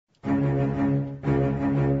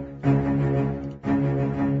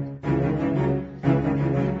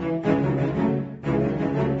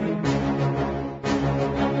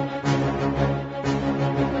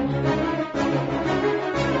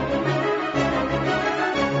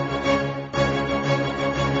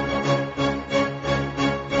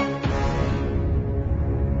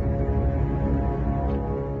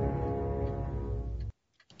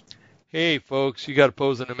Hey, folks, you got to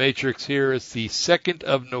pose in the Matrix here. It's the 2nd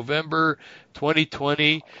of November,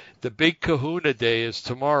 2020. The big kahuna day is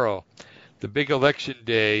tomorrow, the big election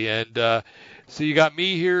day. And so you got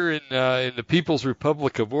me here in the People's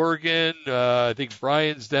Republic of Oregon. I think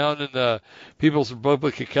Brian's down in the People's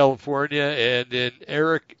Republic of California. And then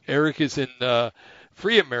Eric is in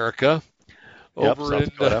Free America over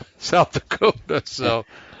in South Dakota.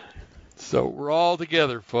 So we're all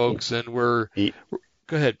together, folks, and we're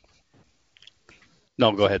go ahead.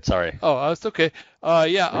 No, go ahead. Sorry. Oh, that's okay.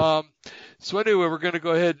 So anyway, we're going to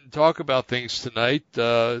go ahead and talk about things tonight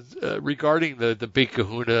regarding the big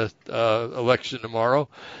kahuna election tomorrow,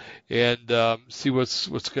 and see what's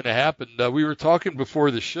going to happen. We were talking before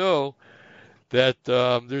the show that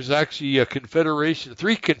there's actually a confederation,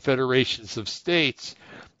 3 confederations of states.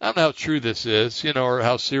 I don't know how true this is, or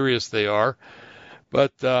how serious they are,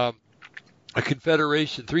 but a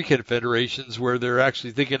confederation, 3 confederations, where they're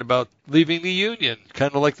actually thinking about leaving the Union,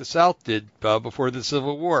 kind of like the South did before the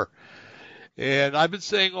Civil War. And I've been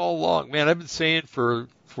saying all along, man, I've been saying for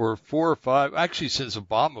 4 or 5, actually since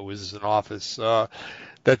Obama was in office, that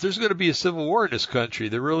there's going to be a civil war in this country.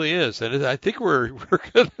 There really is, and I think we're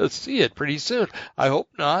going to see it pretty soon. I hope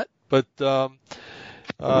not, but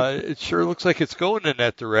it sure looks like it's going in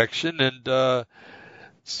that direction. And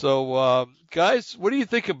So, guys, what do you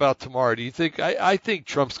think about tomorrow? Do you think I think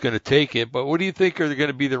Trump's going to take it, but what do you think are going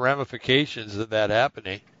to be the ramifications of that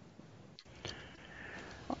happening?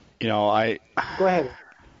 Go ahead.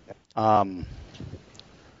 I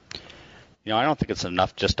don't think it's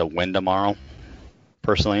enough just to win tomorrow.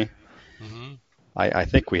 Personally, I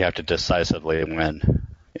think we have to decisively win.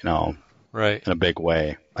 Right, in a big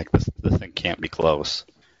way. Like this thing can't be close.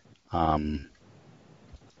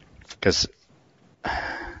 Because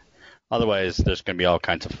otherwise, there's going to be all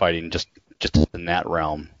kinds of fighting just in that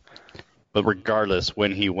realm. But regardless,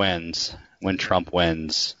 when Trump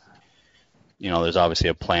wins, there's obviously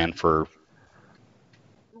a plan for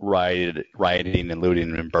rioting and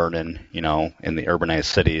looting and burning, in the urbanized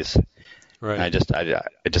cities. Right. And I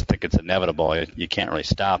just think it's inevitable. You can't really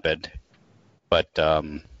stop it. But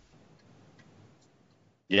I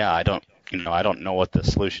don't know what the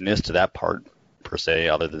solution is to that part per se,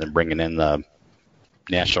 other than bringing in the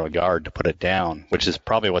National Guard to put it down, which is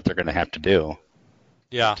probably what they're going to have to do.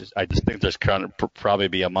 Yeah. I just think there's going to probably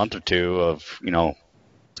be a month or two of, it's going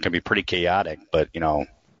to be pretty chaotic, but, I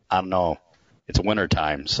don't know. It's winter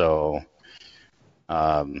time, so you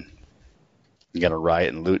got to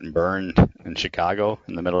riot and loot and burn in Chicago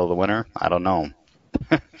in the middle of the winter? I don't know.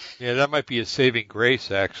 Yeah, that might be a saving grace,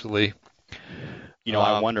 actually.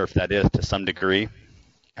 I wonder if that is to some degree.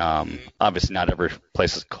 Obviously, not every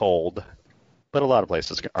place is cold, but a lot of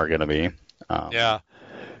places are going to be. Yeah.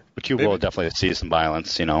 But you will definitely see some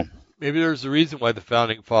violence, Maybe there's a reason why the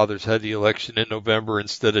Founding Fathers had the election in November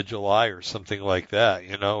instead of July or something like that,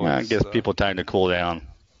 it gives people time to cool down.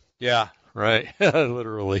 Yeah, right.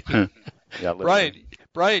 Literally. Yeah, literally.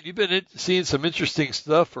 Brian, you've been seeing some interesting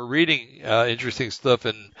stuff or reading interesting stuff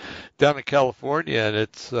down in California, and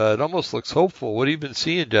it almost looks hopeful. What have you been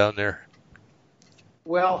seeing down there?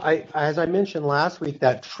 Well, as I mentioned last week,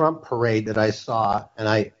 that Trump parade that I saw, and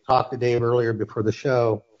I talked to Dave earlier before the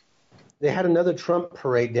show, they had another Trump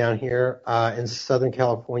parade down here in Southern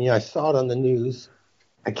California. I saw it on the news.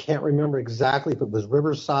 I can't remember exactly if it was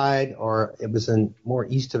Riverside or it was in more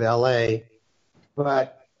east of L.A.,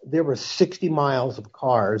 but there were 60 miles of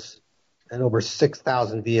cars and over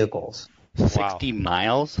 6,000 vehicles. 60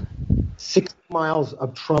 miles? 60 miles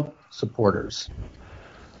of Trump supporters.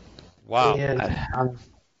 Wow.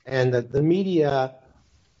 And the media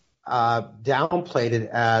downplayed it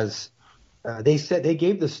as they said they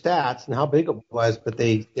gave the stats and how big it was, but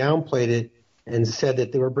they downplayed it and said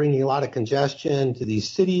that they were bringing a lot of congestion to these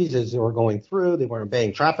cities as they were going through. They weren't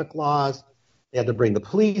obeying traffic laws. They had to bring the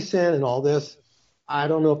police in and all this. I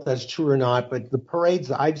don't know if that's true or not, but the parades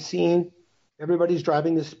that I've seen, everybody's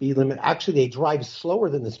driving the speed limit. Actually, they drive slower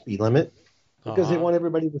than the speed limit because they want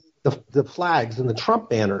everybody with the flags and the Trump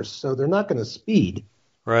banners, so they're not going to speed.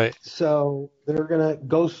 Right. So they're going to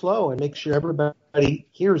go slow and make sure everybody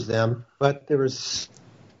hears them. But there was,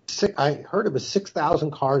 I heard it was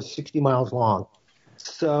 6,000 cars, 60 miles long.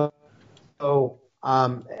 So,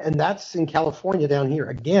 and that's in California down here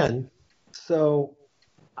again. So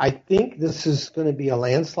I think this is going to be a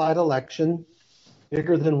landslide election,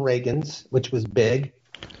 bigger than Reagan's, which was big.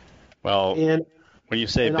 Well, when you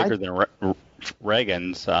say bigger than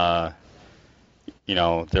Reagan's, there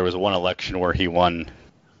was one election where he won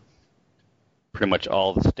pretty much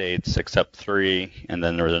all the states except 3, and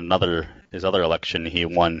then there was his other election, he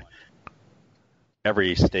won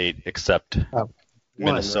every state except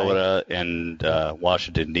Minnesota, right? and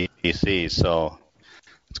Washington, D.C. So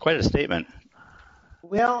it's quite a statement.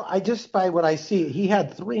 Well, by what I see, he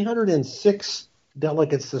had 306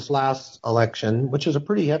 delegates this last election, which is a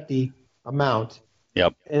pretty hefty amount.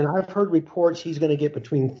 Yep. And I've heard reports he's going to get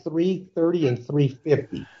between 330 and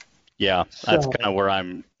 350. Yeah, that's kind of where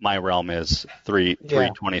my realm is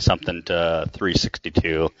 320 something to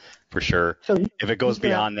 362 for sure. So if it goes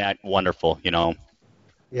beyond that, wonderful,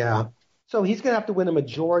 Yeah. So he's going to have to win a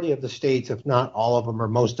majority of the states, if not all of them or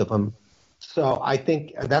most of them. So I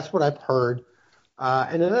think that's what I've heard.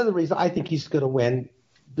 And another reason I think he's going to win,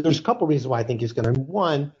 there's a couple reasons why I think he's going to win.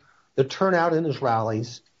 One, the turnout in his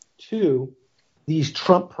rallies. Two, these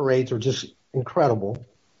Trump parades are just incredible.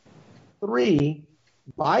 Three,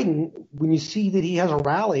 Biden, when you see that he has a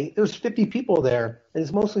rally, there's 50 people there, and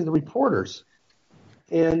it's mostly the reporters.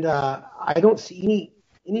 And I don't see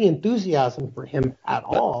any enthusiasm for him at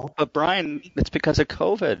all. But Brian, it's because of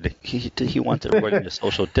COVID. He wants everybody to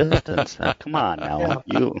social distance. Come on now,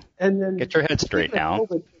 and then get your head straight now.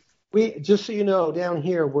 COVID, just so you know, down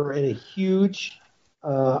here we're in a huge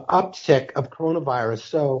uptick of coronavirus.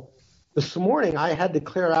 So this morning I had to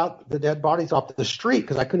clear out the dead bodies off the street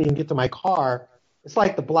because I couldn't even get to my car. It's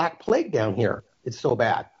like the Black Plague down here. It's so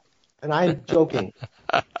bad, and I'm joking.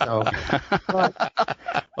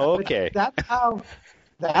 Okay. But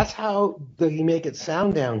that's how they make it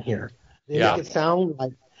sound down here. They make it sound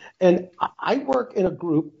like, and I work in a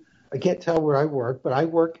group. I can't tell where I work, but I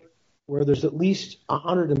work where there's at least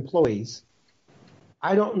 100 employees.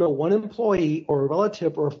 I don't know one employee or a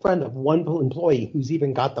relative or a friend of one employee who's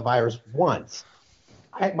even got the virus once.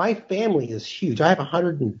 My family is huge. I have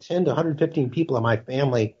 110 to 115 people in my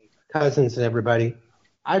family, cousins and everybody.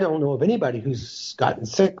 I don't know of anybody who's gotten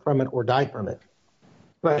sick from it or died from it.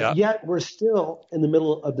 But yet we're still in the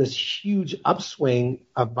middle of this huge upswing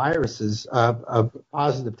of viruses, of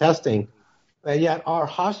positive testing. But yet our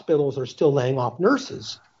hospitals are still laying off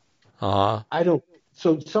nurses.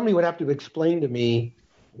 So somebody would have to explain to me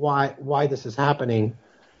why this is happening.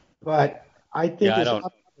 But I think it's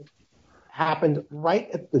happened right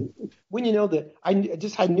at when you know that I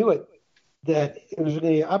knew it, that it was going to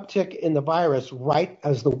be an uptick in the virus right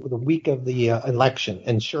as the week of the election.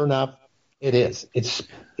 And sure enough, it is. It's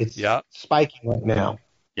spiking right now.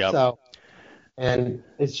 Yep. So, and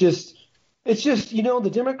it's just the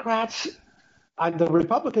Democrats, the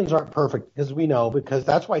Republicans aren't perfect, as we know, because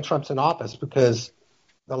that's why Trump's in office, because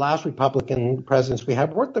the last Republican presidents we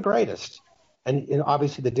had weren't the greatest. And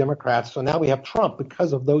obviously the Democrats. So now we have Trump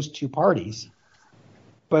because of those two parties.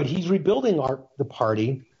 But he's rebuilding the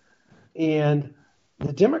party, and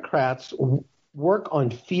the Democrats work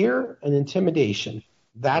on fear and intimidation.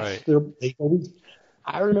 That's they always.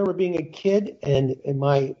 I remember being a kid, and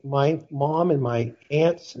my mom and my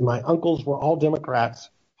aunts and my uncles were all Democrats,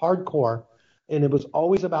 hardcore, and it was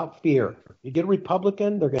always about fear. You get a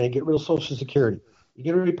Republican, they're going to get rid of Social Security. You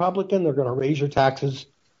get a Republican, they're going to raise your taxes,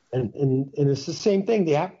 and it's the same thing.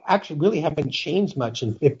 They actually really haven't changed much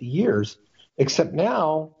in 50 years, except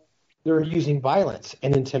now they're using violence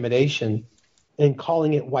and intimidation and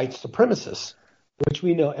calling it white supremacists, which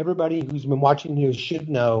we know everybody who's been watching news should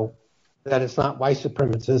know that it's not white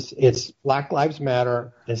supremacists. It's Black Lives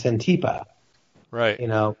Matter. It's Antifa. Right.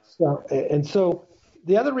 So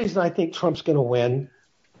the other reason I think Trump's going to win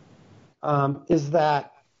is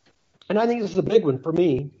that, and I think this is a big one for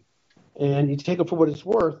me, and you take it for what it's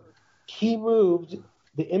worth, he moved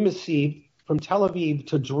the embassy from Tel Aviv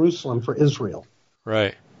to Jerusalem for Israel.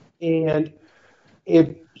 Right. And if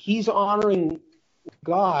he's honoring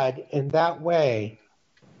God in that way,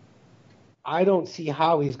 I don't see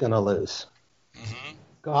how he's going to lose. Mm-hmm.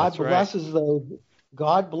 God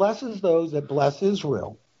blesses those that bless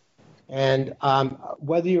Israel. And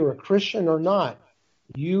whether you're a Christian or not,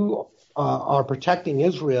 you are protecting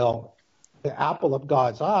Israel, the apple of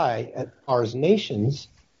God's eye, as far as nations,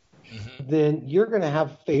 then you're going to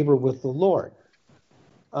have favor with the Lord.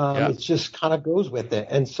 It just kind of goes with it.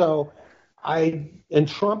 And so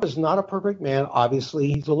Trump is not a perfect man.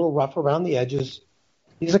 Obviously, he's a little rough around the edges.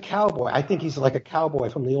 He's a cowboy. I think he's like a cowboy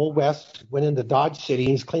from the Old West, went into Dodge City,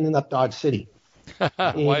 and he's cleaning up Dodge City.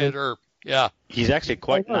 Wyatt Earp. Yeah. He's actually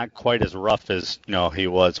not quite as rough as he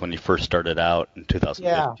was when he first started out in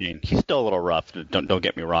 2015. Yeah. He's still a little rough. Don't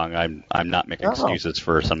get me wrong. I'm not making excuses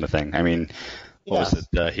for something. I mean, what was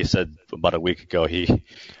it? He said about a week ago he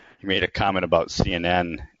made a comment about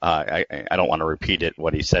CNN. I don't want to repeat it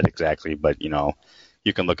what he said exactly, but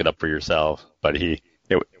you can look it up for yourself. But he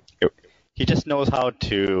just knows how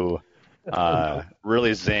to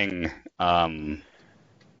really zing.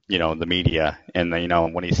 The media, and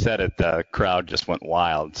when he said it, the crowd just went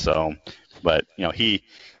wild. So But he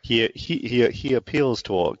appeals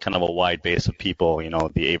to a kind of a wide base of people.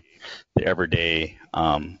 The everyday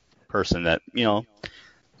person that a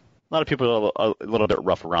lot of people are a little bit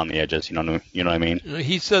rough around the edges. You know what I mean?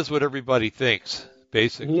 He says what everybody thinks,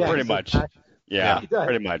 basically. Yeah, pretty much. Yeah,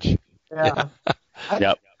 pretty much. Yeah.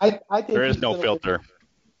 Yep. I think there is no filter.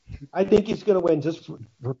 I think he's going to win just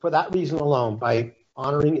for that reason alone, by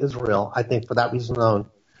honoring Israel. I think for that reason alone,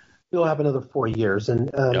 he'll have another 4 years. And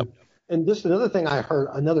and just another thing I heard,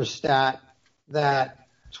 another stat, that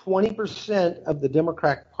 20% of the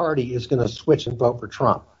Democratic Party is going to switch and vote for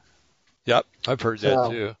Trump. Yep, I've heard that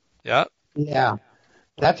too. Yeah. Yeah,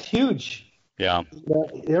 that's huge. Yeah.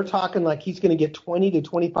 They're talking like he's going to get 20 to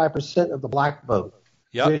 25% of the black vote.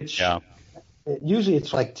 Yep. Which usually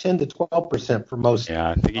it's like 10 to 12% for most. Yeah,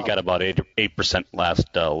 I think he got about 8%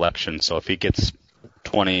 last election. So if he gets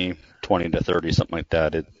 20 to 30, something like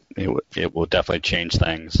that, it will definitely change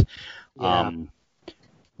things. Yeah. I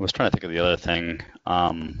was trying to think of the other thing.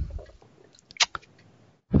 What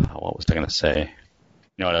was I going to say?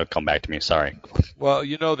 It'll come back to me. Sorry. Well,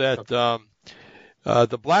 you know that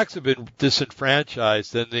the blacks have been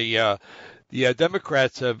disenfranchised, and the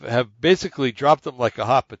Democrats have basically dropped them like a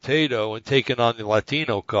hot potato and taken on the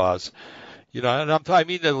Latino cause. And I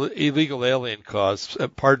mean the illegal alien cause.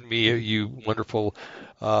 Pardon me, you wonderful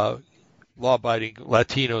law-abiding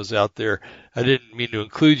Latinos out there. I didn't mean to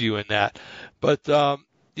include you in that, but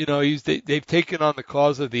they've taken on the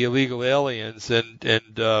cause of the illegal aliens and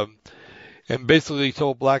basically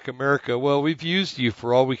told Black America, well, we've used you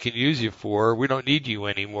for all we can use you for. We don't need you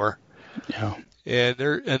anymore. Yeah. And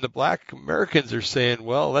the Black Americans are saying,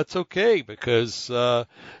 well, that's okay because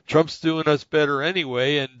Trump's doing us better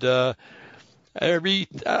anyway. And they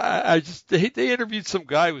interviewed some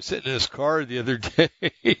guy who was sitting in his car the other day,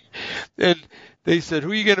 and they said,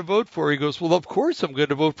 who are you going to vote for? He goes, well, of course I'm going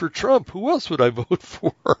to vote for Trump. Who else would I vote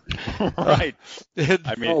for? Right.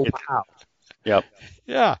 Wow. Yep.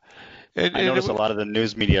 Yeah. I noticed a lot of the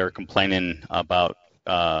news media are complaining about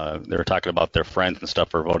they were talking about their friends and stuff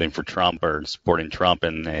for voting for Trump or supporting Trump,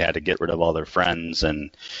 and they had to get rid of all their friends.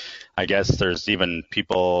 And I guess there's even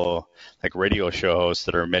people like radio show hosts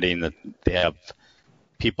that are admitting that they have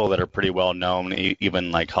people that are pretty well known,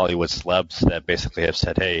 even like Hollywood celebs, that basically have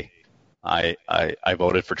said, hey, I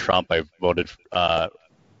voted for Trump. I voted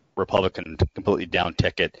Republican completely down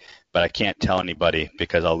ticket, but I can't tell anybody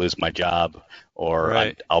because I'll lose my job or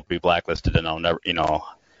right. I'll be blacklisted and I'll never,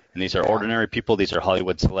 And these are ordinary people. These are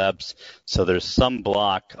Hollywood celebs. So there's some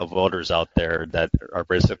block of voters out there that are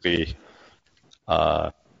basically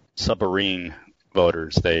submarine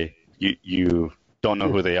voters. You don't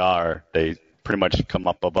know who they are. They pretty much come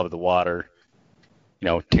up above the water,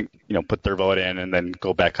 put their vote in and then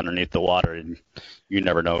go back underneath the water, and you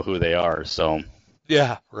never know who they are. So.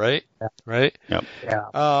 Yeah. Right. Right. Yep.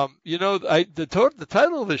 Yeah. The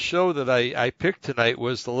title of the show that I picked tonight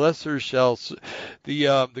was the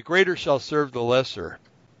greater shall serve the lesser.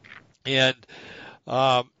 And,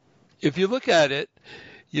 if you look at it,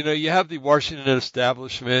 you have the Washington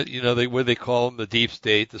establishment, where they call them the deep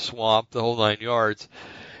state, the swamp, the whole 9 yards.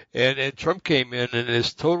 And Trump came in and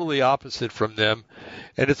is totally opposite from them.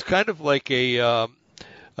 And it's kind of like a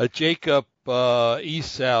Jacob,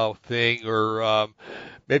 Esau thing, or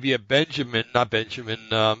maybe a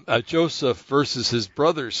Joseph versus his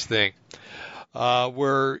brothers thing,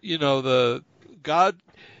 where the God.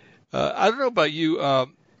 I don't know about you,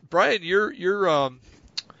 Brian. Your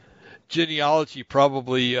genealogy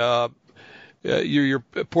probably your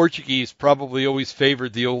Portuguese probably always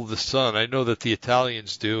favored the oldest son. I know that the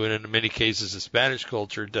Italians do, and in many cases the Spanish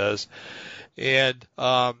culture does, and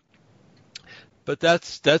but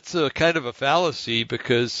that's a kind of a fallacy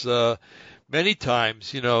because many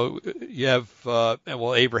times, you have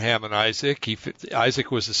Abraham and Isaac.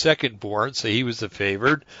 Isaac was the second born, so he was the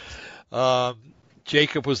favored.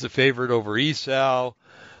 Jacob was the favorite over Esau,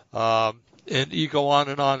 and you go on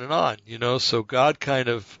and on and on. So God kind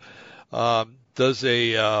of does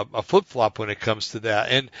a flip flop when it comes to that.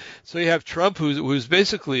 And so you have Trump, who's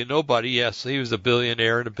basically a nobody. Yes, he was a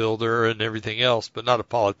billionaire and a builder and everything else, but not a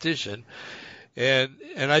politician. And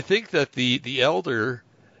I think that the elder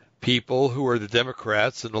people who are the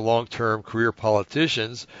Democrats and the long-term career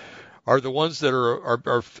politicians are the ones that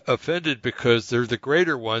are offended because they're the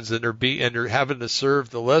greater ones and they're having to serve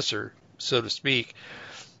the lesser, so to speak.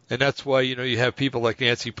 And that's why you have people like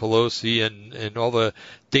Nancy Pelosi and all the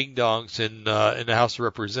ding-dongs in the House of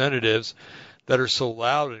Representatives that are so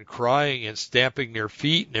loud and crying and stamping their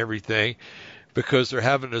feet and everything because they're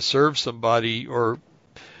having to serve somebody or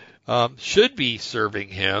should be serving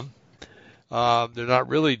him. They're not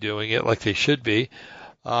really doing it like they should be.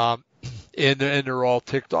 and they're all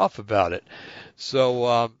ticked off about it.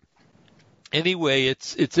 So anyway,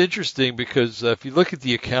 it's interesting because if you look at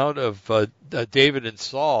the account of David and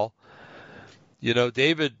Saul,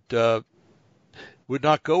 David would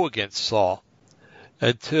not go against Saul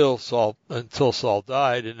until Saul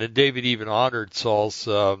died, and then David even honored Saul's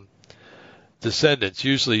descendants.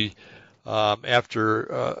 Usually,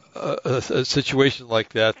 after a situation like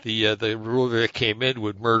that, the ruler that came in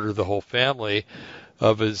would murder the whole family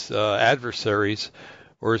of his adversaries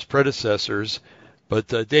or his predecessors, but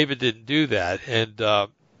David didn't do that, and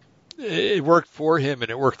it worked for him and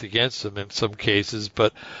it worked against him in some cases.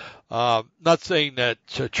 But not saying that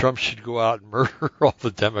Trump should go out and murder all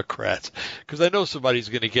the Democrats, because I know somebody's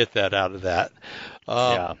going to get that out of that.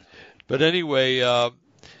 Yeah. But anyway,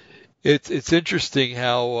 it's interesting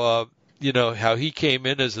how how he came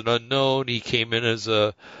in as an unknown. He came in as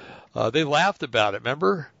they laughed about it.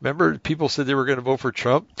 Remember, people said they were going to vote for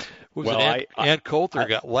Trump. Ann Coulter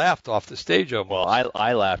got laughed off the stage almost. Well,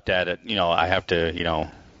 I laughed at it. I have to,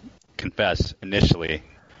 confess, initially,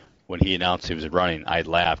 when he announced he was running, I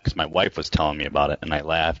laughed because my wife was telling me about it, and I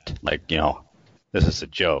laughed like, this is a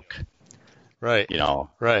joke. Right.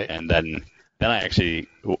 Right. And then I actually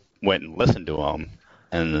went and listened to him,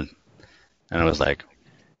 and I was like,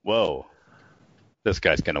 whoa, this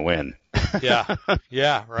guy's going to win. Yeah.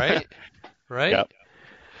 Yeah. Right. Right. Yep.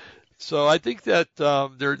 So I think that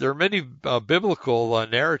there are many biblical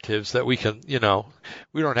narratives that we can,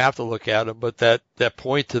 we don't have to look at them, but that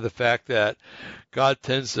point to the fact that God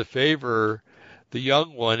tends to favor the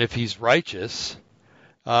young one if he's righteous.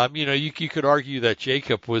 You could argue that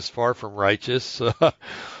Jacob was far from righteous,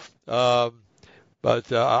 but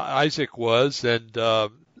Isaac was, and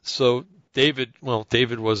so David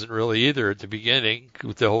wasn't really either at the beginning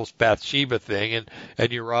with the whole Bathsheba thing and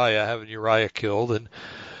having Uriah killed,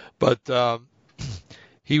 but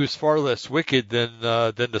he was far less wicked than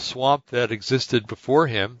the swamp that existed before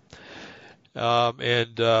him,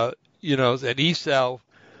 and Esau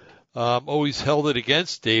always held it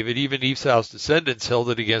against David. Even Esau's descendants held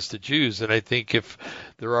it against the Jews, and I think if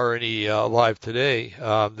there are any alive today,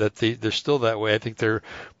 that they're still that way. I think they're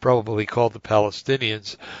probably called the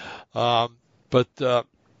Palestinians.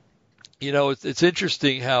 It's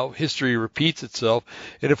interesting how history repeats itself.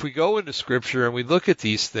 And if we go into Scripture and we look at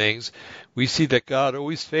these things, we see that God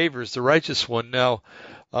always favors the righteous one. Now,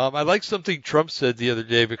 I like something Trump said the other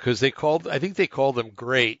day because I think they called him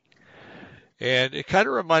great. And it kind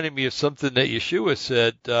of reminded me of something that Yeshua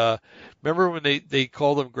said. Remember when they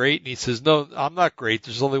called him great? And he says, no, I'm not great.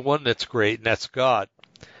 There's only one that's great, and that's God.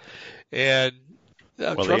 And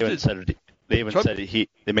Trump they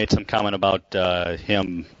made some comment about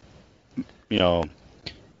him,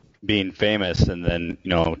 being famous, and then,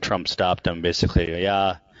 Trump stopped him basically.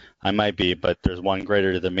 Yeah, I might be, but there's one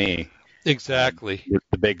greater than me. Exactly.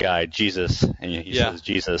 The big guy, Jesus, and he says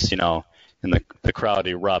Jesus, and the crowd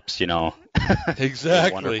erupts,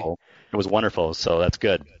 Exactly. It was wonderful, so that's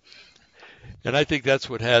good. And I think that's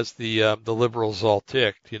what has the liberals all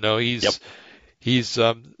ticked. He's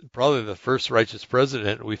probably the first righteous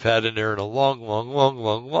president we've had in there in a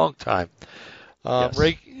long time. Yes.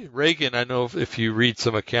 Reagan, I know if you read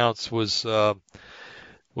some accounts, was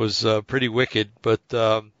pretty wicked, but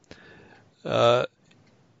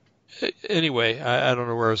anyway, I don't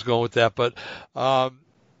know where I was going with that, but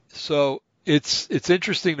so it's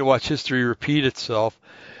interesting to watch history repeat itself,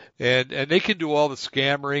 and they can do all the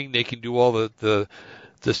scammering, they can do all the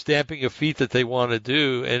stamping of feet that they want to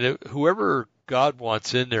do, and whoever God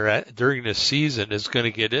wants in there during this season is going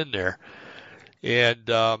to get in there. And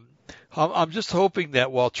I'm just hoping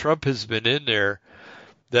that while Trump has been in there,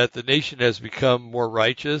 that the nation has become more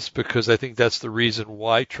righteous, because I think that's the reason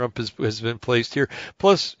why Trump has been placed here.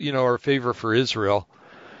 Plus, our favor for Israel.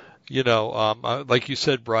 Like you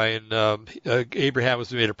said, Brian, Abraham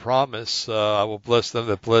was made a promise. I will bless them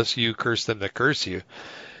that bless you, curse them that curse you.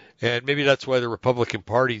 And maybe that's why the Republican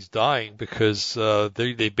Party's dying, because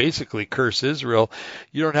they basically curse Israel.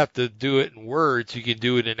 You don't have to do it in words. You can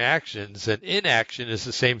do it in actions. And inaction is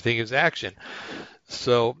the same thing as action.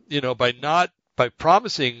 So, by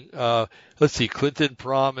promising, let's see, Clinton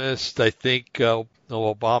promised, I think,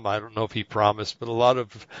 Obama, I don't know if he promised, but a lot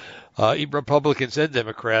of Republicans and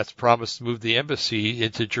Democrats promised to move the embassy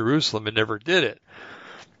into Jerusalem and never did it.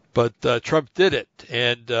 But Trump did it.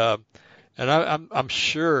 And I'm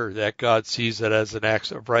sure that God sees that as an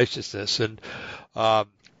act of righteousness. And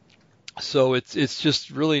so it's just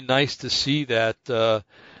really nice to see that,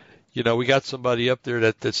 we got somebody up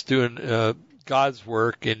there that's doing God's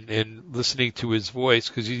work and listening to his voice,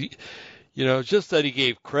 because just that he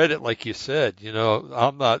gave credit, like you said.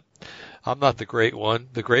 I'm I'm not the great one.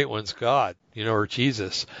 The great one's God, or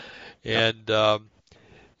Jesus. And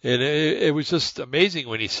it was just amazing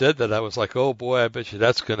when he said that. I was like, oh boy, I bet you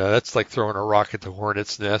that's like throwing a rock at the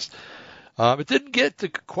hornet's nest. It didn't get to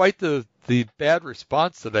quite the bad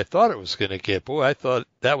response that I thought it was going to get. Boy, I thought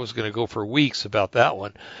that was going to go for weeks about that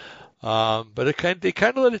one. But they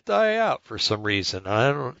kind of let it die out for some reason.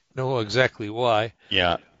 I don't know exactly why.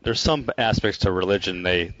 Yeah, there's some aspects to religion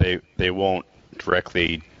they won't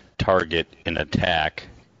directly target and attack.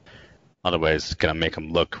 Otherwise, it's going to make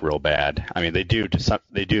them look real bad. I mean, they do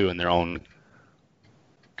in their own,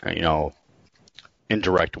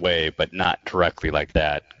 indirect way, but not directly like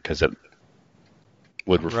that, because it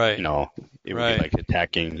would, right. It would be Right. like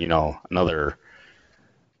attacking, another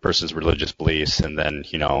person's religious beliefs, and then,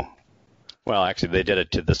 well, actually, they did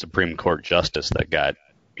it to the Supreme Court justice that got,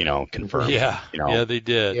 confirmed. Yeah, they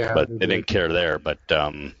did. Yeah, But they didn't care there. But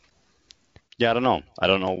yeah, I don't know. I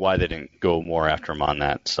don't know why they didn't go more after him on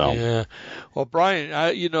that. So Yeah. Well,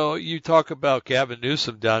 Brian, you talk about Gavin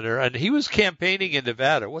Newsom down there, and he was campaigning in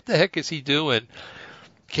Nevada. What the heck is he doing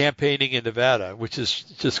campaigning in Nevada? Which is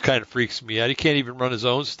just kind of freaks me out. He can't even run his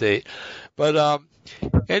own state. But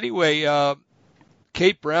anyway,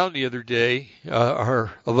 Kate Brown the other day,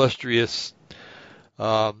 our illustrious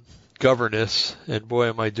governess, and boy,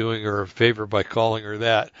 am I doing her a favor by calling her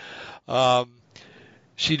that.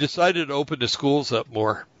 She decided to open the schools up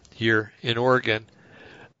more here in Oregon,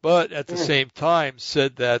 but at the same time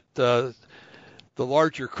said that the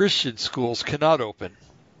larger Christian schools cannot open.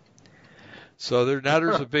 So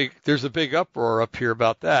there's a big uproar up here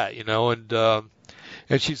about that,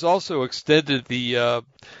 and she's also extended the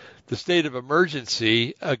state of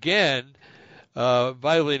emergency again,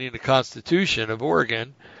 violating the Constitution of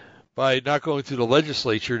Oregon by not going through the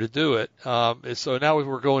legislature to do it. And so now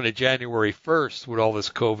we're going to January 1st with all this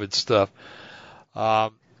COVID stuff.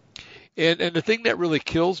 And the thing that really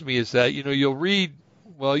kills me is that, you'll read,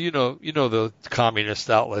 well, the communist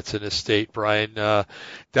outlets in the state, Brian, down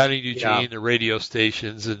in Eugene, the radio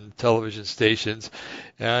stations and television stations.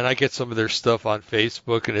 And I get some of their stuff on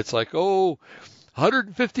Facebook, and it's like,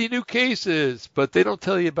 150 new cases, but they don't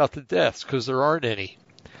tell you about the deaths because there aren't any.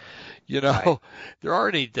 Right. There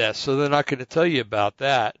aren't any deaths, so they're not going to tell you about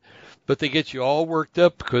that. But they get you all worked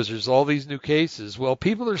up because there's all these new cases. Well,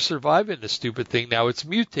 people are surviving this stupid thing now. It's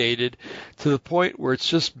mutated to the point where it's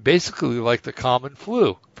just basically like the common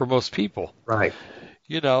flu for most people. Right.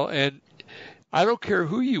 And I don't care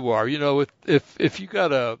who you are. If you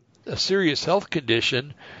got a serious health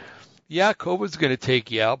condition, yeah, COVID's going to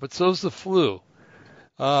take you out, but so's the flu.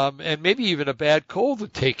 And maybe even a bad cold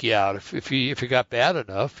would take you out if you got bad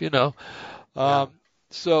enough,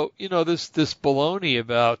 So, this baloney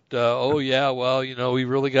about, we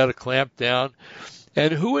really got to clamp down.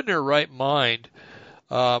 And who in their right mind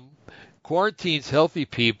quarantines healthy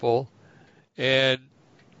people and,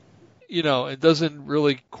 and doesn't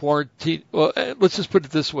really quarantine. Well, let's just put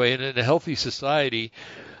it this way. In a healthy society,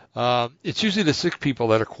 it's usually the sick people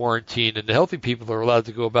that are quarantined, and the healthy people are allowed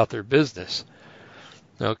to go about their business.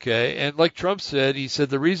 Okay, and like Trump said, he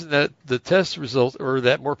said the reason that the test results, or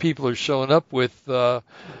that more people are showing up with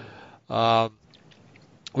COVID,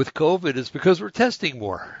 is because we're testing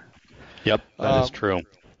more. Yep, that is true.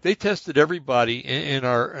 They tested everybody in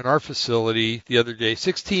our facility the other day.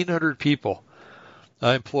 1,600 people,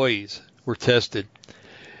 employees, were tested,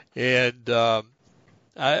 and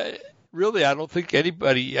I don't think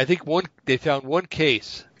anybody. I think they found one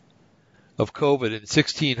case of COVID in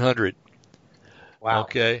 1,600. Wow.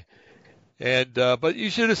 Okay. And but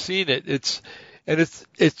you should have seen it. It's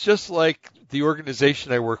just like the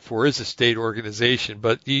organization I work for is a state organization,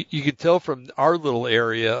 but you can tell from our little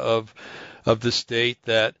area of the state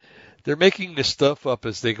that they're making this stuff up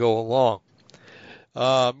as they go along.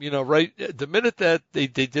 Right the minute that they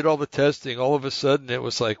did all the testing, all of a sudden it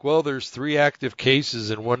was like, well, there's 3 active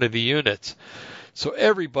cases in one of the units. So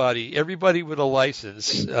everybody with a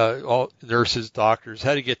license, all nurses, doctors,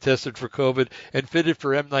 had to get tested for COVID and fitted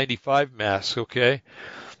for N95 masks, okay?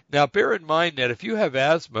 Now, bear in mind that if you have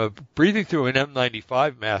asthma, breathing through an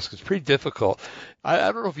N95 mask is pretty difficult.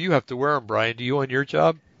 I don't know if you have to wear them, Brian. Do you on your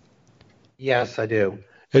job? Yes, I do.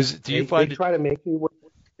 They try to make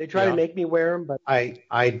me wear them, but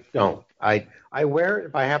I don't. I wear it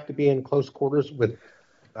if I have to be in close quarters with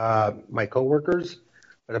my coworkers.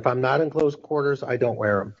 But if I'm not in close quarters, I don't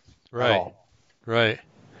wear them at all. Right.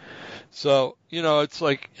 So, it's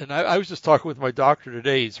like, and I was just talking with my doctor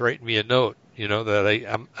today. He's writing me a note,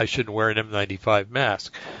 that I shouldn't wear an N95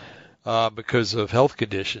 mask because of health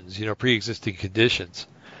conditions, pre-existing conditions.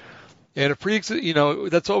 And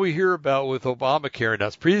that's all we hear about with Obamacare now.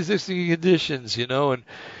 It's pre-existing conditions, and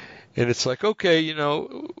And it's like, okay,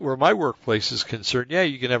 where my workplace is concerned, yeah,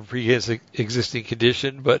 you can have a pre-existing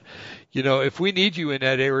condition, but, if we need you in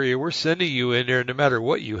that area, we're sending you in there no matter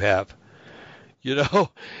what you have, And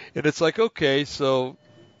it's like, okay, so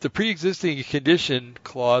the pre-existing condition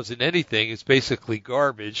clause in anything is basically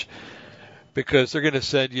garbage because they're going to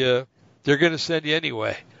send you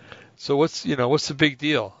anyway. So what's the big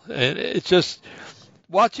deal? And it's just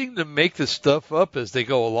watching them make this stuff up as they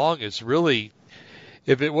go along is really,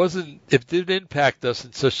 if it didn't impact us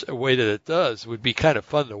in such a way that it does, it would be kind of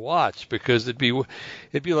fun to watch because it'd be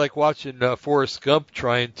like watching Forrest Gump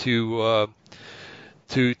trying to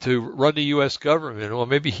run the U.S. government. Well,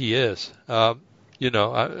 maybe he is. I'm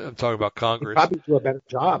talking about Congress. He'd probably do a better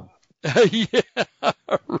job. Yeah,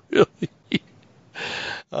 really.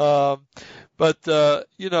 But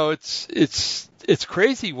it's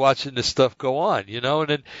crazy watching this stuff go on,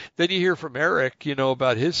 and then you hear from Eric,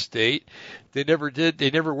 about his state. They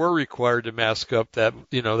never were required to mask up that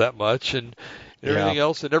much and everything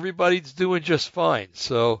else, and everybody's doing just fine.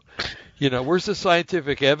 So, where's the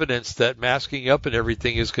scientific evidence that masking up and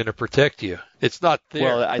everything is going to protect you? It's not there.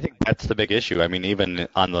 Well, I think that's the big issue. I mean, even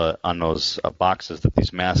on those boxes that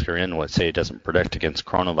these masks are in, say it doesn't protect against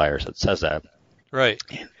coronavirus, it says that. Right.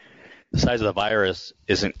 The size of the virus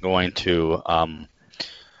isn't going to,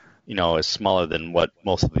 is smaller than what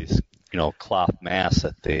most of these, cloth masks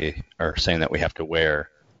that they are saying that we have to wear.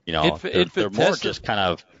 They're more just kind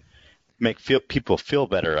of make people feel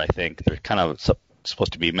better. I think they're kind of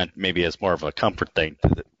supposed to be meant maybe as more of a comfort thing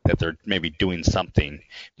that they're maybe doing something.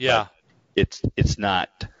 Yeah. But it's not.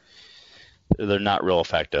 They're not real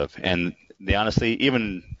effective, and they honestly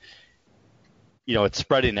even, it's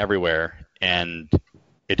spreading everywhere, and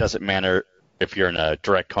it doesn't matter if you're in a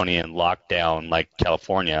draconian lockdown like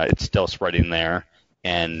California, it's still spreading there,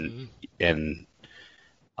 and we're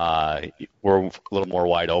a little more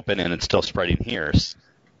wide open, and it's still spreading here.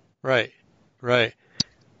 Right.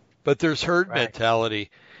 But there's herd mentality,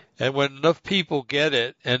 and when enough people get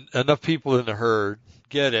it, and enough people in the herd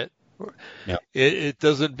get it, it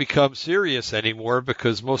doesn't become serious anymore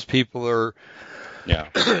because most people are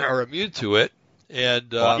immune to it.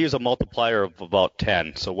 And I use a multiplier of about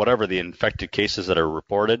 10. So whatever the infected cases that are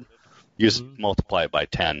reported, multiply it by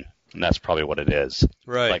 10, and that's probably what it is.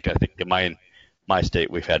 Right. Like I think in my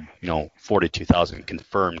state we've had 42,000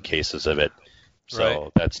 confirmed cases of it.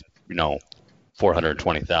 So that's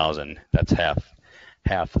 420,000. That's half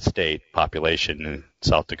the state population in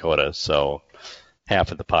South Dakota. So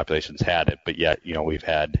half of the population's had it, but yet we've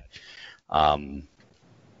had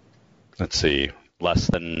less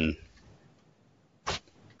than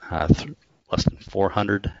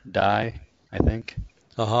 400 die, I think,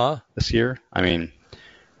 this year. I mean,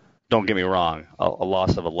 don't get me wrong. A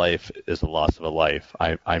loss of a life is a loss of a life.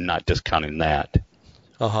 I'm not discounting that.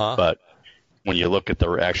 But when you look at the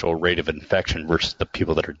actual rate of infection versus the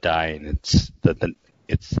people that are dying, the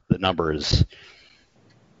number is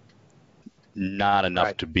not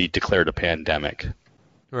enough to be declared a pandemic.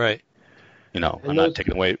 Right. I'm not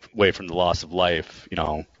taking away from the loss of life,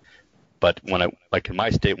 But like in my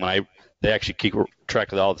state, they actually keep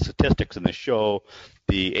track of all the statistics and they show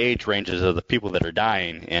the age ranges of the people that are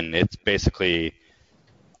dying, and it's basically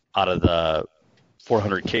out of the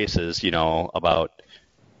 400 cases, about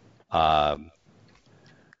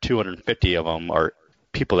 250 of them are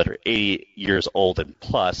people that are 80 years old and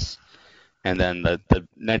plus, and then the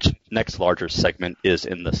next larger segment is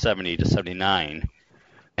in the 70 to 79.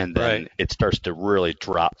 And then it starts to really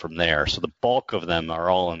drop from there. So the bulk of them are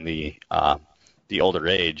all in the older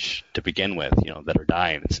age to begin with, that are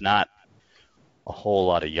dying. It's not a whole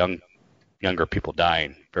lot of younger people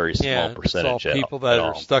dying. Very small percentage. It's all people that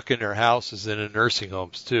are stuck in their houses and in nursing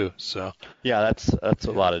homes too. So that's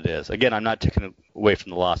a lot it is. Again, I'm not taking away from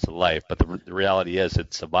the loss of life, but the reality is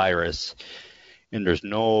it's a virus, and there's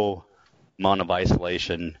no amount of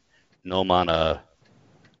isolation, no amount of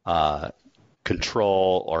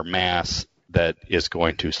control or mass that is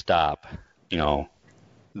going to stop,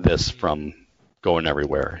 this from going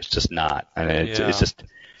everywhere. It's just not, and it's just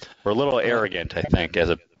we're a little arrogant, I think, as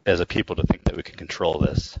a people to think that we can control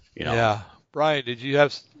this. Yeah, Brian,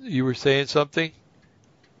 you were saying something?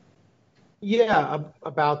 Yeah,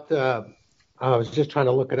 about I was just trying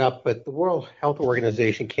to look it up, but the World Health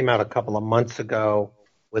Organization came out a couple of months ago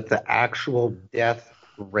with the actual death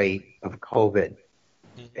rate of COVID.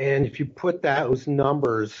 And if you put those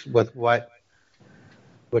numbers with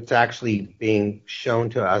what's actually being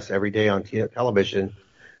shown to us every day on television,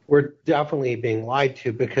 we're definitely being lied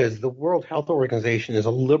to because the World Health Organization is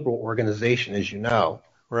a liberal organization, as you know.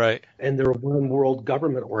 Right. And they're a one world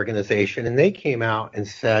government organization. And they came out and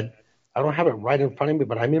said I don't have it right in front of me,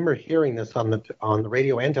 but I remember hearing this on the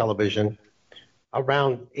radio and television.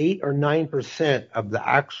 Around 8 or 9% of the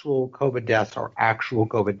actual COVID deaths are actual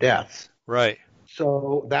COVID deaths. Right.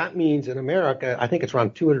 So that means in America, I think it's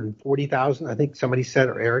around 240,000. I think somebody said,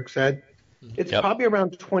 or Eric said, it's probably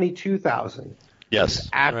around 22,000. Yes.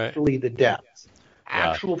 Actually, the deaths.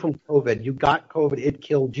 Actual from COVID. You got COVID, it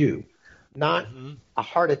killed you. Not a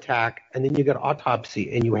heart attack, and then you get an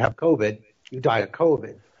autopsy and you have COVID, you die of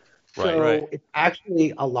COVID. So it's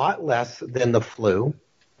actually a lot less than the flu,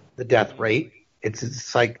 the death rate.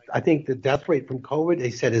 It's like, I think the death rate from COVID, they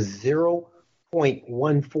said, is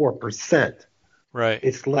 0.14%. Right.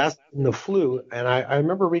 It's less than the flu. And I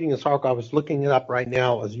remember reading this article. I was looking it up right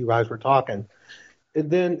now as you guys were talking. And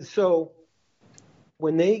then, so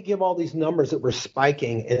when they give all these numbers that we're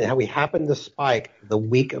spiking and how we happen to spike the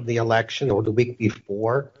week of the election or the week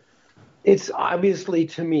before, it's obviously,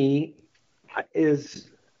 to me, is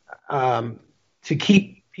to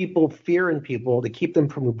keep people, fearing people, to keep them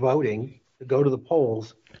from voting, to go to the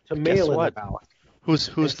polls, to mail in the ballot.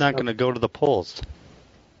 Who's not going to go to the polls?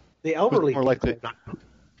 The elderly. More likely.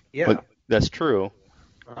 Yeah. But that's true.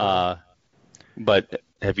 But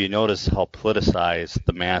have you noticed how politicized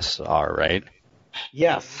the masks are, right?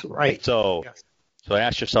 Yes, right. So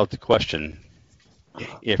ask yourself the question,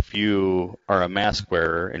 if you are a mask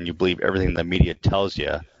wearer and you believe everything the media tells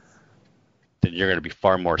you, then you're going to be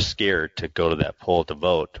far more scared to go to that poll to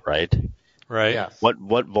vote, right? Right. Yes. What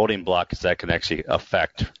voting bloc is that can actually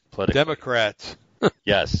affect politically? Democrats.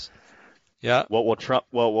 Yes. Yeah. What will Trump?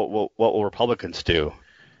 What will Republicans do?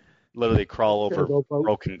 Literally crawl over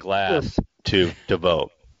broken glass to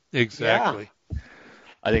vote. Exactly. Yeah.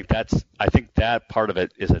 I think that part of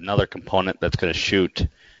it is another component that's going to shoot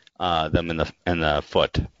them in the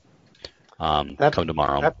foot. Come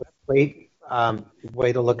tomorrow. That's a great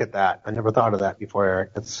way to look at that. I never thought of that before,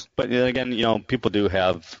 Eric. But again, people do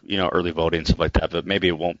have early voting, stuff like that, but maybe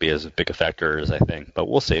it won't be as big a factor as I think. But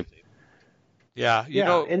we'll see. Yeah.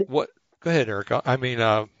 What? Go ahead, Eric. I mean,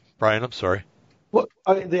 Brian. I'm sorry. Well,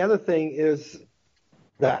 the other thing is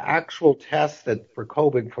the actual tests that for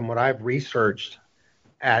COVID, from what I've researched,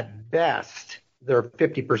 at best they're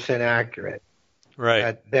 50% accurate. Right.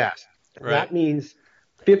 At best. Right. That means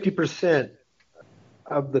 50%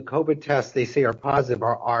 of the COVID tests they say are positive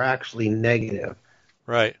are actually negative.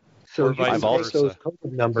 Right. So you can take those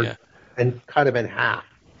COVID numbers and cut them in half.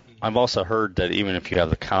 I've also heard that even if you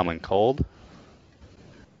have the common cold,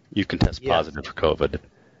 you can test positive for COVID.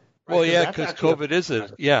 Well, yeah, because COVID is a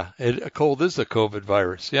cold is a COVID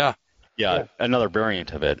virus. Yeah. Yeah, another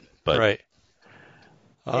variant of it. But right.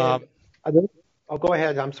 Go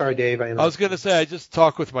ahead. I'm sorry, Dave. I was going to say I just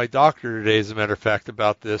talked with my doctor today, as a matter of fact,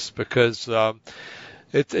 about this because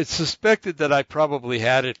it's suspected that I probably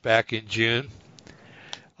had it back in June.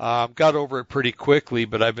 Got over it pretty quickly,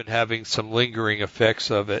 but I've been having some lingering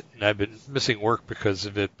effects of it, and I've been missing work because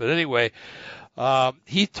of it. But anyway,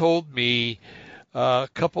 he told me a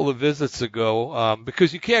couple of visits ago,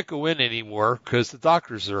 because you can't go in anymore because the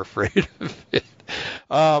doctors are afraid of it.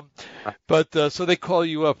 So they call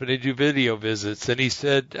you up and they do video visits. And he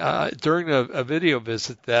said during a video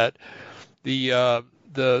visit that the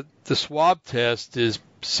swab test is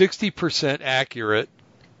 60% accurate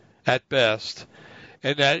at best,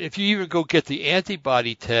 and that if you even go get the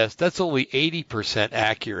antibody test, that's only 80%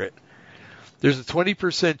 accurate. There's a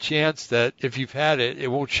 20% chance that if you've had it, it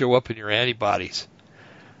won't show up in your antibodies.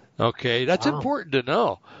 Okay, that's important to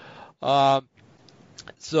know.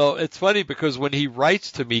 So it's funny because when he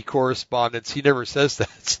writes to me correspondence, he never says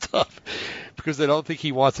that stuff because I don't think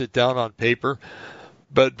he wants it down on paper.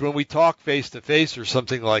 But when we talk face to face or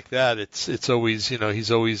something like that, it's always,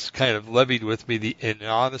 he's always kind of levied with me in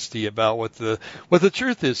honesty about what the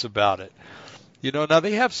truth is about it. Now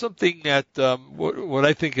they have something that what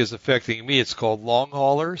I think is affecting me. It's called long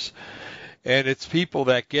haulers, and it's people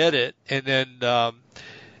that get it, and then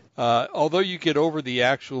although you get over the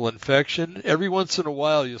actual infection, every once in a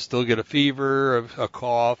while you'll still get a fever, a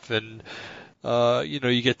cough, and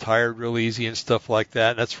you get tired real easy and stuff like that.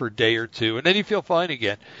 And that's for a day or two, and then you feel fine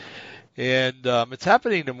again. And it's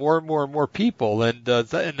happening to more and more and more people, and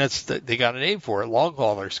that's they got a name for it, long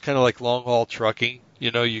haulers, kind of like long haul trucking.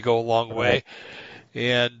 You go a long way,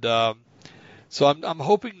 and so I'm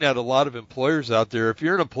hoping that a lot of employers out there, if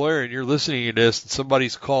you're an employer and you're listening to this, and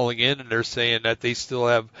somebody's calling in and they're saying that they still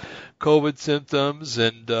have COVID symptoms,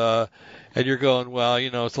 and you're going, well,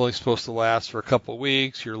 it's only supposed to last for a couple of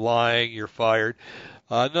weeks. You're lying. You're fired.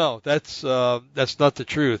 No, that's not the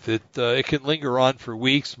truth. It can linger on for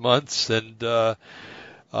weeks, months, and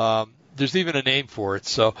there's even a name for it.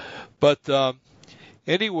 So, but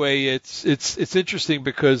anyway, it's interesting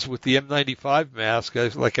because with the N95 mask,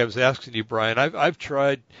 like I was asking you, Brian, I've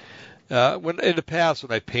tried when in the past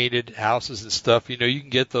when I painted houses and stuff. You can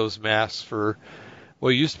get those masks for,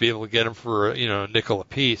 well, you used to be able to get them for a nickel a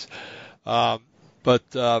piece, but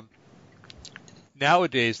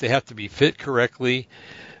nowadays they have to be fit correctly.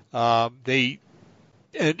 They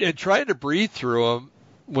and trying to breathe through them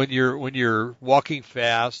when you're walking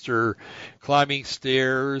fast or climbing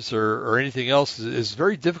stairs or anything else is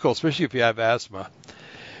very difficult, especially if you have asthma,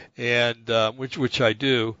 and which I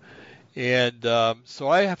do. And so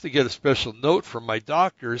I have to get a special note from my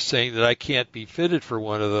doctor saying that I can't be fitted for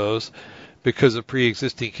one of those because of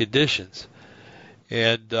pre-existing conditions,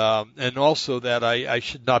 and also that I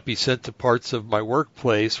should not be sent to parts of my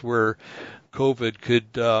workplace where COVID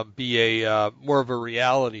could be a more of a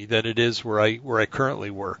reality than it is where I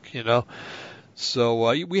currently work.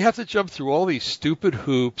 So we have to jump through all these stupid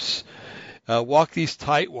hoops, walk these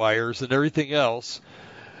tight wires, and everything else,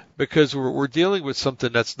 because we're dealing with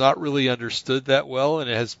something that's not really understood that well, and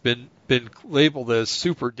it has been labeled as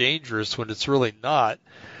super dangerous when it's really not.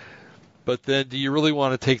 But then, do you really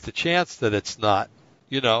want to take the chance that it's not?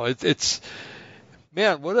 It's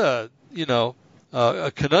man, what a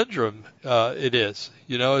conundrum it is.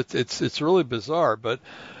 It's really bizarre. But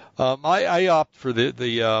I opt for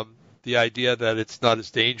the idea that it's not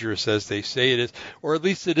as dangerous as they say it is, or at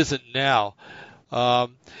least it isn't now.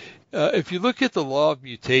 If you look at the law of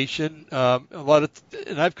mutation,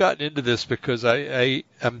 and I've gotten into this because I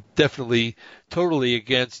am definitely totally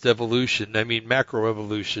against evolution. I mean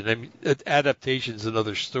macroevolution. I mean adaptation is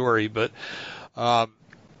another story, but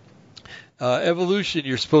evolution,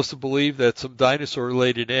 you're supposed to believe that some dinosaur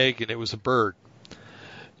laid an egg and it was a bird.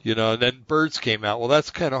 And then birds came out. Well,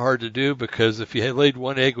 that's kind of hard to do because if you had laid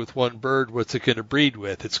one egg with one bird, what's it going to breed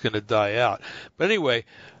with? It's going to die out. But anyway,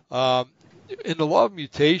 in the law of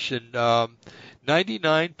mutation,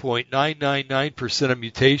 99.999% of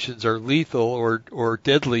mutations are lethal or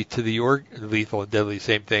deadly to the lethal and deadly,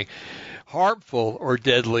 same thing, harmful or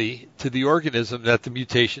deadly to the organism that the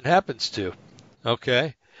mutation happens to.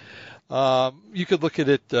 Okay? You could look at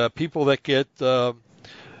it, people that get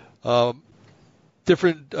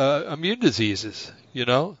different immune diseases,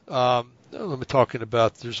 I'm talking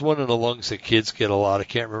about, there's one in the lungs that kids get a lot. I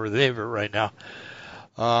can't remember the name of it right now.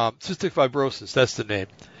 Cystic fibrosis, that's the name.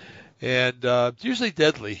 And usually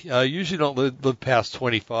deadly. Usually don't live past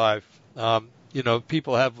 25.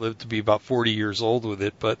 People have lived to be about 40 years old with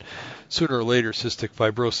it, but sooner or later cystic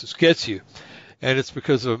fibrosis gets you. And it's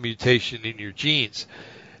because of a mutation in your genes.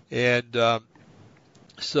 And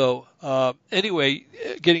anyway,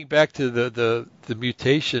 getting back to the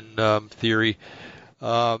mutation theory,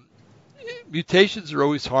 mutations are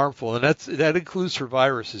always harmful, and that includes for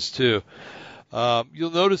viruses too.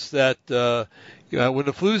 You'll notice that when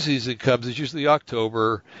the flu season comes, it's usually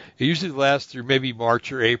October. It usually lasts through maybe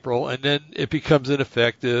March or April, and then it becomes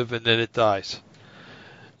ineffective, and then it dies.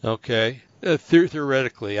 Okay,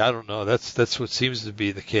 theoretically, I don't know. That's what seems to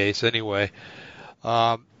be the case anyway.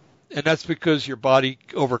 And that's because your body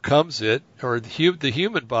overcomes it, or the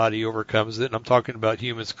human body overcomes it, and I'm talking about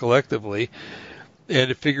humans collectively, and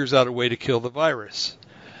it figures out a way to kill the virus.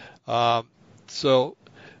 Being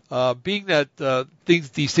that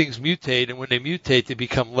these things mutate, and when they mutate, they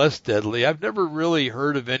become less deadly. I've never really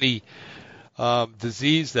heard of any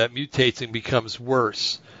disease that mutates and becomes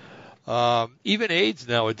worse. Even AIDS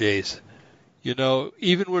nowadays.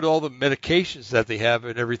 Even with all the medications that they have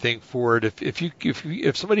and everything for it,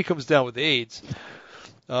 if somebody comes down with AIDS,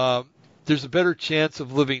 there's a better chance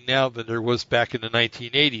of living now than there was back in the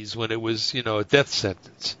 1980s when it was, a death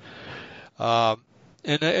sentence.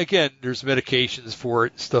 And again, there's medications for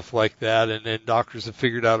it, stuff like that, and then doctors have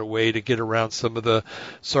figured out a way to get around some of the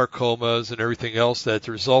sarcomas and everything else that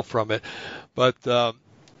result from it. But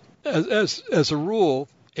as a rule,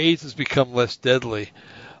 AIDS has become less deadly.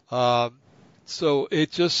 So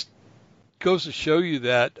it just goes to show you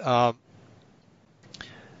that.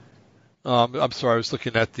 I'm sorry, I was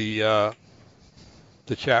looking at the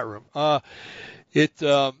chat room.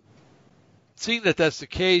 Seeing that that's the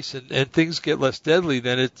case and things get less deadly,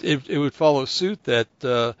 then it would follow suit that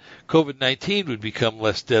COVID-19 would become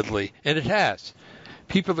less deadly, and it has.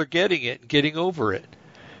 People are getting it and getting over it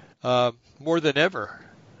more than ever.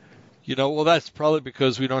 Well, that's probably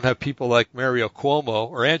because we don't have people like Andrew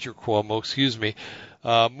Cuomo,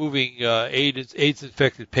 moving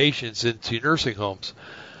AIDS-infected patients into nursing homes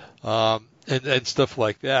and stuff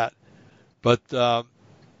like that. But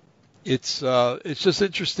it's just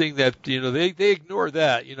interesting that they ignore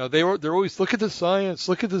that. They're always look at the science.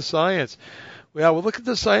 Yeah, well, look at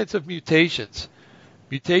the science of mutations.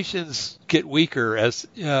 mutations get weaker as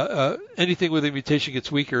anything with a mutation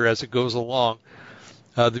gets weaker as it goes along.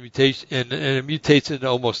 The mutation and it mutates into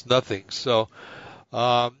almost nothing. So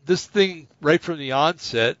this thing, right from the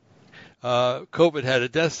onset, COVID had a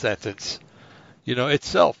death sentence.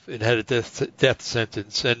 Itself, it had a death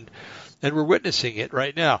sentence, and we're witnessing it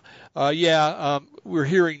right now. We're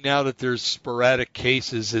hearing now that there's sporadic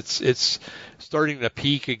cases. It's starting to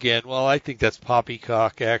peak again. Well, I think that's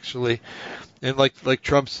poppycock, actually. And like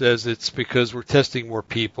Trump says, it's because we're testing more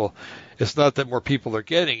people. It's not that more people are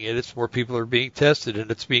getting it. It's more people are being tested,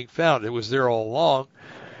 and it's being found. It was there all along.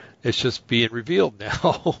 It's just being revealed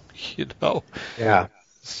now, Yeah.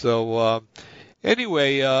 So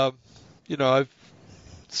anyway, I've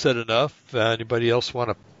said enough. Anybody else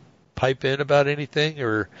want to pipe in about anything,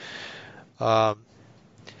 or, go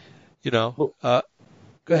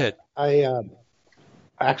ahead. I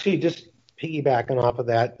actually just piggybacking off of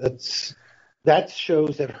that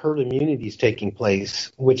shows that herd immunity is taking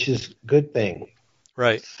place, which is a good thing.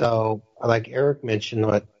 Right. So, like Eric mentioned,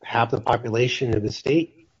 half the population of the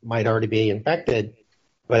state might already be infected,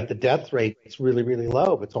 but the death rate is really, really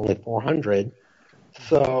low. It's only 400.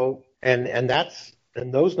 So, and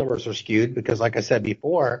those numbers are skewed because, like I said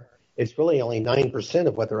before, it's really only 9%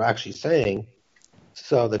 of what they're actually saying.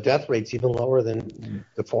 So the death rate's even lower than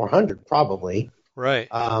the 400, probably. Right.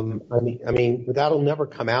 I mean, that'll never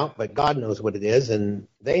come out, but God knows what it is, and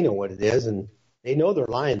they know what it is, and they know they're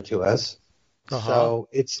lying to us. So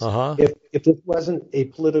it's if this wasn't a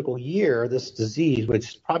political year, this disease would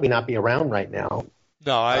probably not be around right now.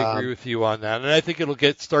 No, I agree with you on that, and I think it'll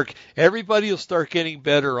everybody will start getting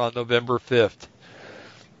better on November 5th.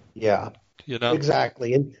 Yeah.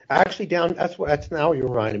 Exactly. And actually that's now you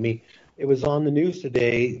reminded me. It was on the news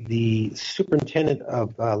today. The superintendent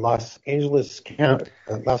of Los Angeles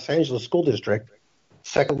School District,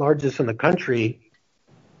 second largest in the country,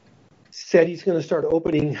 said he's going to start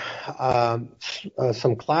opening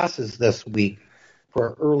some classes this week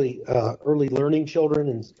for early learning children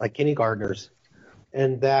and like kindergartners,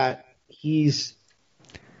 and that he's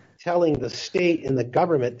telling the state and the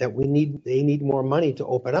government that they need more money to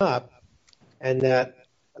open up, and that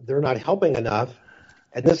they're not helping enough.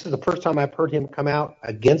 And this is the first time I've heard him come out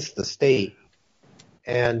against the state.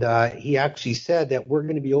 And he actually said that we're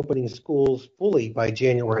going to be opening schools fully by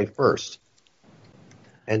January 1st.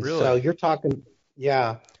 And really? So you're talking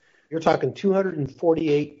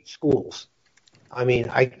 248 schools. I mean,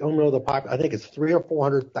 I don't know I think it's 300,000 or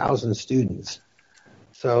 400,000 students.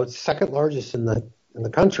 So it's second largest in the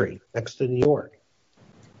country, next to New York.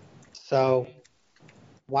 So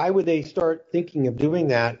why would they start thinking of doing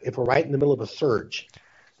that if we're right in the middle of a surge?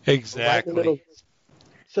 Exactly.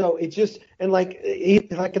 So it just, and like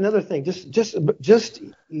another thing, just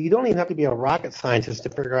you don't even have to be a rocket scientist to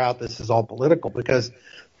figure out this is all political, because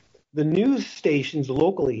the news stations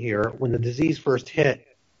locally here, when the disease first hit,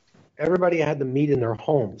 everybody had to meet in their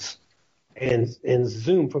homes and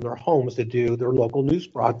Zoom from their homes to do their local news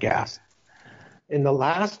broadcast. In the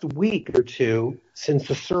last week or two, since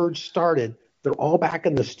the surge started, they're all back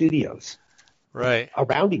in the studios, right,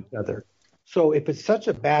 around each other. So if it's such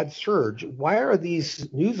a bad surge, why are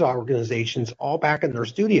these news organizations all back in their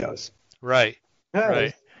studios? Right. Because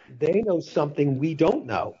right. They know something we don't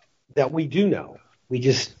know that we do know. We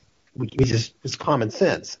just it's common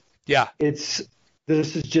sense. Yeah. This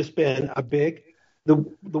has just been the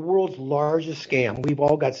world's largest scam. We've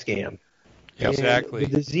all got scammed. Yeah, exactly.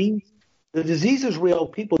 The disease is real.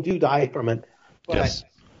 People do die from it. But, yes.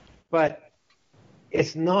 But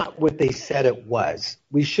it's not what they said it was.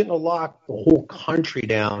 We shouldn't have locked the whole country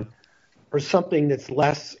down for something that's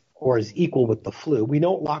less or is equal with the flu. We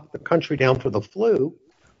don't lock the country down for the flu.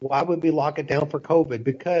 Why would we lock it down for COVID?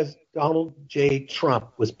 Because Donald J.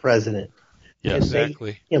 Trump was president. Yeah,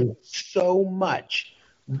 exactly. Him so much.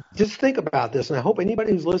 Just think about this, and I hope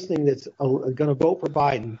anybody who's listening that's going to vote for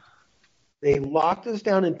Biden, they locked us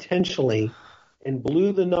down intentionally and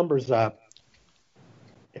blew the numbers up.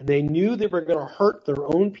 And they knew they were going to hurt their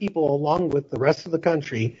own people along with the rest of the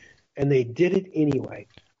country, and they did it anyway.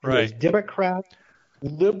 Right. There's Democrat,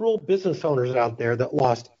 liberal business owners out there that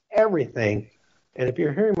lost everything. And if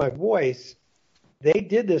you're hearing my voice, they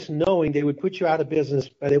did this knowing they would put you out of business,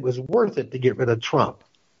 but it was worth it to get rid of Trump.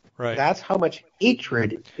 Right. That's how much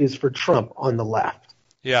hatred is for Trump on the left.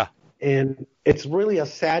 Yeah. And it's really a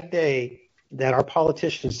sad day that our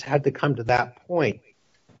politicians had to come to that point.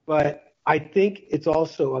 But I think it's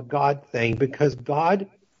also a God thing, because God,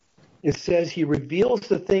 it says he reveals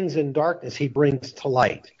the things in darkness he brings to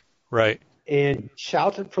light. Right. And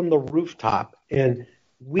shouts it from the rooftop. And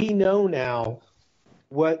we know now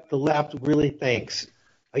what the left really thinks.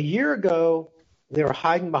 A year ago, they were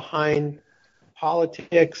hiding behind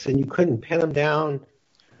politics, and you couldn't pin them down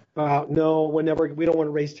about, no, we don't want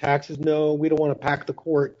to raise taxes. No, we don't want to pack the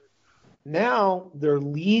court. Now their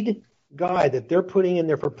lead guy that they're putting in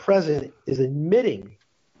there for president is admitting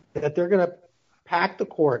that they're going to pack the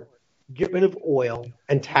court, get rid of oil,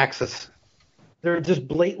 and tax us. They're just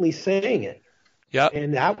blatantly saying it. Yeah.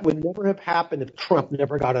 And that would never have happened if Trump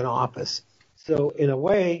never got in office. So in a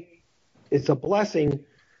way, it's a blessing,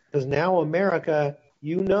 because now America,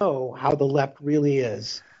 you know how the left really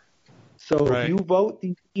is. So Right. if you vote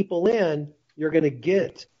these people in, you're going to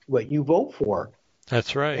get what you vote for.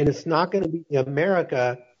 That's right. And it's not going to be the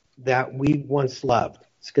America that we once loved.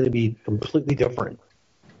 It's going to be completely different.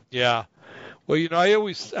 Yeah. Well, I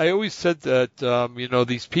always said that,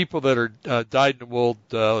 these people that are dyed-in-the-wool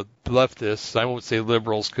leftists, I won't say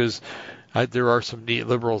liberals, because there are some neat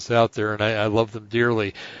liberals out there, and I love them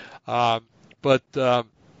dearly. But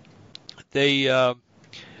they,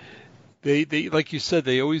 like you said,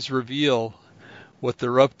 they always reveal what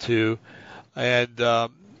they're up to, and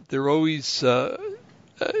they're always.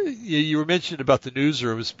 You were mentioning about the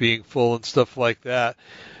newsrooms being full and stuff like that,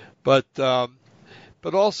 but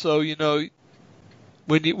also,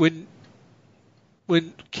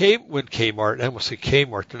 when Kmart, I almost say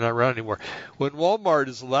Kmart, they're not around anymore. When Walmart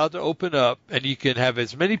is allowed to open up and you can have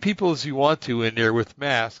as many people as you want to in there with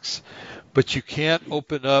masks, but you can't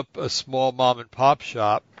open up a small mom and pop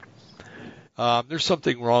shop, there's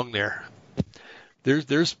something wrong there.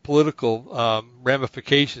 There's political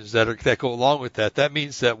ramifications that go along with that. That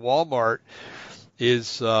means that Walmart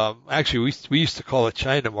is actually we used to call it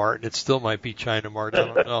China Mart, and it still might be China Mart. I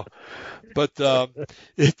don't know, but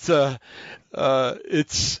it's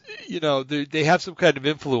they have some kind of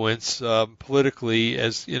influence politically,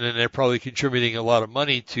 and they're probably contributing a lot of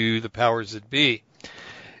money to the powers that be.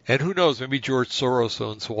 And who knows? Maybe George Soros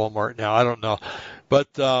owns Walmart now. I don't know, but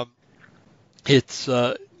it's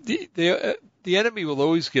the enemy will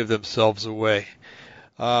always give themselves away.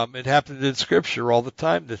 It happened in Scripture all the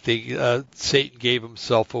time that Satan gave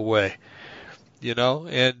himself away. And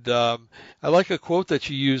I like a quote that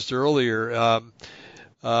you used earlier,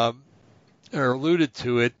 or alluded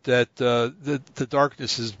to it, that the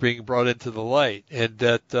darkness is being brought into the light, and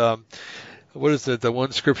that what is it? The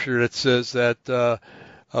one Scripture that says that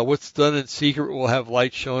what's done in secret will have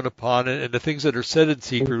light shown upon it, and the things that are said in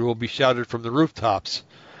secret will be shouted from the rooftops.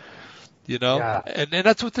 Yeah. And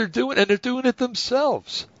that's what they're doing, and they're doing it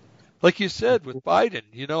themselves. Like you said with Biden,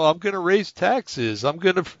 I'm going to raise taxes. I'm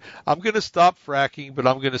going to stop fracking, but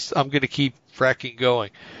I'm going to keep fracking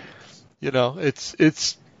going.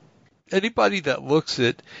 It's anybody that looks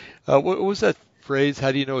at what was that phrase?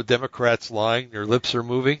 How do you know a Democrat's lying? Their lips are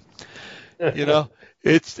moving. And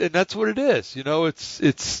that's what it is.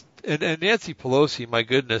 It's and Nancy Pelosi, my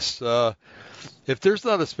goodness. If there's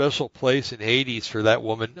not a special place in Hades for that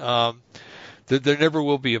woman, there never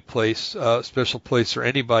will be a special place for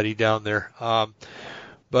anybody down there.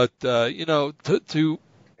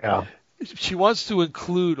 She wants to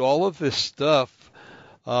include all of this stuff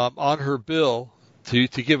on her bill to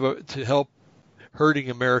help hurting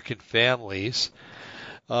American families.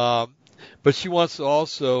 But she wants to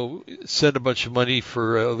also send a bunch of money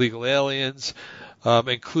for illegal aliens,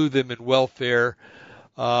 include them in welfare.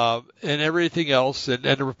 And everything else, and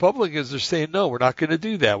the Republicans are saying, no, we're not going to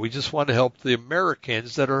do that. We just want to help the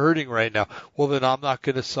Americans that are hurting right now. Well, then I'm not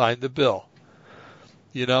going to sign the bill.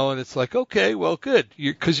 And it's like, okay, well, good,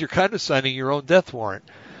 because you're kind of signing your own death warrant.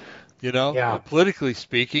 Yeah. Politically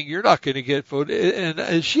speaking, you're not going to get voted. And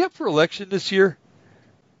is she up for election this year?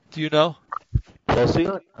 Do you know?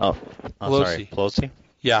 Pelosi? Oh, Pelosi. Sorry, Pelosi?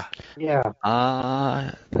 Yeah. Yeah.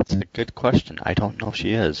 That's a good question. I don't know if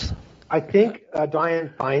she is. I think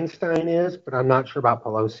Dianne Feinstein is, but I'm not sure about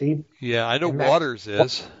Pelosi. Yeah, I know Waters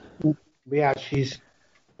is. Yeah,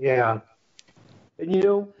 yeah.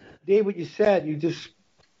 And Dave, what you said, you just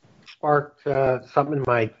sparked something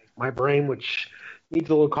in my brain, which needs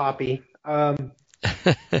a little coffee. The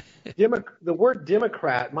word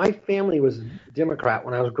Democrat, my family was Democrat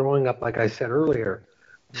when I was growing up, like I said earlier.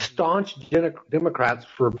 Staunch Democrats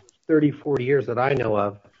for 30, 40 years that I know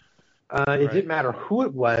of. It didn't matter who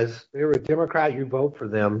it was. They were a Democrat, you vote for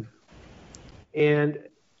them. And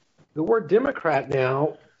the word Democrat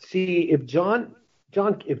now, see, if John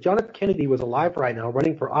F. Kennedy was alive right now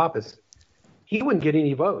running for office, he wouldn't get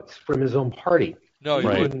any votes from his own party. No, he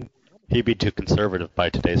wouldn't. He'd be too conservative by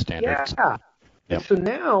today's standards. Yeah. Yep. So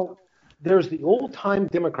now there's the old-time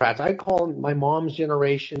Democrats. I call them my mom's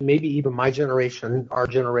generation, maybe even my generation, our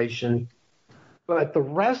generation. But the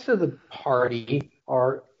rest of the party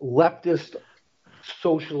are leftist,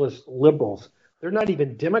 socialist liberals. They're not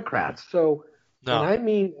even Democrats. So No. And I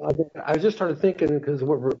mean, I just started thinking, because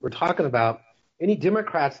what we're talking about, any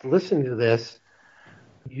Democrats listening to this,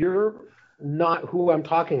 you're not who I'm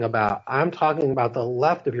talking about. I'm talking about the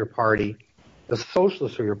left of your party, the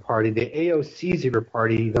socialists of your party, the AOCs of your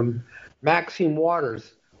party, the Maxine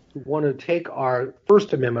Waters, who want to take our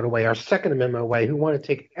First Amendment away, our Second Amendment away, who want to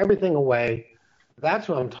take everything away. That's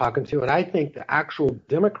what I'm talking to. And I think the actual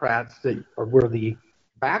Democrats that were the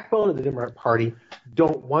backbone of the Democrat Party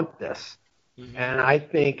don't want this. Mm-hmm. And I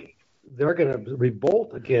think they're going to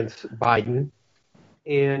revolt against Biden,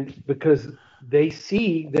 and because they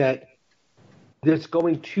see that it's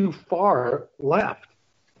going too far left.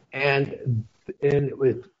 And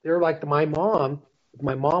they're like my mom. If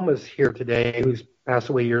my mom was here today, who's passed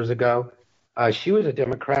away years ago, she was a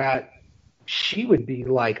Democrat. She would be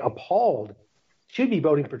like appalled. She'd be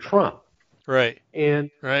voting for Trump. Right. And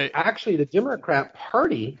actually, the Democrat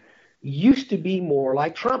Party used to be more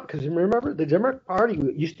like Trump, because remember, the Democrat Party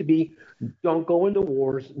used to be don't go into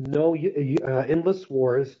wars, no endless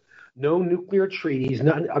wars, no nuclear treaties,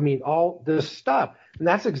 all this stuff. And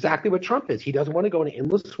that's exactly what Trump is. He doesn't want to go into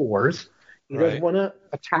endless wars. He doesn't want to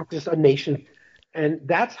attack a nation. And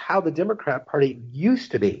that's how the Democrat Party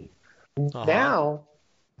used to be. Uh-huh. Now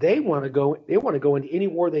they want to go into any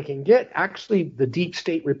war they can get. Actually, the deep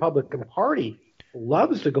state Republican Party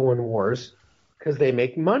loves to go in wars because they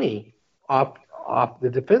make money off the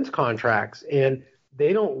defense contracts. And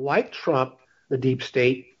they don't like Trump, the deep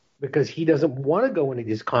state, because he doesn't want to go into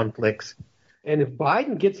these conflicts. And if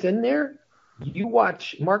Biden gets in there, you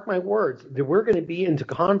watch, mark my words, that we're going to be into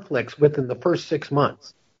conflicts within the first 6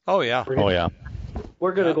 months. Oh, yeah.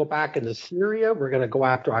 We're going to go back into Syria. We're going to go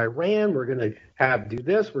after Iran. We're going to do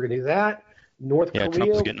this. We're going to do that. North Korea.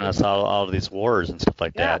 Trump's getting us out of these wars and stuff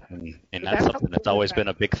like that. And that's something that's always been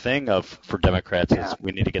a big thing for Democrats is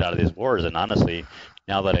we need to get out of these wars. And honestly,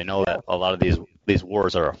 now that I know that a lot of these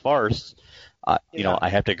wars are a farce, I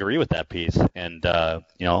have to agree with that piece. And,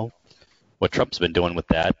 what Trump's been doing with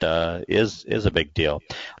that is a big deal.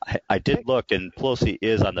 I did look, and Pelosi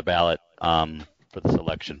is on the ballot for this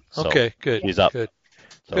election. So okay, good. He's up. Good,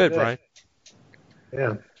 so, good, Brian.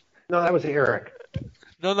 Yeah. No, that was Eric.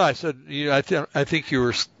 No, I said I think you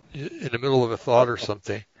were in the middle of a thought or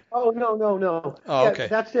something. Oh, no. Oh, okay.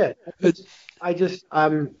 That's it.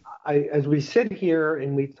 As we sit here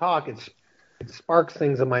and we talk, it sparks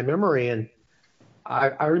things in my memory. And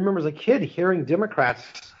I remember as a kid hearing Democrats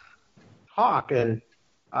talk and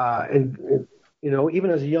even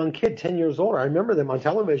as a young kid, 10 years old, I remember them on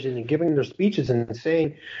television and giving their speeches and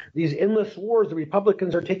saying these endless wars the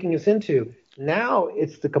Republicans are taking us into. Now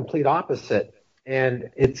it's the complete opposite. And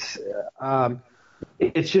it's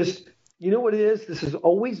just, you know what it is? This has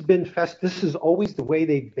always been this is always the way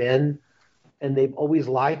they've been, and they've always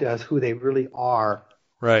lied to us who they really are.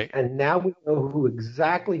 Right. And now we know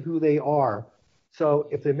exactly who they are. So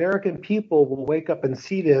if the American people will wake up and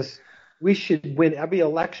see this, we should win every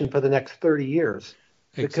election for the next 30 years.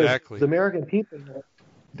 Exactly. Because the American people,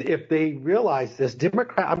 if they realize this,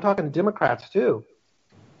 I'm talking to Democrats too.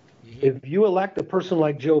 Mm-hmm. If you elect a person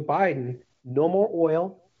like Joe Biden, no more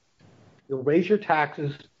oil, you'll raise your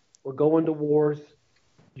taxes, we'll go into wars,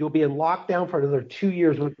 you'll be in lockdown for another 2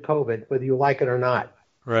 years with COVID, whether you like it or not.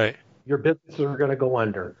 Right. Your businesses are going to go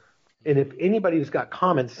under. And if anybody who's got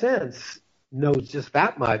common sense knows just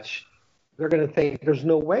that much, they're going to think there's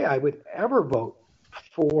no way I would ever vote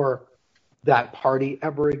for that party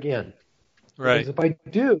ever again. Right. Because if I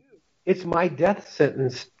do, it's my death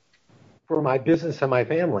sentence for my business and my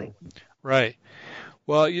family. Right.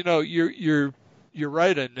 Well, you're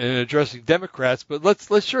right in addressing Democrats, but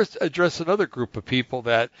let's just address another group of people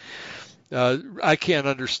that I can't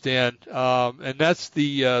understand, and that's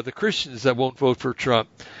the Christians that won't vote for Trump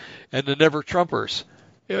and the never Trumpers,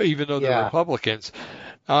 even though they're Republicans.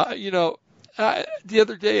 The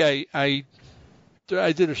other day I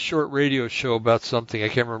did a short radio show about something. I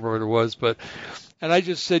can't remember what it was, and I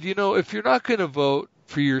just said, if you're not going to vote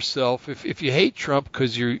for yourself, if you hate Trump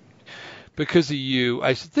because of you,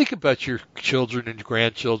 I said, think about your children and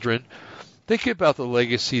grandchildren. Think about the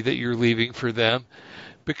legacy that you're leaving for them.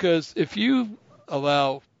 Because if you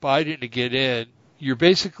allow Biden to get in, you're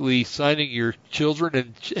basically signing your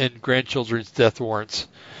children and grandchildren's death warrants.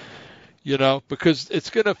 Because it's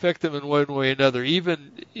going to affect them in one way or another.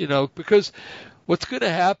 Even, because what's going to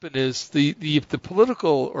happen is the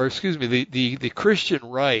political, or excuse me, the Christian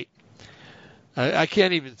right. I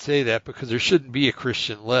can't even say that because there shouldn't be a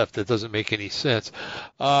Christian left. That doesn't make any sense.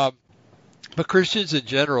 But Christians in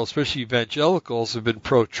general, especially evangelicals, have been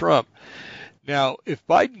pro-Trump. Now, if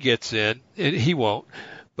Biden gets in, and he won't,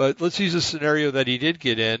 but let's use a scenario that he did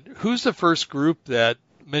get in, who's the first group that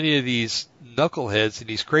many of these knuckleheads and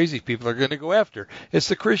these crazy people are going to go after? It's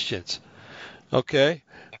the Christians, okay?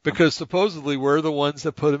 Because supposedly we're the ones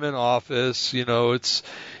that put him in office.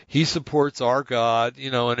 He supports our God,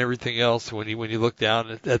 and everything else. When you look down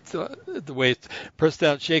at the way it's pressed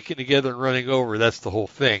down, shaken together, and running over, that's the whole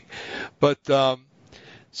thing. But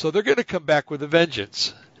so they're going to come back with a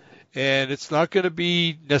vengeance. And it's not going to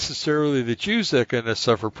be necessarily the Jews that are going to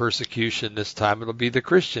suffer persecution this time. It'll be the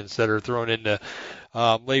Christians that are thrown into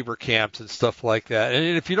labor camps and stuff like that.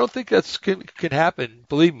 And if you don't think that can happen,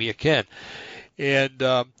 believe me, it can. And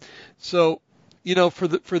so, for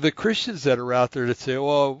the Christians that are out there that say,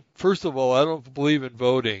 well, first of all, I don't believe in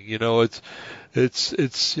voting.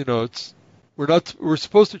 We're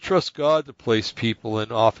supposed to trust God to place people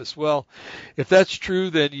in office. Well, if that's true,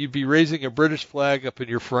 then you'd be raising a British flag up in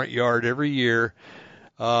your front yard every year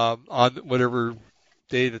on whatever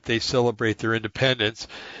day that they celebrate their independence,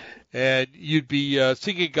 and you'd be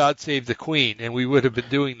singing God Save the Queen, and we would have been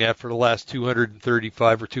doing that for the last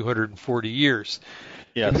 235 or 240 years.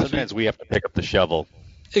 Yeah, sometimes we have to pick up the shovel.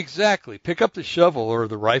 Exactly. Pick up the shovel or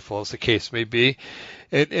the rifle, as the case may be,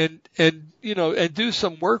 and do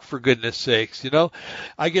some work, for goodness sakes.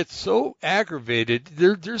 I get so aggravated.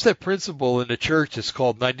 There's that principle in the church. It's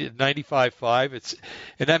called 95-5.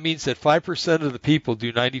 And that means that 5% of the people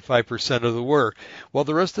do 95% of the work, while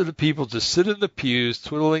the rest of the people just sit in the pews,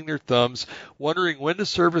 twiddling their thumbs, wondering when the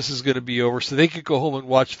service is going to be over so they could go home and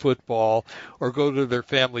watch football or go to their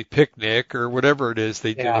family picnic or whatever it is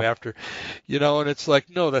they do after. And it's like,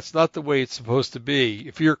 no, that's not the way it's supposed to be.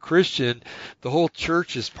 If you're a Christian, the whole church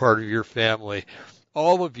is part of your family.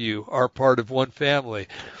 All of you are part of one family,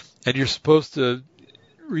 and you're supposed to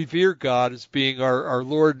revere God as being our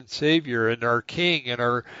Lord and Savior and our King and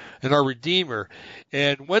our Redeemer.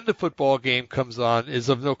 And when the football game comes on is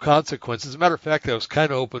of no consequence. As a matter of fact, I was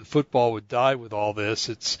kind of hoping football would die with all this.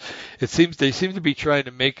 They seem to be trying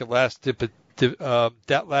to make a last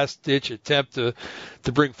ditch attempt to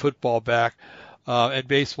bring football back. And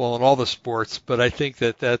baseball and all the sports, but I think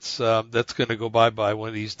that's going to go bye-bye one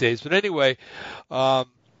of these days. But anyway, that's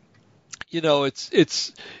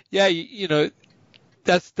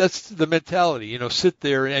the mentality. Sit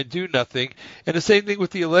there and do nothing. And the same thing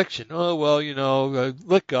with the election. Oh well,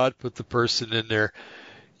 let God put the person in there.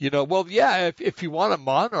 Well, yeah, if you want a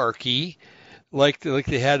monarchy, like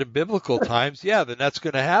they had in biblical times, then that's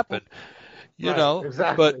going to happen.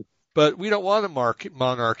 Exactly. But we don't want a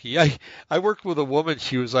monarchy. I worked with a woman.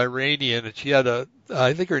 She was Iranian, and she had I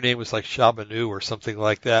think her name was like Shabanu or something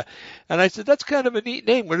like that. And I said, that's kind of a neat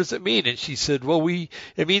name. What does it mean? And she said, well,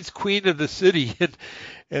 it means queen of the city.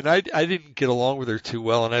 And I didn't get along with her too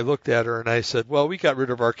well. And I looked at her and I said, well, we got rid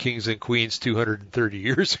of our kings and queens 230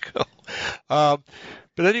 years ago. But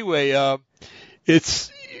anyway,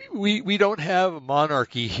 we don't have a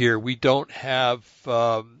monarchy here. We don't have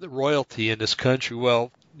royalty in this country.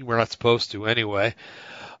 Well, we're not supposed to anyway.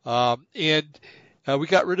 And we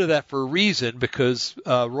got rid of that for a reason, because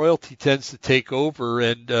royalty tends to take over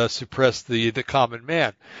and suppress the common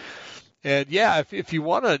man. And yeah, if you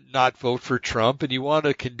want to not vote for Trump and you want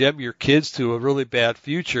to condemn your kids to a really bad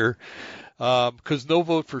future, because no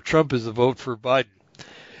vote for Trump is a vote for Biden.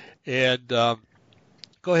 And go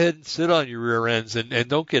ahead and sit on your rear ends and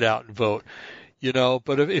don't get out and vote.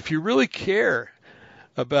 But if you really care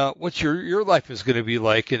about what your life is going to be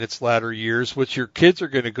like in its latter years, what your kids are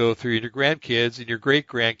going to go through, and your grandkids and your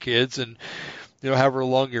great-grandkids, and however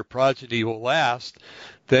long your progeny will last,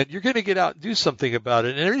 then you're going to get out and do something about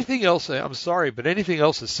it. And anything else, I'm sorry, but anything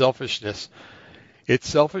else is selfishness. It's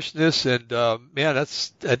selfishness, and man, I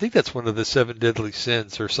think that's one of the 7 deadly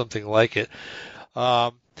sins or something like it.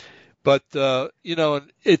 But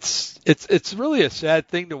it's really a sad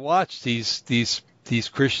thing to watch these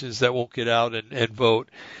Christians that won't get out and vote,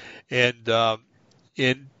 and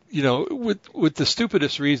with the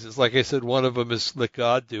stupidest reasons. Like I said, one of them is let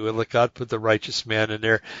God do it, let God put the righteous man in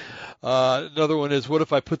there. Another one is, what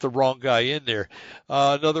if I put the wrong guy in there?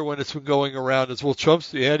 Another one that's been going around is, well,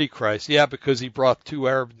 Trump's the Antichrist. Yeah, because he brought 2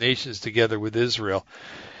 Arab nations together with Israel.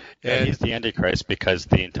 And he's the Antichrist because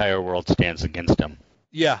the entire world stands against him.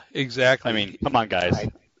 Yeah, exactly. I mean, come on, guys.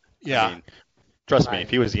 Right. Yeah. Trust me, if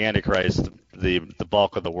he was the Antichrist, the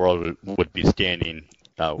bulk of the world would be standing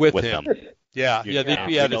with him. Yeah, they'd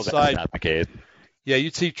be at his side. That's not the case. Yeah,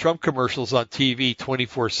 you'd see Trump commercials on TV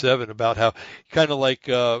 24/7 about how kind of like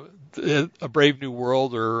A Brave New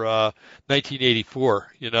World or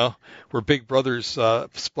 1984, where Big Brother's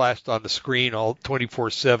splashed on the screen all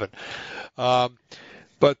 24/7. But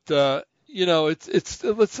let's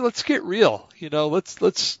get real.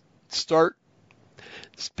 Let's start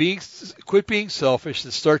quit being selfish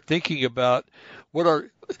and start thinking about what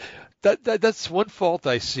that's one fault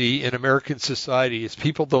I see in American society is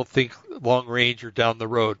people don't think long range or down the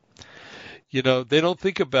road. They don't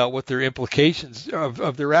think about what their implications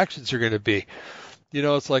of their actions are going to be.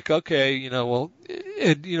 It's like, okay,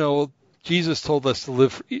 Jesus told us to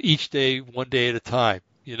live each day one day at a time,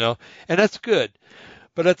 and that's good.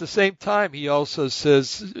 But at the same time, he also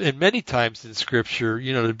says, and many times in Scripture,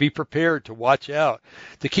 to be prepared, to watch out,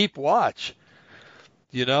 to keep watch,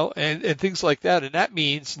 and things like that. And that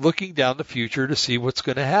means looking down the future to see what's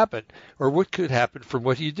going to happen or what could happen from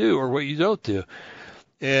what you do or what you don't do.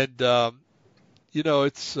 And,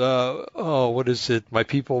 it's, what is it? My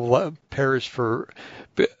people perish for,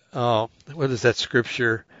 what is that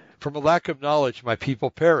Scripture? From a lack of knowledge, my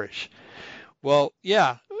people perish. Well,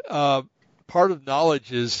 yeah, part of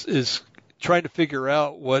knowledge is trying to figure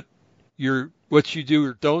out what you do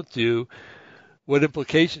or don't do, what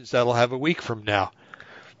implications that'll have a week from now.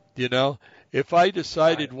 If I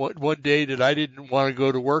decided one day that I didn't want to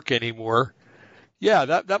go to work anymore, yeah,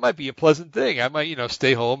 that might be a pleasant thing. I might,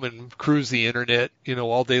 stay home and cruise the internet,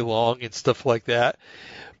 all day long and stuff like that.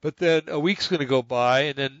 But then a week's going to go by,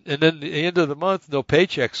 and then at the end of the month, no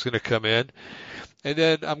paycheck's going to come in. And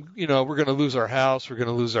then we're going to lose our house, we're going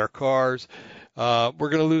to lose our cars, we're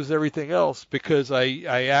going to lose everything else because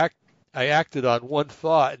I acted on one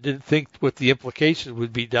thought and didn't think what the implication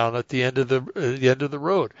would be down at the end of the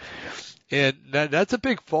road. And that's a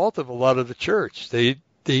big fault of a lot of the church. They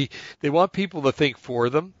want people to think for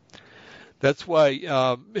them. That's why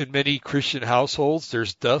in many Christian households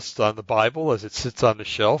there's dust on the Bible as it sits on the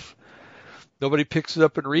shelf. Nobody picks it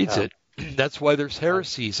up and reads it. That's why there's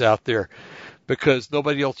heresies out there, because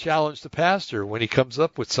nobody will challenge the pastor when he comes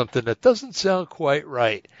up with something that doesn't sound quite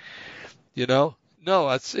right. No,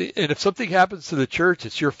 and if something happens to the church,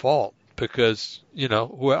 it's your fault because,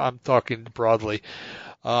 I'm talking broadly,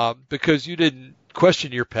 because you didn't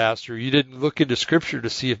question your pastor. You didn't look into Scripture to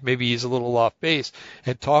see if maybe he's a little off base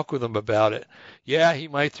and talk with him about it. Yeah, he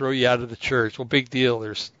might throw you out of the church. Well, big deal.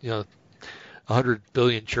 There's, 100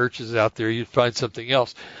 billion churches out there. You'd find something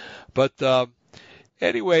else. But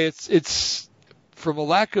anyway, it's from a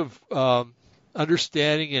lack of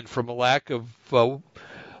understanding and from a lack of,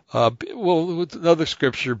 with another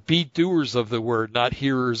Scripture, be doers of the word, not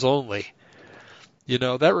hearers only.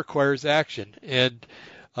 That requires action. And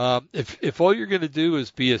if all you're going to do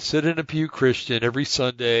is be a sit-in-a-pew Christian every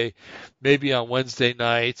Sunday, maybe on Wednesday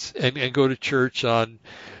nights, and go to church on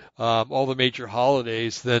all the major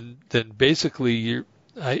holidays, then basically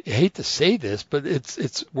I hate to say this, but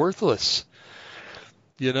it's worthless.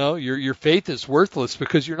 Your faith is worthless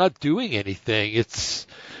because you're not doing anything. It's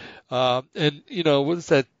what is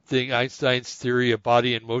that thing? Einstein's theory of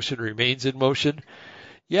body in motion remains in motion.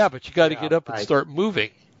 Yeah, but you got to get up and start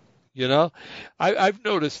moving. I've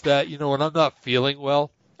noticed that, when I'm not feeling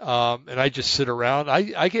well, and I just sit around,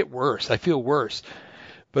 I get worse. I feel worse.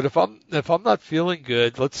 But if I'm not feeling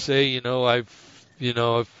good, let's say, I've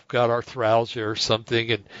got arthralgia or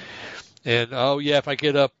something and oh yeah, if I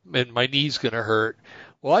get up and my knee's going to hurt.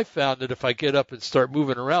 Well, I found that if I get up and start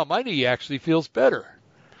moving around, my knee actually feels better.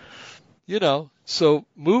 So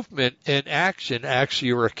movement and action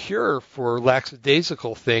actually are a cure for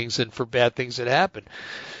lackadaisical things and for bad things that happen.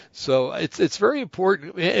 So it's very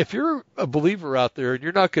important. If you're a believer out there and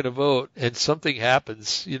you're not going to vote and something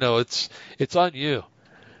happens, it's on you.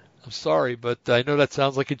 I'm sorry, but I know that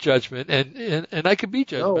sounds like a judgment, and I can be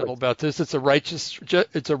judgmental about this. It's a righteous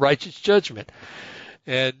judgment,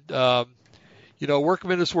 and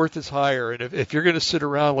workman is worth his hire. And if you're going to sit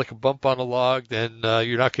around like a bump on a log, then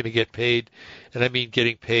you're not going to get paid. And I mean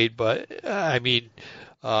getting paid, but I mean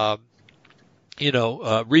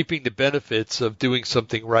reaping the benefits of doing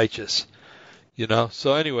something righteous.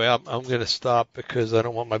 So anyway, I'm going to stop because I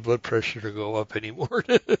don't want my blood pressure to go up anymore.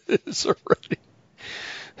 It's already.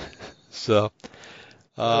 So,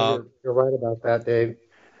 you're right about that, Dave.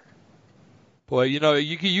 Boy,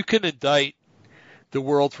 you can indict the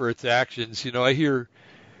world for its actions. I hear,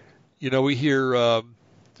 we hear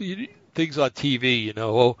things on TV.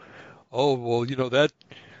 That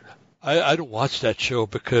I don't watch that show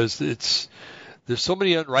because there's so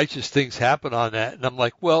many unrighteous things happen on that, and I'm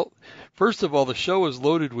like, well, first of all, the show is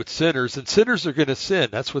loaded with sinners, and sinners are going to sin.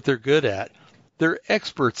 That's what they're good at. They're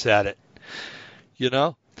experts at it.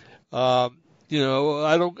 I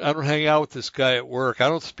don't hang out with this guy at work. I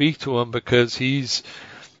don't speak to him because he's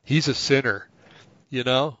a sinner.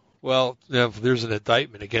 Well, there's an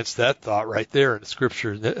indictment against that thought right there in the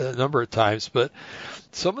Scripture a number of times. But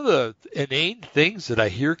some of the inane things that I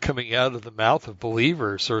hear coming out of the mouth of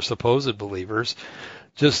believers or supposed believers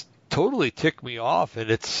just totally tick me off.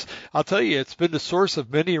 And I'll tell you, it's been the source of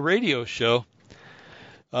many a radio show.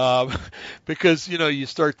 Because, you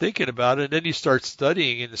start thinking about it, and then you start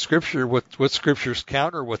studying in the Scripture what Scriptures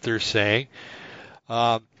counter what they're saying.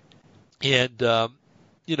 It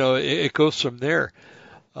goes from there.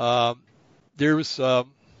 There was,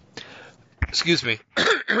 excuse me,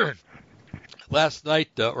 last night,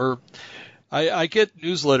 I get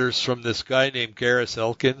newsletters from this guy named Gareth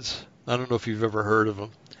Elkins. I don't know if you've ever heard of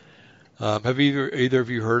him. Have either of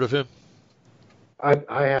you heard of him? I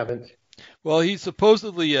haven't. Well, he's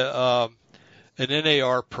supposedly an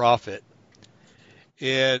NAR prophet,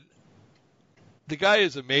 and the guy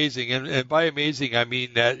is amazing. And by amazing, I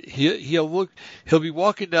mean that he'll be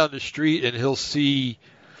walking down the street and he'll see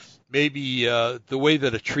maybe the way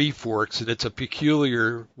that a tree forks, and it's a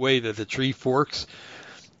peculiar way that the tree forks.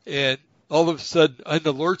 And all of a sudden, and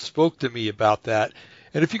the Lord spoke to me about that.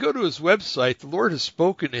 And if you go to his website, the Lord has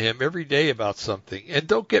spoken to him every day about something. And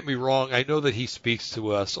don't get me wrong, I know that he speaks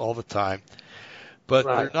to us all the time. But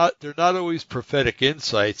right. They're not always prophetic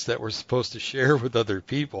insights that we're supposed to share with other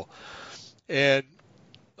people. And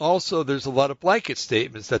also, there's a lot of blanket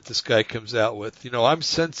statements that this guy comes out with. I'm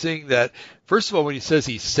sensing that, first of all, when he says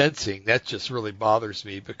he's sensing, that just really bothers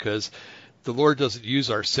me, because the Lord doesn't use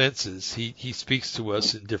our senses. He speaks to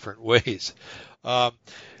us in different ways. I'm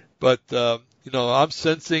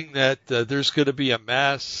sensing that there's going to be a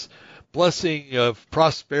mass blessing of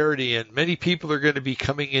prosperity, and many people are going to be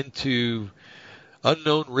coming into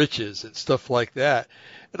unknown riches and stuff like that.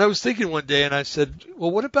 And I was thinking one day, and I said,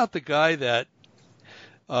 well, what about the guy that,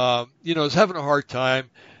 is having a hard time,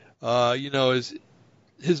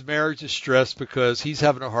 his marriage is stressed because he's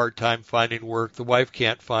having a hard time finding work. The wife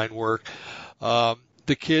can't find work.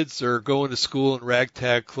 The kids are going to school in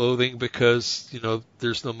ragtag clothing because,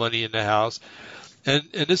 there's no money in the house. And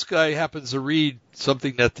this guy happens to read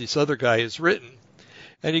something that this other guy has written.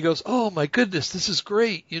 And he goes, oh my goodness, this is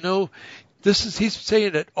great. He's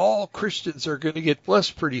saying that all Christians are going to get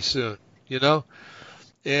blessed pretty soon,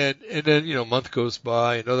 And then, a month goes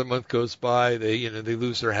by, another month goes by, they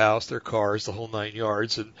lose their house, their cars, the whole 9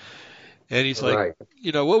 yards. And he's like, right.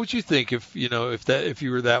 What would you think if you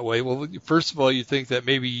were that way? Well, first of all, you think that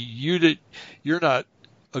maybe you're not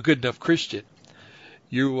a good enough Christian.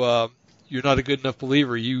 You're not a good enough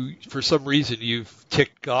believer. For some reason, you've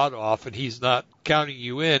ticked God off, and he's not counting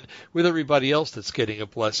you in with everybody else that's getting a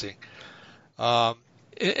blessing. And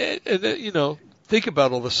then, think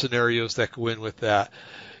about all the scenarios that go in with that,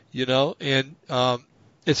 and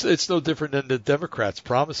it's no different than the Democrats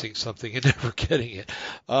promising something and never getting it.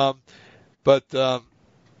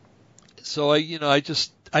 So I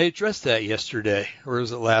addressed that yesterday, or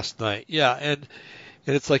was it last night? Yeah, and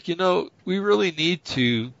it's like, we really need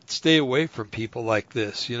to stay away from people like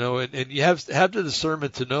this, and you have the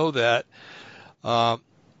discernment to know that. I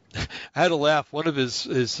had to laugh. One of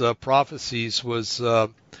his prophecies was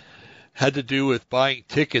had to do with buying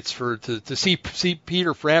tickets to see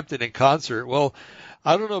Peter Frampton in concert. Well,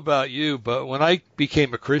 I don't know about you, but when I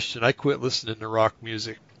became a Christian, I quit listening to rock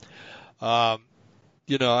music. And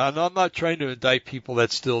I'm not trying to indict people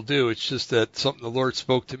that still do. It's just that something the Lord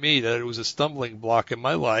spoke to me, that it was a stumbling block in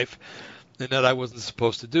my life, and that I wasn't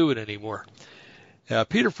supposed to do it anymore.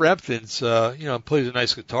 Peter Frampton's, plays a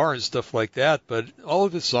nice guitar and stuff like that, but all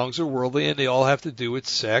of his songs are worldly, and they all have to do with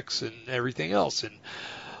sex and everything else. And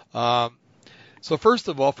so first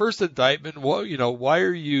of all, first indictment, why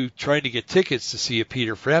are you trying to get tickets to see a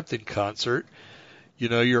Peter Frampton concert?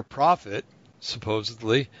 You're a prophet,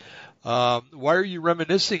 supposedly. Why are you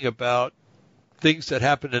reminiscing about things that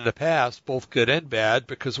happened in the past, both good and bad?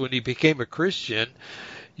 Because when you became a Christian,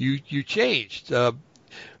 you changed.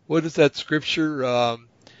 What is that scripture?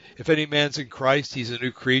 If any man's in Christ, he's a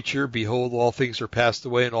new creature. Behold, all things are passed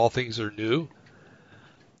away and all things are new.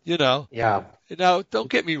 Yeah. Now, don't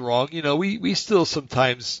get me wrong. We still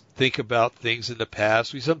sometimes think about things in the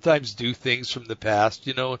past. We sometimes do things from the past,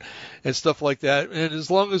 and stuff like that. And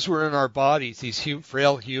as long as we're in our bodies, these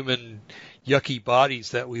frail human, yucky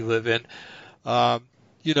bodies that we live in, we're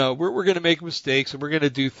going to make mistakes, and we're going to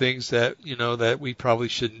do things that, that we probably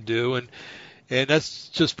shouldn't do. And that's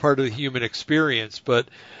just part of the human experience. But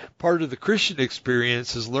part of the Christian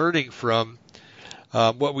experience is learning from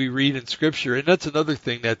what we read in Scripture. And that's another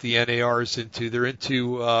thing that the NAR is into. They're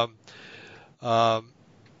into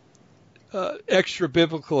extra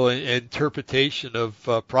biblical interpretation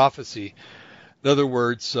of prophecy. In other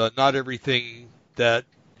words, not everything that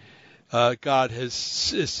God is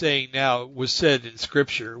saying now was said in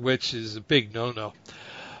Scripture, which is a big no-no.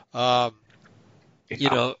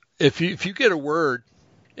 If you get a word,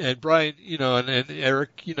 and Brian, and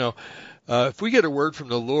Eric, if we get a word from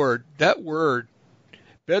the Lord, that word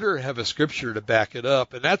better have a scripture to back it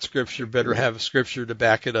up, and that scripture better have a scripture to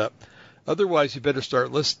back it up. Otherwise, you better start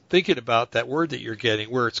thinking about that word that you're getting,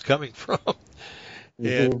 where it's coming from.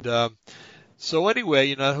 And so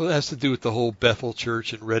anyway, it has to do with the whole Bethel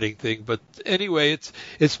Church and Reading thing. But anyway,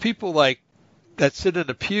 it's people like that sit in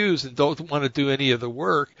the pews and don't want to do any of the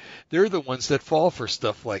work. They're the ones that fall for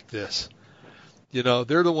stuff like this. They're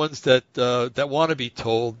the ones that want to be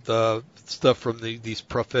told stuff from these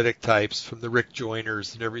prophetic types, from the Rick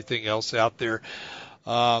Joyners and everything else out there.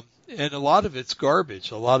 And a lot of it's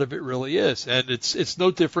garbage. A lot of it really is. And it's no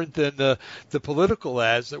different than the political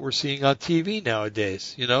ads that we're seeing on TV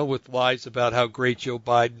nowadays, with lies about how great Joe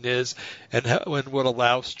Biden is and what a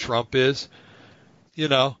louse Trump is.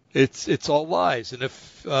 It's all lies. And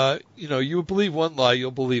if, you believe one lie,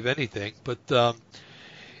 you'll believe anything. But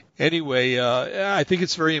anyway, I think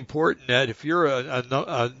it's very important that if you're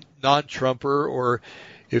a non-Trumper, or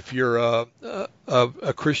if you're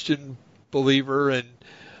a Christian believer and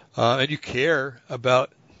you care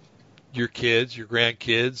about your kids, your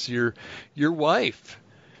grandkids, your wife,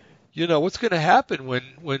 what's going to happen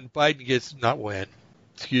when Biden gets,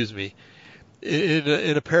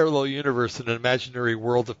 in a parallel universe, in an imaginary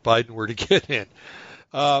world, if Biden were to get in,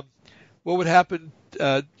 what would happen,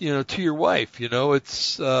 to your wife?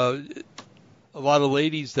 It's a lot of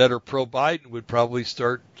ladies that are pro-Biden would probably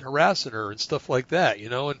start harassing her and stuff like that,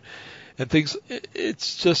 and things.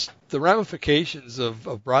 It's just the ramifications of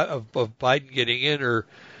Biden getting in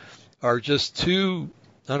are just too,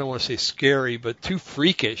 I don't want to say scary, but too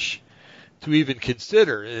freakish to even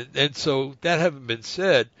consider. And so, that having been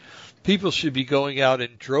said, people should be going out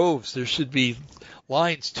in droves. There should be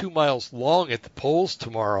lines 2 miles long at the polls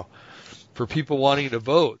tomorrow for people wanting to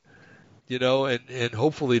vote, and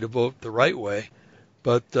hopefully to vote the right way.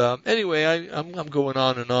 But anyway, I'm going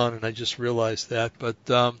on, and I just realized that. But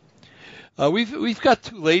we've got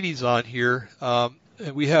two ladies on here, and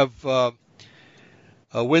we have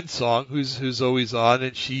Winsong, who's always on,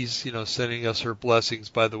 and she's sending us her blessings,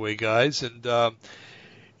 by the way, guys, and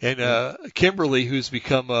Kimberly, who's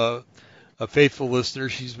become a faithful listener.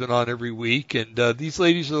 She's been on every week, and these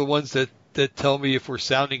ladies are the ones that tell me if we're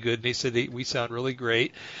sounding good, and they said we sound really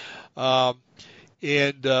great.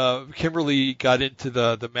 And Kimberly got into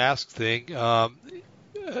the mask thing,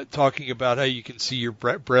 talking about how you can see your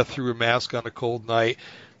breath through a mask on a cold night.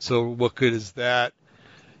 So what good is that?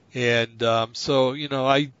 And so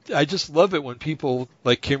I just love it when people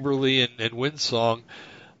like Kimberly and Winsong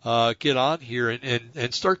get on here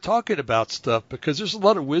and start talking about stuff, because there's a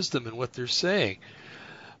lot of wisdom in what they're saying.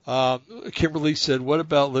 Kimberly said, what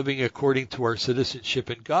about living according to our citizenship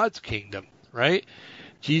in God's kingdom, right?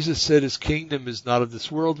 Jesus said his kingdom is not of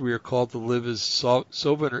this world. We are called to live as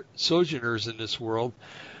sojourners in this world.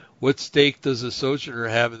 What stake does a sojourner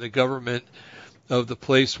have in the government of the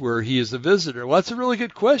place where he is a visitor? Well, that's a really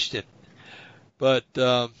good question. But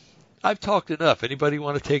I've talked enough. Anybody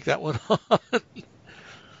want to take that one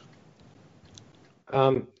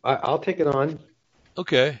on? I'll take it on.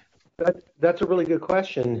 Okay. That's a really good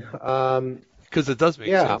question. Because it does make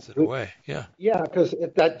sense in a way. Yeah. Yeah, because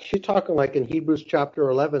she's talking like in Hebrews chapter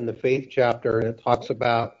 11, the faith chapter, and it talks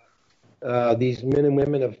about these men and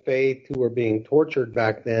women of faith who were being tortured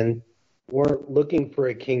back then weren't looking for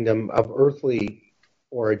a kingdom of earthly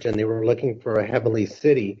origin. They were looking for a heavenly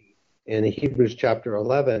city in Hebrews chapter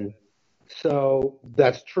 11. So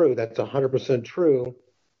that's true. That's 100% true.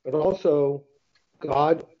 But also,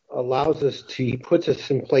 God allows us he puts us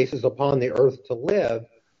in places upon the earth to live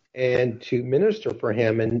and to minister for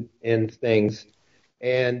him and things.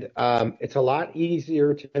 And it's a lot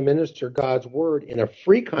easier to minister God's word in a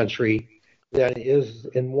free country than it is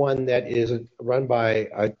in one that is run by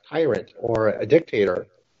a tyrant or a dictator.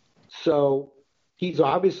 So he's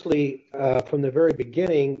obviously, from the very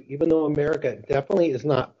beginning, even though America definitely is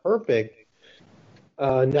not perfect,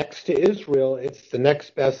 next to Israel, it's the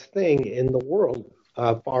next best thing in the world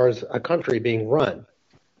as far as a country being run.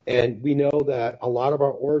 And we know that a lot of our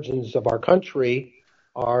origins of our country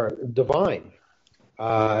are divine.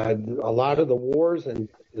 A lot of the wars and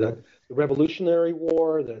the Revolutionary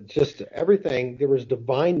War, just everything, there was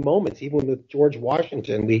divine moments, even with George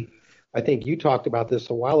Washington. I think you talked about this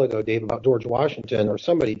a while ago, Dave, about George Washington, or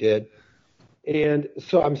somebody did. And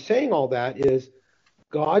so I'm saying all that is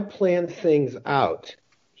God plans things out.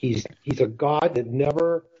 He's a God that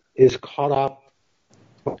never is caught up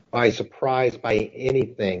by surprise by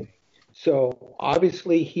anything. So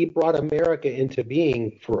obviously he brought America into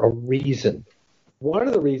being for a reason. One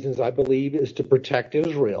of the reasons, I believe, is to protect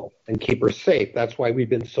Israel and keep her safe. That's why we've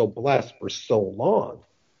been so blessed for so long.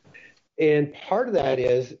 And part of that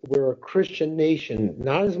is we're a Christian nation,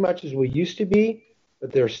 not as much as we used to be,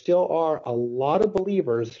 but there still are a lot of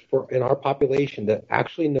believers in our population that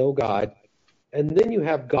actually know God. And then you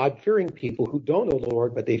have God-fearing people who don't know the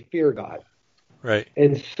Lord, but they fear God. Right.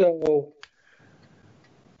 And so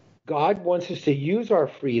God wants us to use our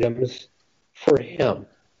freedoms for Him,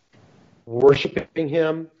 worshiping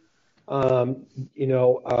Him,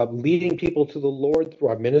 leading people to the Lord through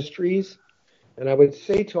our ministries. And I would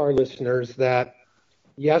say to our listeners that,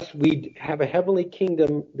 yes, we have a heavenly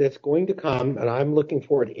kingdom that's going to come, and I'm looking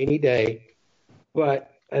forward any day.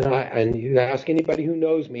 And you ask anybody who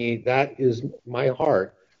knows me, that is my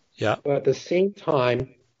heart. Yeah. But at the same time,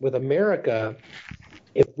 with America,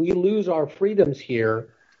 if we lose our freedoms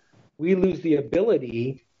here, we lose the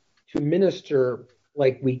ability to minister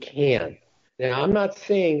like we can. Now, I'm not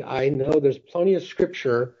saying I know there's plenty of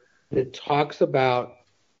scripture that talks about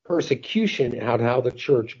persecution and how the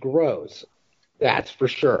church grows. That's for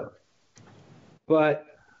sure. But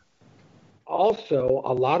also,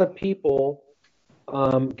 a lot of people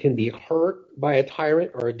can be hurt by a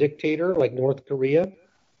tyrant or a dictator like North Korea,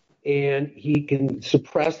 and he can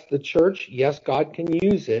suppress the church. Yes, God can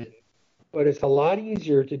use it, but it's a lot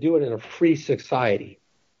easier to do it in a free society.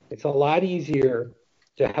 It's a lot easier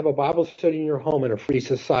to have a Bible study in your home in a free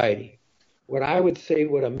society. What I would say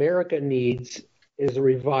what America needs is a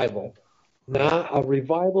revival, not a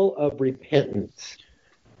revival of repentance.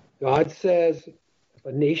 God says if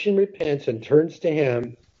a nation repents and turns to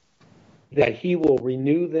Him, that He will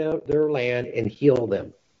renew their land and heal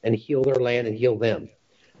them, and heal their land and heal them.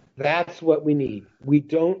 That's what we need. We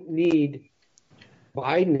don't need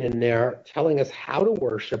Biden in there telling us how to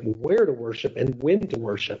worship, where to worship, and when to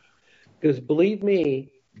worship. Because believe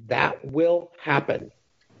me, that will happen.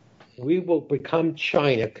 We will become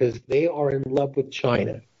China because they are in love with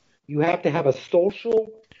China. You have to have a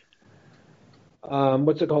social,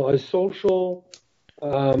 a social,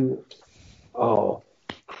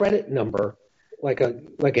 credit number, like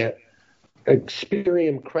a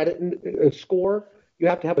Experian credit score. You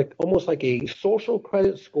have to have almost like a social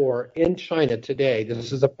credit score in China today.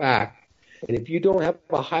 This is a fact. And if you don't have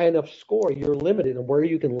a high enough score, you're limited in where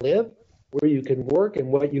you can live, where you can work, and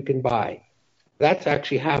what you can buy. That's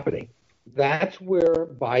actually happening. That's where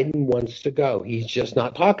Biden wants to go. He's just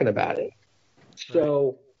not talking about it.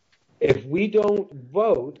 So if we don't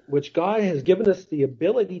vote, which God has given us the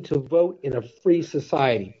ability to vote in a free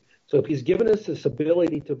society. So if He's given us this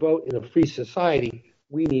ability to vote in a free society,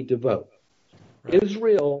 we need to vote. Right.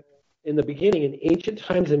 Israel, in the beginning, in ancient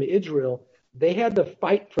times in Israel, they had to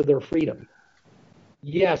fight for their freedom.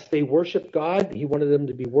 Yes, they worshiped God. He wanted them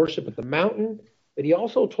to be worshiped at the mountain, but He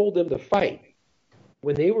also told them to fight.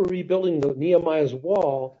 When they were rebuilding the Nehemiah's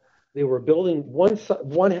wall, they were building one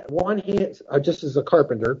hand, just as a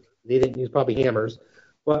carpenter. They didn't use probably hammers,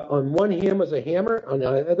 but on one hand was a hammer, on the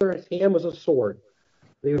other hand was a sword.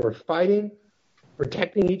 They were fighting,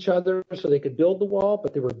 protecting each other so they could build the wall,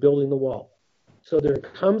 but they were building the wall. So there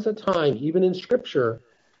comes a time, even in Scripture,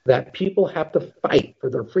 that people have to fight for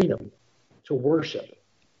their freedom to worship.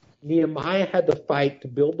 Nehemiah had to fight to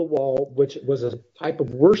build the wall, which was a type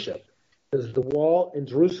of worship, because the wall in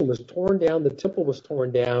Jerusalem was torn down, the temple was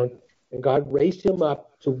torn down, and God raised him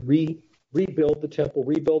up to rebuild the temple,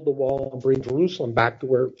 rebuild the wall, and bring Jerusalem back to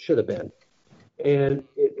where it should have been. And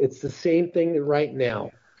it's the same thing right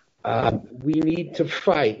now. We need to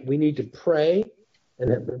fight. We need to pray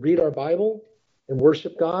and read our Bible and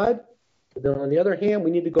worship God. But then on the other hand,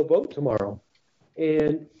 we need to go vote tomorrow.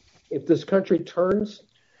 And if this country turns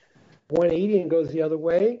 180 and goes the other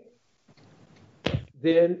way,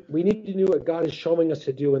 then we need to do what God is showing us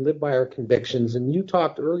to do and live by our convictions. And you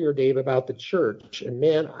talked earlier, Dave, about the church. And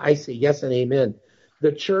man, I say yes and amen.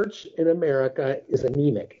 The church in America is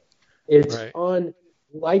anemic. It's right. On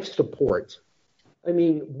life support. I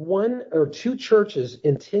mean, 1 or 2 churches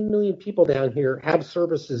and 10 million people down here have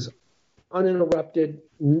services uninterrupted,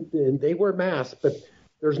 and they wear masks, but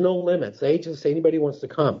there's no limits. They just say anybody wants to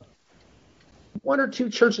come. 1 or 2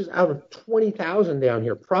 churches out of 20,000 down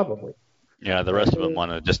here, probably. Yeah, the rest of them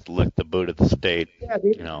want to just lick the boot of the state. Yeah,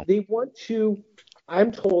 they want to.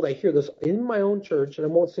 I'm told, I hear this in my own church, and I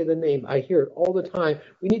won't say the name. I hear it all the time.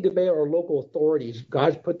 We need to obey our local authorities.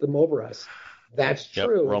 God's put them over us. That's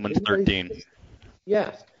true. Romans 13.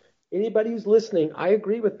 Yes. Anybody who's listening, I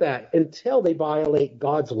agree with that until they violate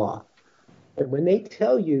God's law. And when they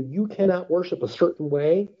tell you you cannot worship a certain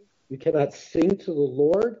way, you cannot sing to the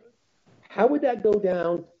Lord, how would that go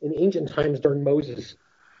down in ancient times during Moses?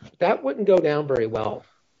 That wouldn't go down very well.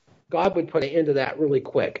 God would put an end to that really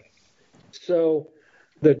quick. So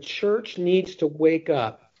the church needs to wake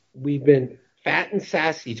up. We've been fat and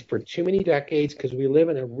sassy for too many decades because we live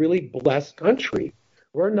in a really blessed country.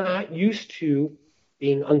 We're not used to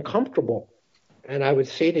being uncomfortable. And I would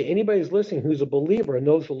say to anybody who's listening who's a believer and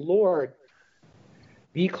knows the Lord,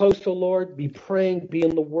 be close to the Lord, be praying, be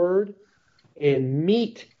in the Word, and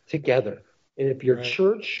meet together. And if your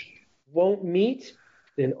church won't meet,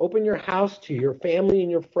 then open your house to your family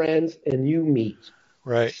and your friends, and you meet.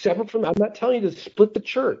 Right. Separate from, I'm not telling you to split the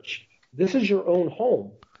church. This is your own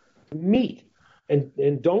home. Meet.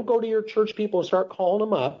 And don't go to your church people and start calling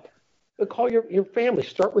them up, but call your family.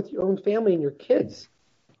 Start with your own family and your kids.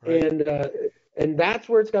 Right. And that's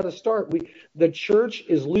where it's got to start. The church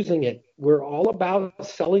is losing it. We're all about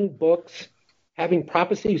selling books, having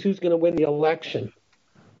prophecies who's going to win the election.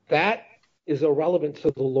 That is irrelevant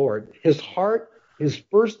to the Lord. His heart, his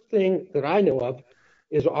first thing that I know of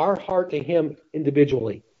is our heart to him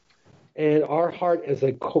individually and our heart as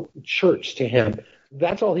a church to him.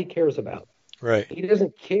 That's all he cares about. Right. He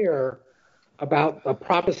doesn't care about a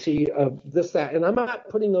prophecy of this, that. And I'm not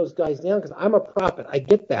putting those guys down because I'm a prophet. I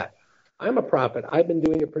get that. I'm a prophet. I've been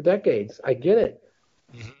doing it for decades. I get it.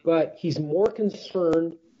 Mm-hmm. But he's more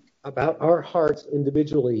concerned about our hearts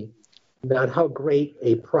individually, not how great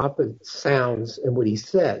a prophet sounds and what he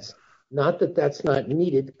says. Not that that's not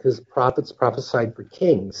needed, because prophets prophesied for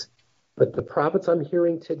kings. But the prophets I'm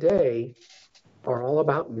hearing today are all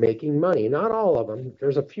about making money. Not all of them.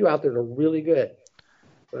 There's a few out there that are really good.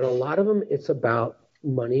 But a lot of them, it's about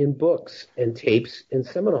money and books and tapes and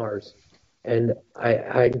seminars. And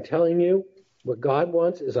I'm telling you, what God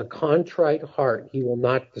wants is a contrite heart he will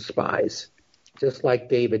not despise. Just like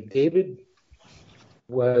David. David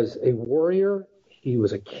was a warrior. He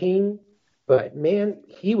was a king. But, man,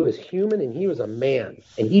 he was human and he was a man.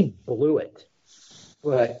 And he blew it.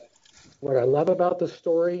 But what I love about the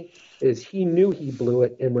story is he knew he blew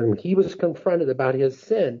it. And when he was confronted about his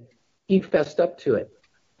sin, he fessed up to it.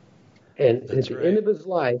 And at the end of his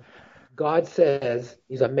life, God says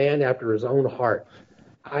he's a man after his own heart.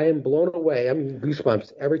 I am blown away. I'm in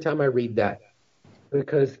goosebumps every time I read that,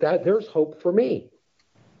 because there's hope for me.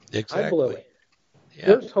 Exactly. I blew it. Yeah,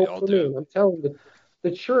 there's hope for me. I'm telling you,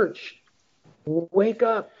 the church, wake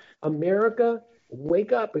up. America,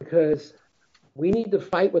 wake up, because we need to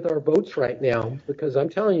fight with our votes right now, because I'm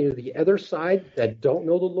telling you, the other side that don't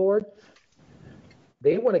know the Lord,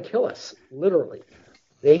 they want to kill us, literally.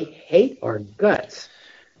 They hate our guts.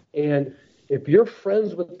 And if you're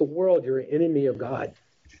friends with the world, you're an enemy of God.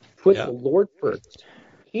 Put the Lord first.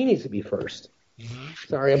 He needs to be first. Mm-hmm.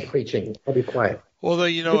 Sorry, I'm preaching. I'll be quiet. Well,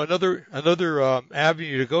 another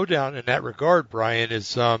avenue to go down in that regard, Brian,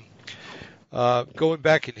 is going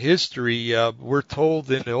back in history. We're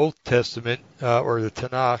told in the Old Testament, or the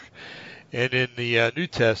Tanakh, and in the New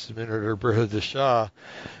Testament, or the Brit Hadashah,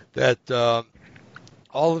 that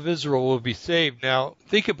all of Israel will be saved. Now,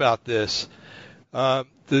 think about this.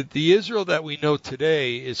 The Israel that we know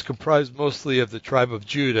today is comprised mostly of the tribe of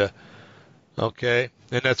Judah, okay?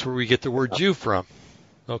 And that's where we get the word Jew from,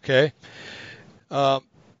 okay?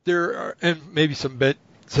 There are, and maybe some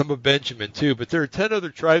of Benjamin too, but there are 10 other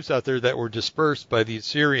tribes out there that were dispersed by the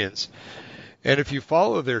Assyrians. And if you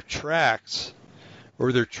follow their tracks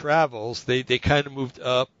or their travels, they kind of moved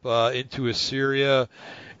up into Assyria,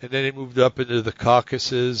 and then they moved up into the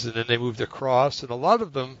Caucasus, and then they moved across, and a lot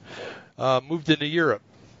of them moved into Europe.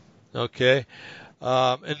 Okay,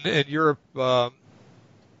 and Europe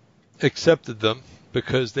accepted them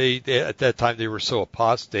because they at that time they were so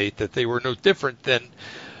apostate that they were no different than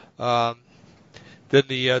the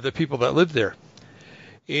people that lived there.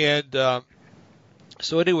 And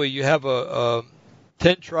so anyway, you have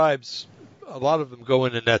 10 tribes, a lot of them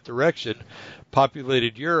going in that direction,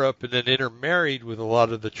 populated Europe, and then intermarried with a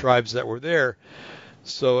lot of the tribes that were there.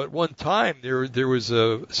 So at one time there was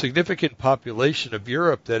a significant population of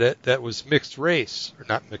Europe that was mixed race, or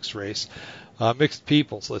not mixed race, mixed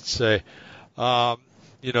peoples, let's say, Gentile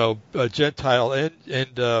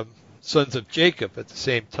and sons of Jacob at the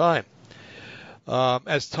same time.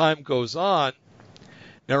 As time goes on,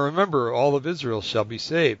 now remember, all of Israel shall be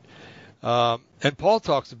saved, and Paul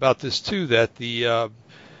talks about this too, that the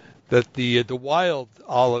wild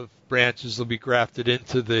olive branches will be grafted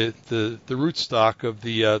into the rootstock of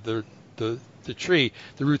the tree,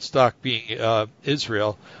 the rootstock being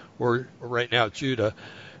Israel, or right now Judah,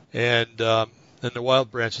 and the wild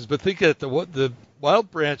branches. But think that the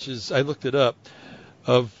wild branches, I looked it up,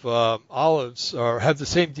 of olives have the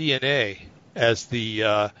same DNA as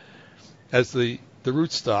the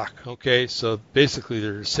rootstock. Okay, so basically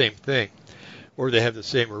they're the same thing, or they have the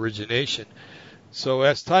same origination. So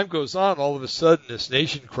as time goes on, all of a sudden this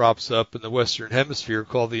nation crops up in the Western Hemisphere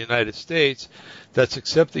called the United States that's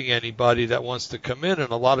accepting anybody that wants to come in,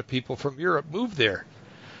 and a lot of people from Europe move there.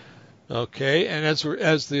 Okay, and as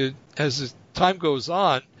the time goes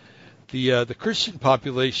on, the Christian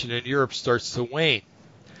population in Europe starts to wane.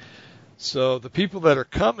 So the people that are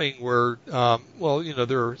coming were,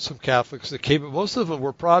 there are some Catholics that came, but most of them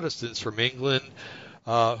were Protestants from England,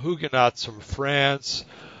 Huguenots from France,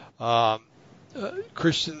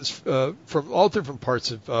 Christians from all different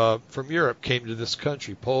parts of from Europe came to this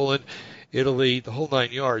country. Poland, Italy, the whole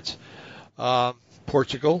 9 yards.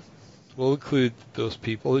 Portugal will include those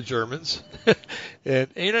people, the Germans. And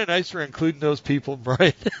ain't I nice for including those people,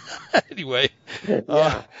 Brian? Anyway.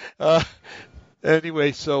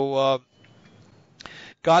 So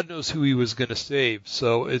God knows who he was going to save.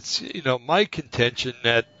 So it's, my contention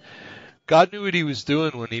that God knew what he was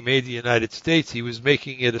doing when he made the United States. He was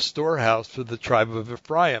making it a storehouse for the tribe of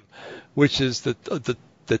Ephraim, which is the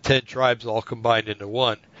 10 tribes all combined into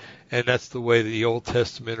one. And that's the way the Old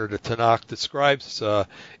Testament or the Tanakh describes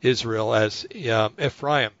Israel as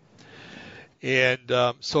Ephraim. And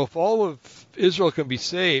so if all of Israel is going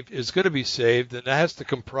to be saved, then that has to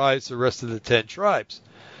comprise the rest of the 10 tribes.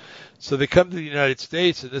 So they come to the United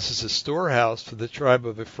States, and this is a storehouse for the tribe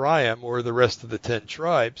of Ephraim or the rest of the 10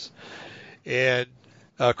 tribes. And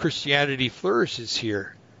Christianity flourishes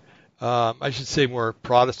here. I should say more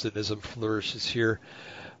Protestantism flourishes here.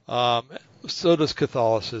 So does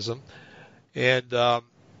Catholicism. And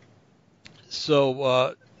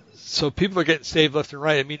so people are getting saved left and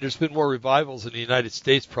right. I mean, there's been more revivals in the United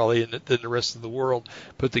States probably than the rest of the world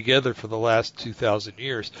put together for the last 2,000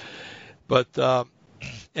 years. But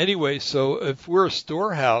anyway, so if we're a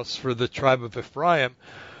storehouse for the tribe of Ephraim,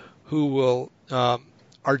 who will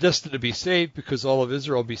are destined to be saved because all of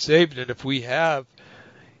Israel will be saved, and if we have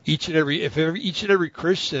each and every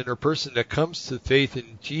Christian or person that comes to faith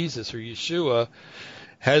in Jesus or Yeshua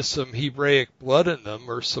has some Hebraic blood in them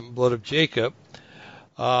or some blood of Jacob,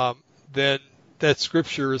 then that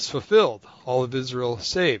scripture is fulfilled. All of Israel is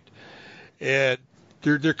saved. And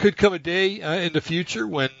there could come a day in the future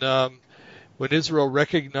when Israel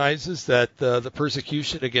recognizes that the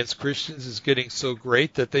persecution against Christians is getting so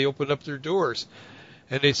great that they open up their doors.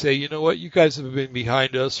 And they say, you know what, you guys have been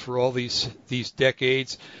behind us for all these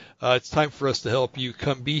decades. It's time for us to help you.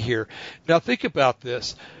 Come be here. Now think about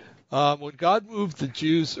this. When God moved the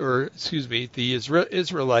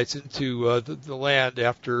Israelites into the land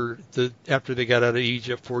after they got out of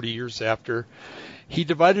Egypt 40 years after, he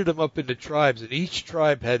divided them up into tribes, and each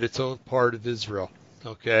tribe had its own part of Israel.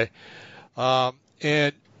 Okay?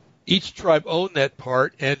 And each tribe owned that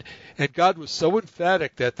part, and God was so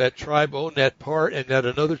emphatic that tribe owned that part and that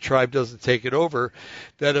another tribe doesn't take it over,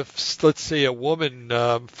 that if, let's say, a woman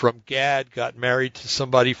from Gad got married to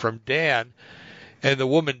somebody from Dan and the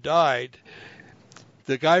woman died,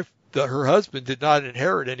 her husband did not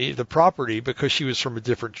inherit any of the property because she was from a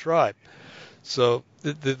different tribe. So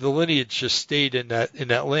the lineage just stayed in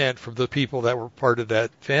that land from the people that were part of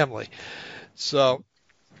that family. So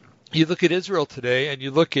you look at Israel today and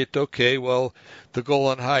you look at, the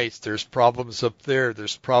Golan Heights, there's problems up there.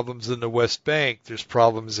 There's problems in the West Bank. There's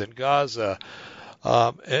problems in Gaza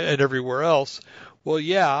and everywhere else. Well,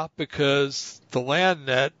 yeah, because the land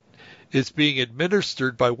that is being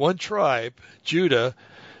administered by one tribe, Judah,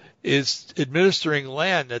 is administering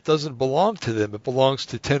land that doesn't belong to them. It belongs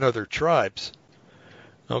to 10 other tribes.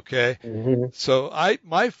 Okay? Mm-hmm. So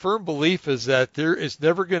my firm belief is that there is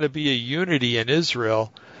never going to be a unity in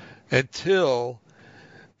Israel until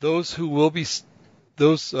those who will be,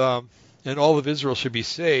 and all of Israel should be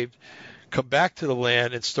saved, come back to the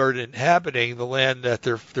land and start inhabiting the land that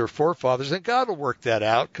their forefathers, and God will work that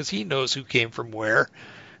out because he knows who came from where,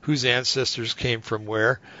 whose ancestors came from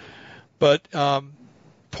where. But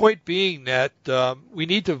point being that we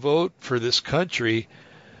need to vote for this country,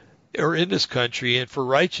 or in this country, and for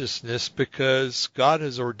righteousness, because God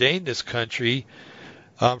has ordained this country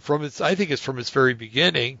from its very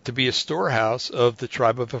beginning to be a storehouse of the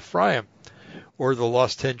tribe of Ephraim, or the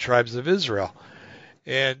lost 10 tribes of Israel.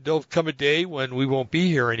 And there'll come a day when we won't be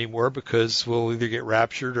here anymore because we'll either get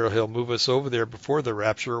raptured or he'll move us over there before the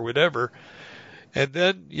rapture or whatever. And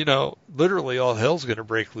then, literally all hell's going to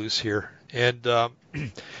break loose here. And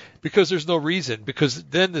because there's no reason, because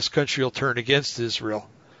then this country will turn against Israel.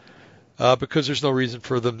 Because there's no reason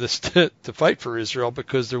for them to fight for Israel,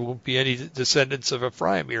 because there won't be any descendants of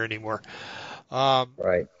Ephraim here anymore.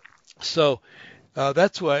 Right. So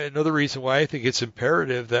that's another reason why I think it's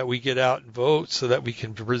imperative that we get out and vote so that we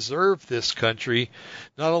can preserve this country,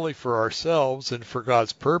 not only for ourselves and for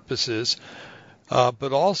God's purposes,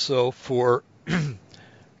 but also for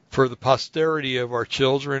the posterity of our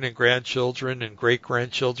children and grandchildren and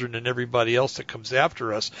great-grandchildren and everybody else that comes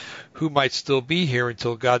after us who might still be here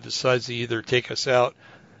until God decides to either take us out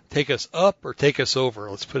take us up or take us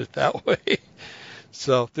over. Let's put it that way.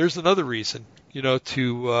 So there's another reason,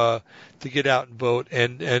 to get out and vote,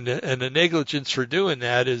 and the negligence for doing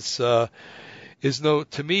that is no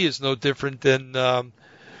different than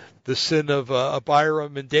the sin of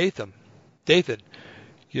Abiram and Dathan.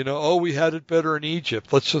 We had it better in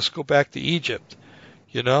Egypt. Let's just go back to Egypt.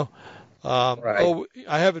 Right. Oh,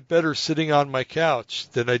 I have it better sitting on my couch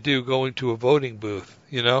than I do going to a voting booth.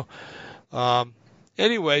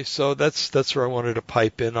 Anyway, so that's where I wanted to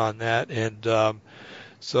pipe in on that, and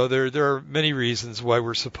so there are many reasons why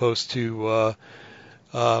we're supposed to.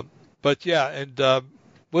 But yeah, and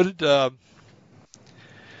what did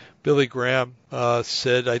Billy Graham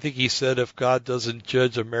said? I think he said if God doesn't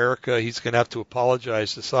judge America, he's going to have to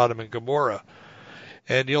apologize to Sodom and Gomorrah.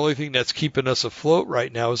 And the only thing that's keeping us afloat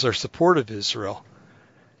right now is our support of Israel,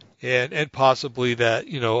 and possibly that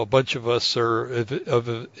a bunch of us are of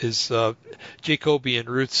his Jacobian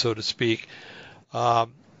roots, so to speak.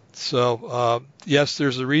 So yes,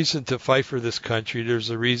 there's a reason to fight for this country. There's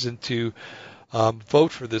a reason to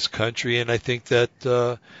vote for this country, and I think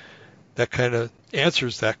that that kind of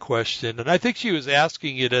answers that question. And I think she was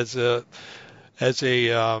asking it as a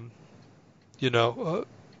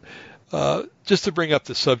just to bring up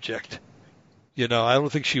the subject. I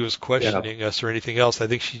don't think she was questioning us or anything else. I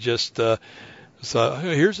think she just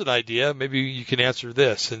here's an idea. Maybe you can answer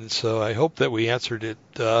this. And so I hope that we answered it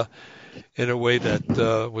in a way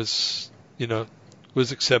that was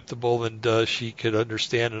acceptable and she could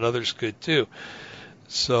understand and others could too.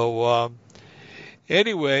 So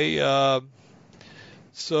anyway, the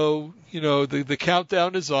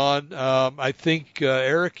countdown is on. I think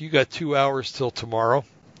Eric, you got 2 hours till tomorrow.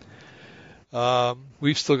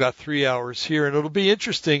 We've still got 3 hours here, and it'll be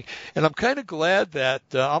interesting. And I'm kind of glad that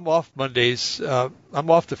I'm off Mondays. I'm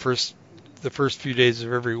off the first few days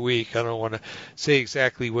of every week. I don't want to say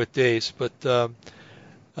exactly what days, but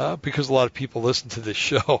because a lot of people listen to this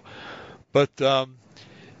show. But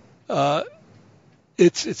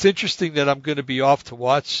it's interesting that I'm going to be off to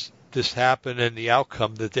watch this happen and the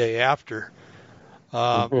outcome the day after.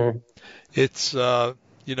 It's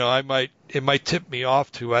it might tip me off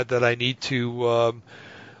to that I need to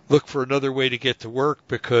look for another way to get to work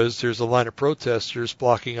because there's a line of protesters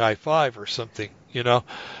blocking I-5 or something.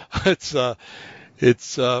 It's going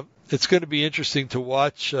to be interesting to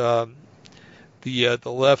watch the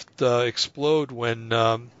left explode when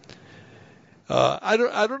I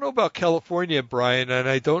don't know about California, Brian, and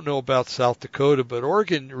I don't know about South Dakota, but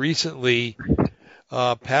Oregon recently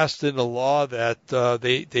passed in a law that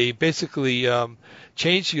they basically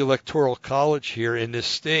changed the electoral college here in this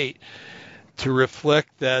state to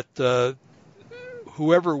reflect that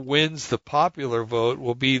whoever wins the popular vote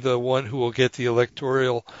will be the one who will get the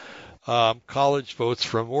electoral college votes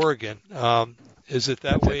from Oregon. Is it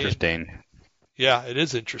that way? Interesting. Yeah, it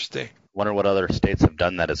is interesting. Wonder what other states have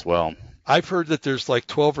done that as well. I've heard that there's like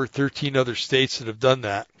 12 or 13 other states that have done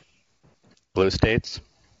that. Blue states?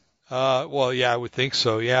 Well, yeah, I would think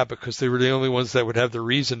so. Yeah, because they were the only ones that would have the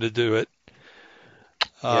reason to do it.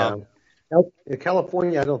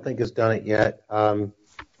 California, I don't think has done it yet.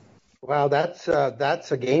 Wow, that's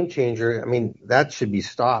a game changer. I mean, that should be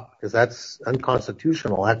stopped because that's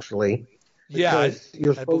unconstitutional, actually. Yeah, I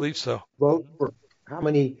believe so. Vote for how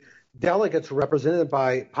many delegates are represented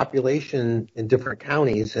by population in different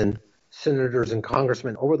counties and senators and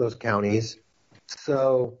congressmen over those counties.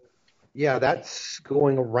 So, yeah, that's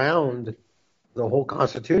going around the whole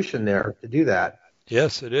Constitution there to do that.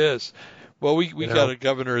 Yes, it is. Well, we got a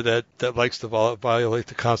governor that likes to violate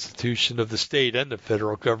the Constitution of the state and the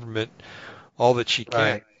federal government all that she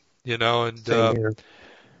can,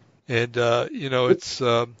 it's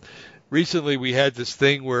recently we had this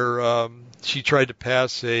thing where she tried to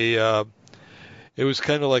pass it was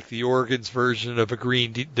kind of like the Oregon's version of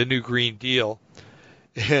the new Green Deal.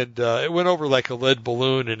 And it went over like a lead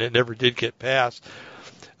balloon and it never did get passed.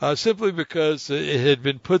 Simply because it had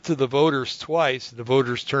been put to the voters twice, and the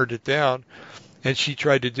voters turned it down, and she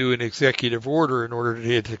tried to do an executive order in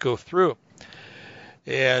order to go through.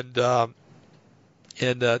 And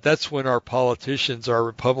that's when our politicians, our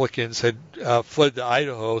Republicans, had fled to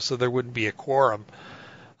Idaho, so there wouldn't be a quorum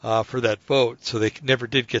for that vote, so they never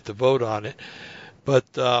did get the vote on it.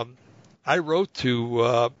 But I wrote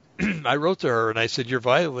to her and I said, "You're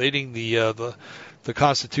violating the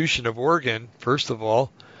Constitution of Oregon, first of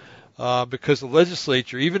all." Because the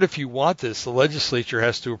legislature, even if you want this, the legislature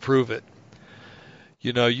has to approve it.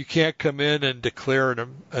 You can't come in and declare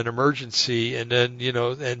an emergency and then,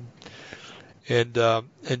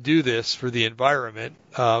 and do this for the environment.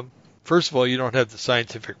 First of all, you don't have the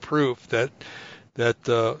scientific proof that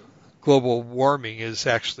global warming is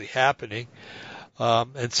actually happening.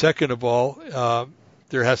 And second of all,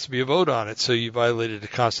 there has to be a vote on it, so you violated the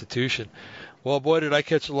Constitution. Well, boy, did I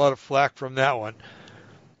catch a lot of flack from that one.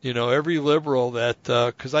 You know, every liberal that,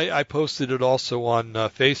 because I posted it also on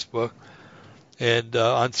Facebook and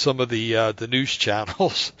on some of the news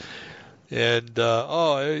channels. And,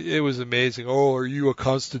 it was amazing. Oh, are you a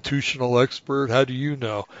constitutional expert? How do you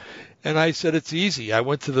know? And I said, it's easy. I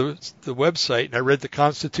went to the website and I read the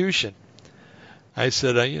Constitution. I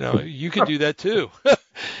said, you can do that too.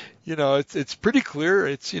 It's pretty clear.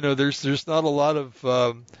 It's, there's not a lot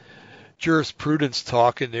of jurisprudence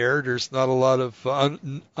talk in there. There's not a lot of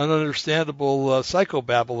ununderstandable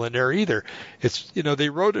psychobabble in there either. It's, they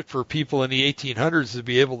wrote it for people in the 1800s to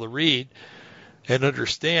be able to read and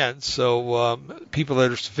understand. So people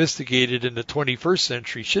that are sophisticated in the 21st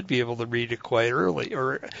century should be able to read it quite early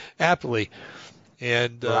or aptly.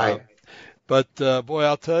 And right. But boy,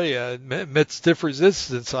 I'll tell you, met stiff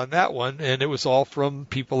resistance on that one, and it was all from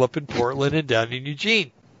people up in Portland and down in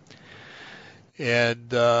Eugene. And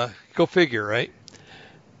go figure, right?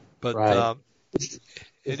 But right. Is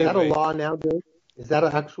anyway. That a law now, dude? Is that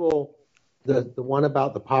an actual the one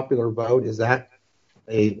about the popular vote? Is that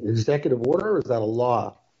a executive order, or is that a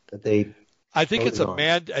law that they? I think it's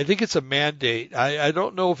I think it's a mandate. I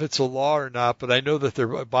don't know if it's a law or not, but I know that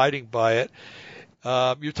they're abiding by it.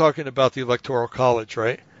 You're talking about the Electoral College,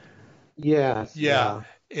 right? Yes. Yeah.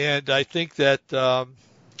 And I think that,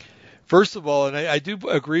 first of all, and I do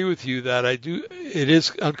agree with you that it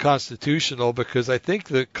is unconstitutional because I think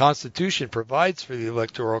the Constitution provides for the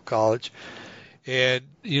Electoral College and,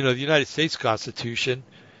 the United States Constitution.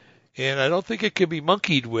 And I don't think it can be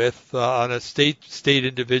monkeyed with on a state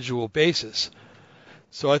individual basis.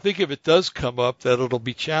 So I think if it does come up, that it'll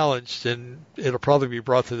be challenged and it'll probably be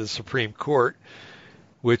brought to the Supreme Court,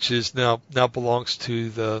 which is now belongs to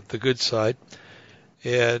the good side.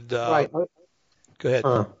 And right. Go ahead.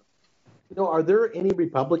 Are there any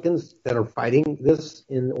Republicans that are fighting this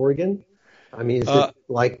in Oregon? I mean, is it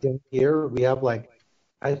like down here we have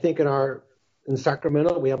I think in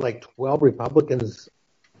Sacramento we have 12 Republicans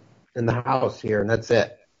in the House here, and that's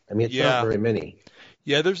it. I mean, it's not very many.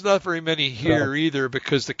 Yeah, there's not very many here either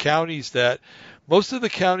because most of the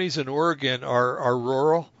counties in Oregon are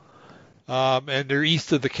rural, and they're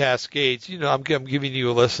east of the Cascades. I'm giving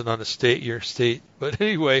you a lesson on your state. But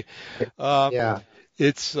anyway,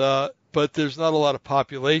 it's, but there's not a lot of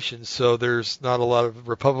population, so there's not a lot of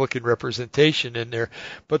Republican representation in there.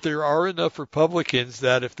 But there are enough Republicans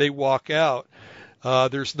that if they walk out,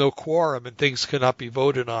 there's no quorum and things cannot be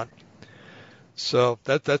voted on. So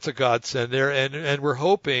that's a godsend there, and we're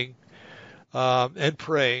hoping and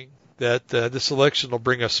praying that this election will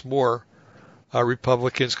bring us more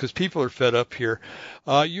Republicans because people are fed up here.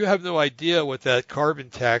 You have no idea what that carbon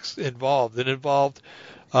tax involved. It involved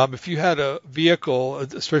if you had a vehicle,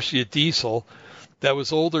 especially a diesel, that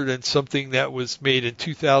was older than something that was made in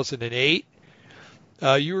 2008,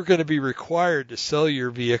 you were going to be required to sell your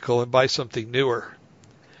vehicle and buy something newer.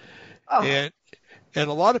 Oh. And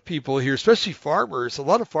a lot of people here, especially farmers, a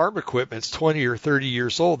lot of farm equipment's 20 or 30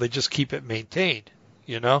 years old. They just keep it maintained,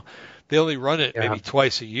 They only run it maybe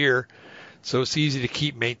twice a year, so it's easy to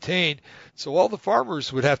keep maintained. So all the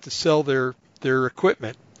farmers would have to sell their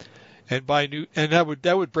equipment and buy new, and that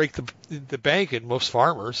would break the bank in most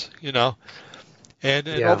farmers, And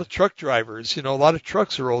all the truck drivers, a lot of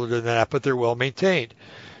trucks are older than that, but they're well maintained.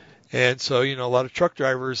 And so, a lot of truck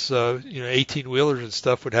drivers, 18-wheelers and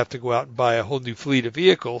stuff would have to go out and buy a whole new fleet of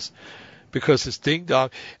vehicles because it's ding-dong.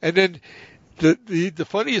 And then the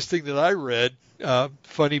funniest thing that I read,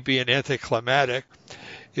 funny being anticlimactic,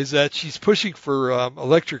 is that she's pushing for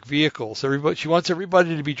electric vehicles. She wants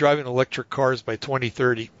everybody to be driving electric cars by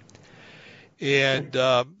 2030. And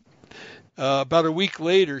about a week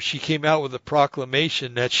later, she came out with a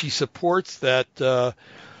proclamation that she supports that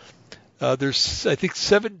there's, I think,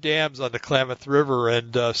 7 dams on the Klamath River,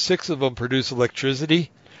 and 6 of them produce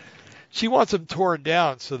electricity. She wants them torn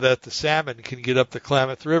down so that the salmon can get up the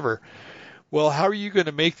Klamath River. Well, how are you going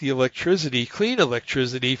to make the electricity, clean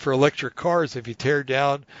electricity for electric cars if you tear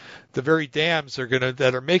down the very dams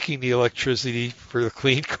that are making the electricity for the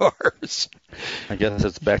clean cars? I guess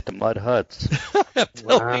it's back to mud huts. I'm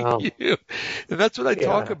telling you. And that's what I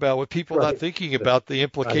talk about with people not thinking about the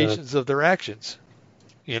implications of their actions,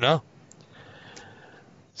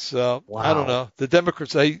 So I don't know. The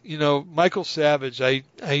Democrats, Michael Savage, I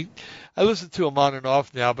listen to him on and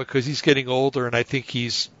off now because he's getting older and I think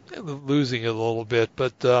he's losing it a little bit.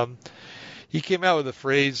 But he came out with a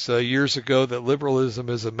phrase years ago that liberalism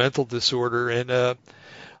is a mental disorder, and I'm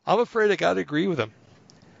afraid I got to agree with him.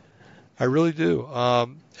 I really do.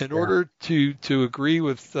 In order to agree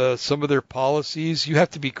with some of their policies, you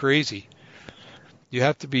have to be crazy. You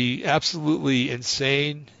have to be absolutely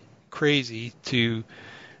insane, crazy to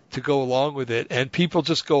go along with it. And people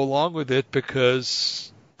just go along with it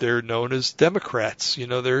because they're known as Democrats. You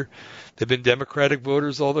know, they've been Democratic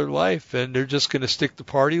voters all their life, and they're just going to stick to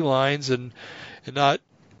party lines and not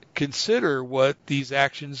consider what these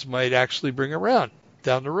actions might actually bring around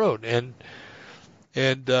down the road. And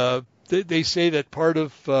they say that part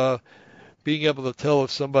of being able to tell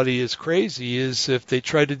if somebody is crazy is if they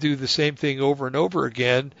try to do the same thing over and over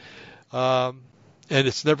again, and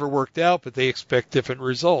it's never worked out, but they expect different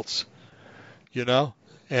results, you know,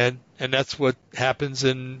 and that's what happens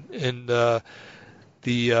in the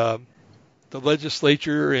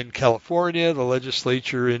legislature in California, the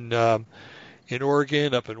legislature in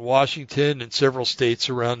Oregon, up in Washington, and several states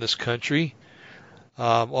around this country,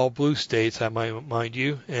 all blue states, I might mind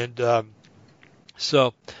you, and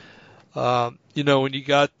so. You know, when you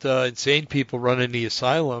got insane people running the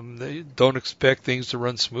asylum, they don't expect things to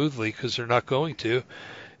run smoothly because they're not going to,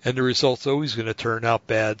 and the result's always going to turn out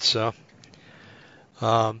bad. So,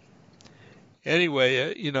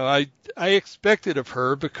 anyway, you know, I expected of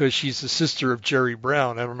her because she's the sister of Jerry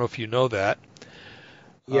Brown. I don't know if you know that.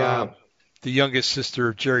 Yeah. The youngest sister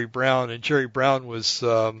of Jerry Brown, and Jerry Brown was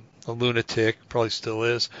a lunatic, probably still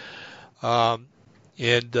is,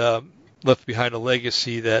 and left behind a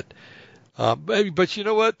legacy that. But you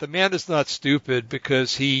know what? The man is not stupid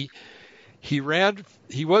because he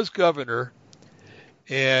was governor,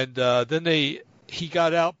 and then he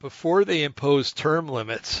got out before they imposed term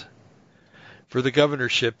limits for the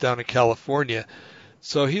governorship down in California.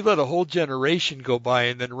 So he let a whole generation go by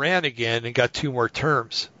and then ran again and got 2 more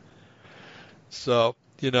terms. So,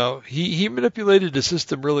 you know, he manipulated the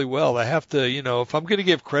system really well. I have to, you know, if I'm going to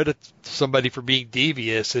give credit to somebody for being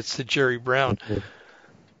devious, it's to Jerry Brown. Mm-hmm.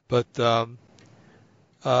 But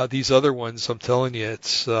these other ones, I'm telling you,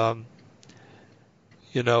 it's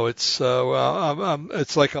you know, it's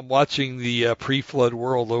it's like I'm watching the pre-flood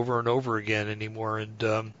world over and over again anymore.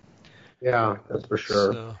 And yeah, that's for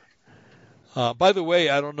sure. So, by the way,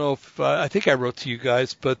 I don't know if I think I wrote to you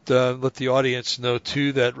guys, but let the audience know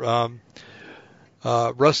too that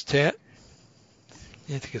Russ Tanner,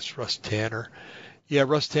 I think it's Russ Tanner. Yeah,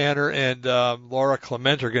 Russ Tanner and Laura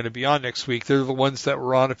Clement are going to be on next week. They're the ones that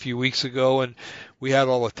were on a few weeks ago, and we had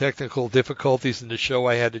all the technical difficulties in the show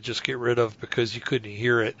I had to just get rid of because you couldn't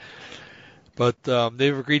hear it. But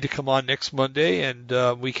they've agreed to come on next Monday, and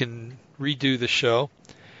we can redo the show.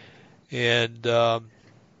 And so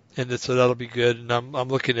that'll be good. And I'm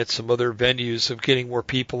looking at some other venues of getting more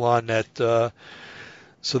people on that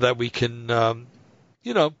so that we can,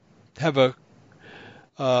 you know, have a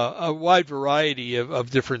wide variety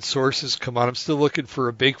of different sources come on. I'm still looking for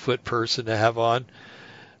a Bigfoot person to have on.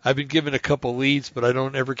 I've been given a couple leads, but I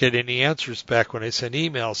don't ever get any answers back when I send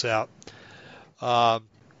emails out.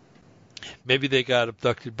 Maybe they got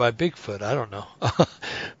abducted by Bigfoot. I don't know.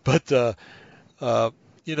 But,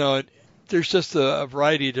 you know, there's just a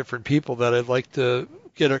variety of different people that I'd like to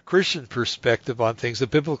get a Christian perspective on things, a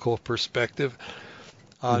biblical perspective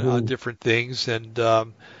on different things.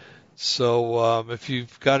 And, so if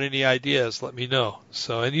you've got any ideas, let me know.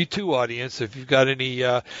 So, and you too, audience, if you've got any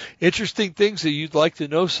interesting things that you'd like to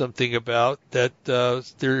know something about, that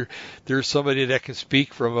there's somebody that can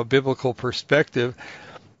speak from a biblical perspective,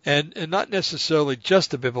 and not necessarily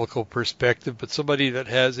just a biblical perspective, but somebody that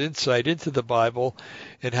has insight into the Bible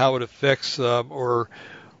and how it affects or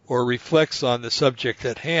reflects on the subject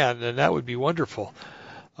at hand, and that would be wonderful.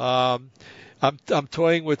 I'm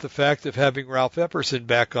toying with the fact of having Ralph Epperson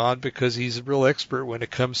back on because he's a real expert when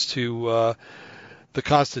it comes to the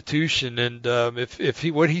Constitution, and if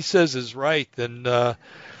what he says is right, then the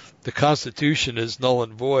Constitution is null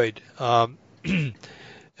and void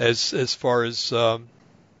as far as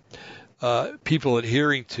people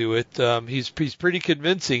adhering to it. He's pretty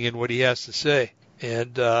convincing in what he has to say,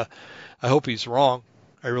 and I hope he's wrong.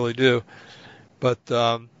 I really do,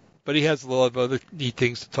 but he has a lot of other neat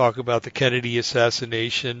things to talk about: the Kennedy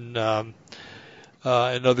assassination, and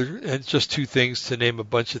just 2 things to name a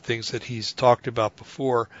bunch of things that he's talked about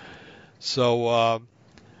before. So,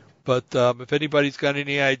 but if anybody's got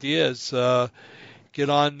any ideas, get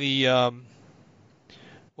on the.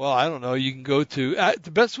 Well, I don't know. You can go to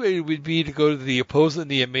the best way would be to go to the Opposing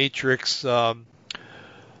the Matrix YouTube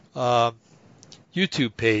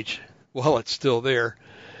page. Well, it's still there,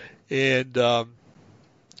 and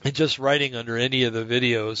just writing under any of the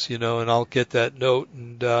videos, you know, and I'll get that note,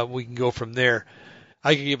 and we can go from there.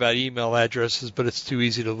 I can give out email addresses, but it's too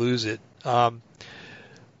easy to lose it.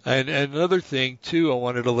 And another thing, too, I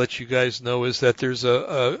wanted to let you guys know is that there's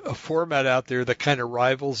a format out there that kind of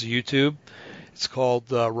rivals YouTube. It's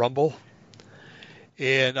called Rumble.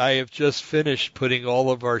 And I have just finished putting all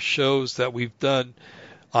of our shows that we've done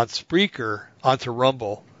on Spreaker onto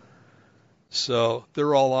Rumble. So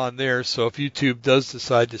they're all on there. So if YouTube does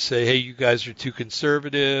decide to say, hey, you guys are too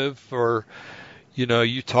conservative, or,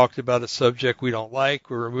 you talked about a subject we don't like,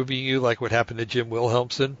 we're removing you, like what happened to Jim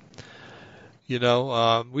Wilhelmsen.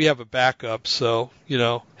 We have a backup. So,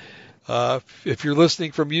 if you're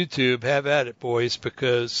listening from YouTube, have at it, boys,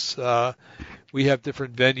 because we have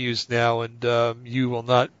different venues now, and you will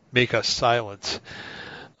not make us silent.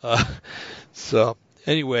 So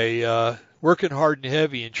anyway, working hard and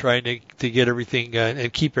heavy and trying to get everything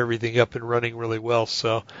and keep everything up and running really well.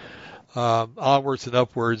 So onwards and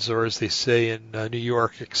upwards, or as they say in New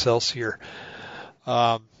York, Excelsior.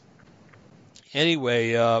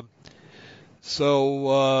 Anyway,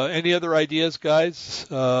 so any other ideas, guys,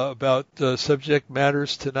 about subject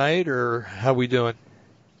matters tonight, or how we doing?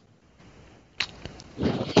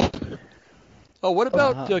 Oh, what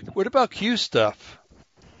about Q stuff?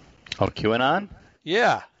 Oh, QAnon?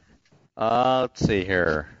 Yeah. Let's see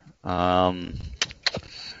here. The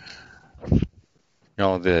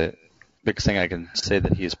biggest thing I can say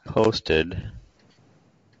that he's posted.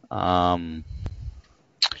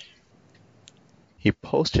 He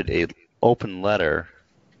posted a open letter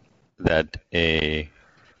that I'm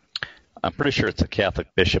pretty sure it's a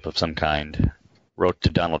Catholic bishop of some kind, wrote to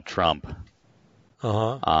Donald Trump.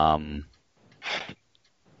 Uh-huh.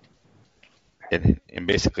 And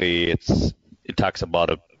basically it talks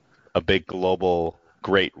about a big global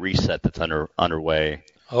great reset that's underway.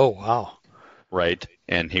 Oh, wow. Right.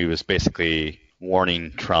 And he was basically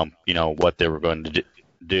warning Trump, what they were going to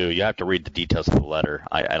do. You have to read the details of the letter.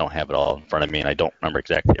 I don't have it all in front of me, and I don't remember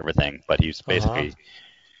exactly everything, but he was basically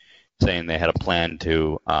saying they had a plan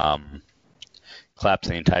to collapse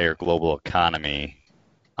the entire global economy.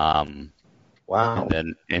 Wow. And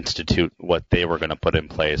then institute what they were going to put in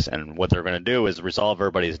place. And what they're going to do is resolve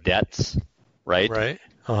everybody's debts, right? Right.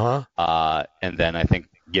 Uh-huh. And then I think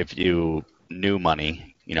give you new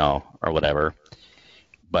money, or whatever.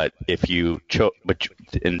 But if but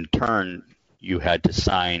in turn, you had to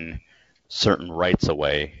sign certain rights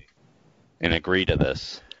away and agree to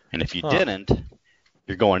this. And if you didn't,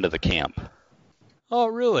 you're going to the camp. Oh,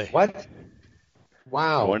 really? What?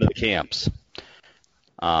 Wow. Going to the camps.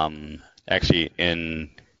 Actually,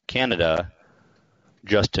 in Canada,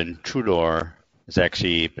 Justin Trudeau has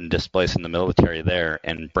actually been displacing the military there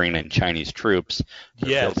and bringing in Chinese troops.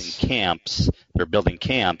 They're building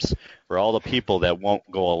camps for all the people that won't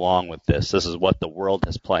go along with this. This is what the world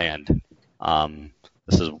has planned.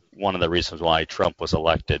 This is one of the reasons why Trump was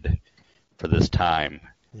elected for this time.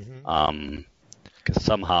 Because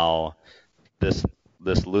somehow this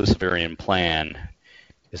Luciferian plan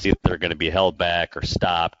is either going to be held back or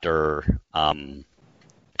stopped or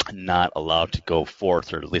not allowed to go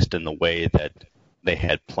forth, or at least in the way that they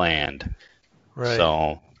had planned. Right.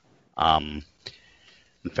 So, in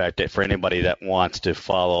fact, for anybody that wants to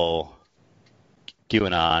follow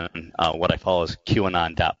QAnon, what I follow is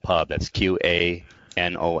QAnon.pub. That's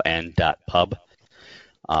QANON.pub.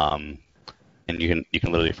 And you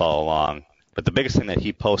can literally follow along. But the biggest thing that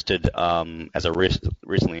he posted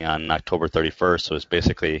recently on October 31st was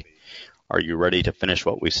basically, are you ready to finish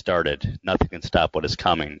what we started? Nothing can stop what is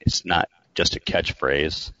coming. It's not just a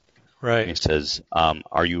catchphrase. Right. And he says,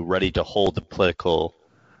 are you ready to hold the political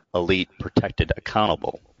elite protected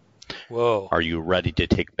accountable? Whoa. Are you ready to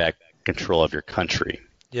take back control of your country?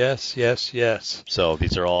 Yes. So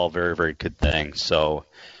these are all very, very good things. So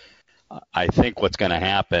I think what's going to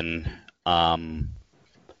happen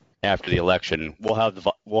after the election, we'll have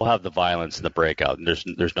the violence and the breakout. And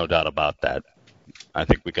there's no doubt about that. I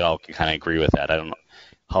think we could all kind of agree with that. I don't know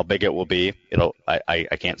how big it will be. I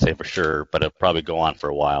can't say for sure, but it'll probably go on for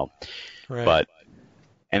a while. Right. But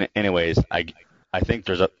anyways, I think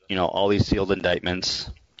there's all these sealed indictments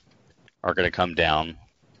are going to come down.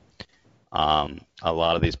 A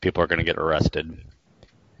lot of these people are going to get arrested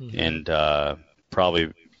and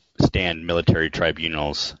probably stand military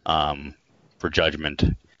tribunals for judgment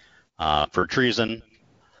for treason.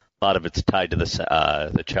 A lot of it's tied to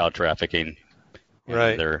the child trafficking.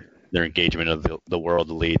 Right. Their engagement of the world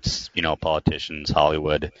elites, politicians,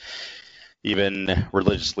 Hollywood, even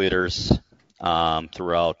religious leaders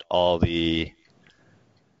throughout all the,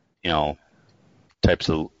 types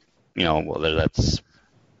of, whether that's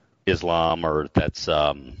Islam or that's,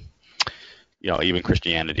 even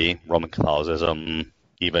Christianity, Roman Catholicism,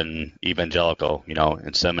 even evangelical,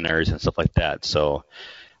 in seminaries and stuff like that. So,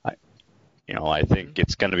 I think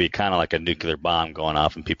it's going to be kind of like a nuclear bomb going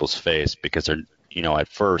off in people's face because they're, at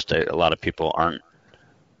first a lot of people aren't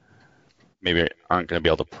going to be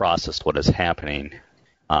able to process what is happening.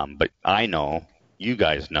 But I know, you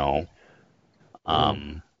guys know,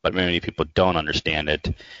 but many people don't understand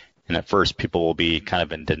it. And at first people will be kind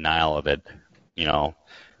of in denial of it,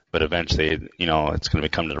 but eventually, it's going to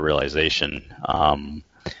come to the realization.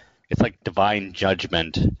 It's like divine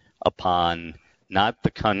judgment upon not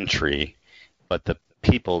the country, but the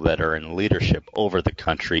people that are in leadership over the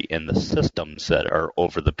country and the systems that are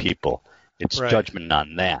over the people. It's judgment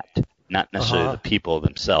on that, not necessarily the people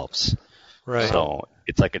themselves. Right. So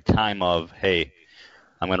it's like a time of, hey,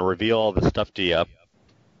 I'm going to reveal all this stuff to you,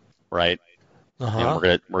 right? And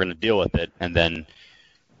we're going to deal with it, and then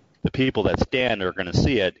the people that stand are going to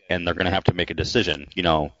see it, and they're going to have to make a decision.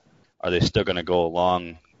 Are they still going to go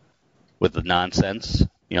along with the nonsense?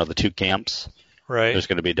 The two camps. Right. There's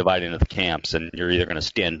going to be dividing of the camps, and you're either going to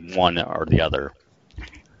stand one or the other.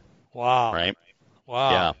 Wow. Right.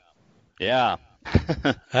 Wow. Yeah.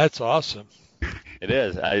 That's awesome. It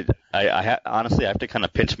is. Honestly, I have to kind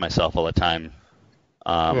of pinch myself all the time.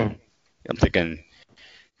 I'm thinking,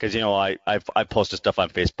 because I posted stuff on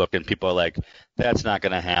Facebook and people are like, "That's not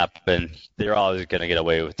going to happen. They're always going to get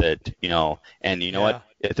away with it." And you know what?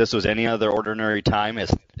 If this was any other ordinary time,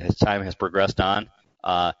 as time has progressed on,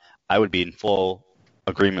 I would be in full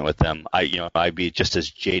agreement with them. I'd be just as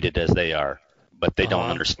jaded as they are, but they don't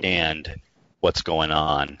understand what's going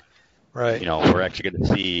on. Right. We're actually going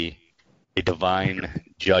to see a divine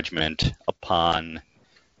judgment upon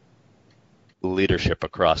leadership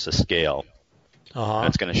across the scale. And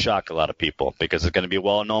it's going to shock a lot of people because it's going to be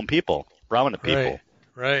well-known people, prominent people,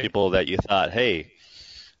 right. People that you thought, hey,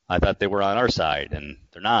 I thought they were on our side, and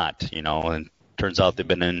they're not, and turns out they've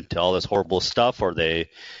been into all this horrible stuff, or they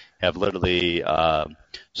have literally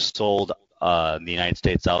sold the United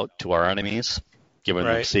States out to our enemies, giving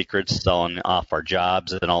them secrets, selling off our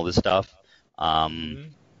jobs and all this stuff. All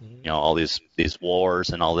these wars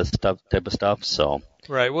and all this type of stuff. So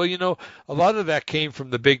right. Well, a lot of that came from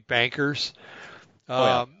the big bankers,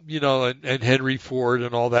 and Henry Ford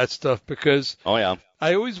and all that stuff. Because I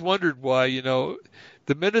always wondered why,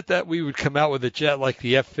 the minute that we would come out with a jet like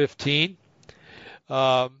the F-15,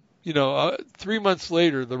 3 months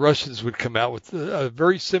later, the Russians would come out with a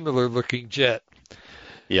very similar looking jet.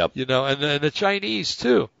 Yep. And the Chinese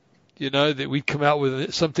too. That we'd come out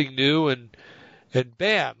with something new and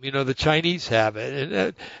bam, the Chinese have it.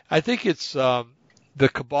 And I think it's the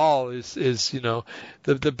cabal is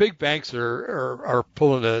the big banks are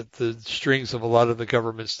pulling the strings of a lot of the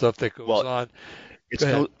government stuff that goes on.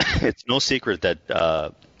 It's no secret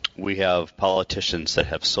that we have politicians that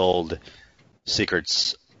have sold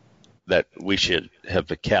secrets that we should have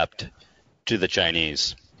kept to the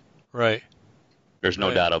Chinese. Right. There's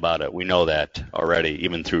no doubt about it. We know that already,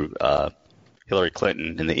 even through Hillary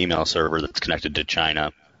Clinton and the email server that's connected to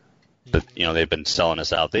China. That they've been selling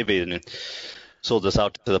us out. They've even sold us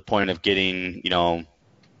out to the point of getting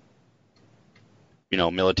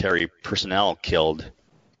military personnel killed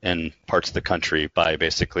in parts of the country by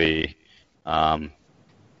basically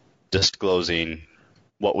disclosing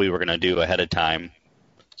what we were going to do ahead of time,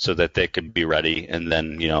 so that they could be ready and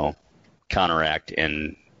then counteract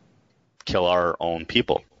and kill our own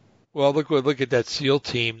people. Well, look at that SEAL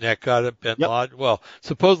team that got at Bin Laden. Well,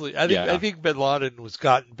 supposedly, I think Bin Laden was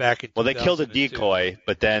gotten back in. Well, they killed a decoy,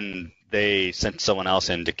 but then they sent someone else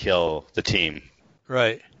in to kill the team.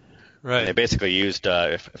 Right. And they basically used,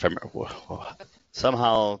 if I remember,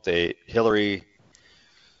 somehow Hillary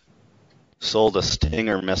sold a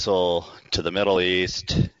Stinger missile to the Middle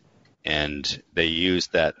East, and they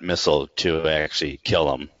used that missile to actually kill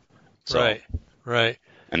them. So, right.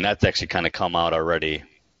 And that's actually kind of come out already,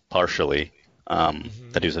 partially,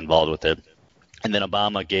 that he was involved with it. And then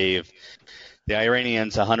Obama gave the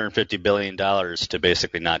Iranians $150 billion to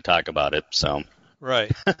basically not talk about it. So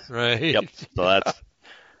right. Yep. So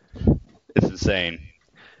it's insane.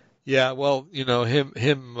 Yeah. Well, him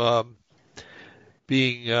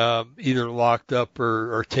being either locked up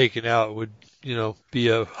or taken out would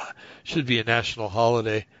should be a national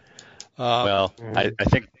holiday. Well, I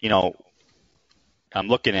think I'm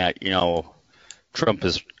looking at Trump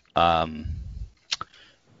is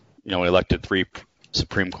elected 3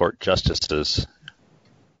 Supreme Court justices,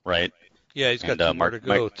 right? Yeah, he's got 2 more to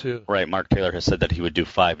go too. Right, Mark Taylor has said that he would do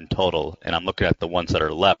 5 in total, and I'm looking at the ones that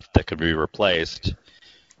are left that could be replaced,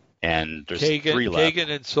 and there's 3 left. Kagan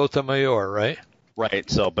and Sotomayor, right? Right.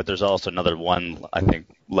 So, but there's also another one, I think,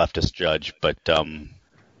 leftist judge, but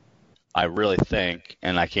I really think,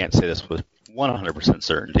 and I can't say this with 100%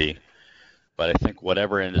 certainty, but I think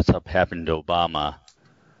whatever ends up happening to Obama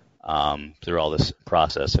through all this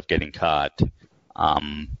process of getting caught.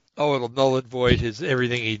 It'll null and void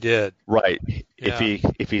everything he did. Right. Yeah.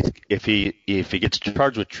 If he gets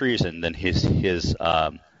charged with treason, then his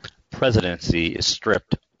presidency is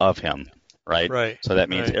stripped of him. Right. Right. So that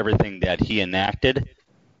means everything that he enacted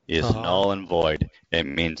is null and void. It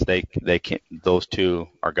means they can't. Those two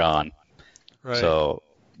are gone. Right. So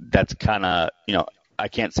that's kind of, I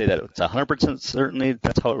can't say that it's 100% certainly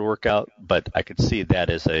that's how it would work out, but I could see that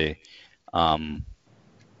as a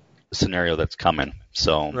scenario that's coming.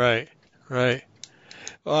 So right.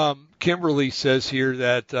 Kimberly says here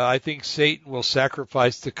that I think Satan will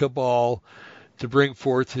sacrifice the cabal to bring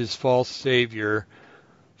forth his false savior.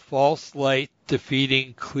 False light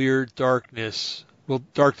defeating clear darkness. Well,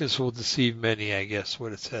 darkness will deceive many, I guess,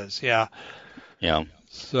 what it says. Yeah. Yeah.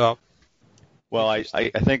 So. Well, I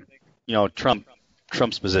think,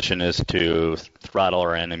 Trump's position is to throttle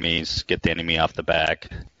our enemies, get the enemy off the back,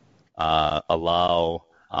 allow,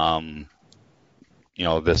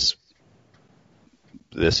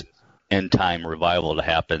 this end time revival to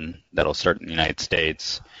happen that'll start in the United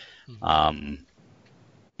States.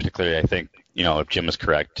 Particularly, I think, if Jim is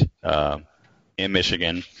correct, in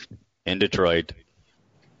Michigan, in Detroit,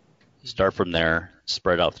 start from there,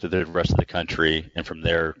 spread out through the rest of the country, and from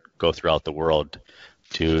there go throughout the world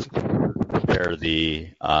to prepare the,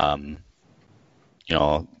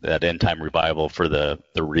 that end time revival for the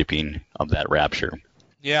reaping of that rapture.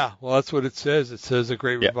 Yeah, well, that's what it says. It says a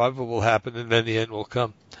great revival will happen, and then the end will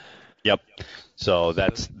come. Yep. So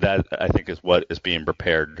that I think is what is being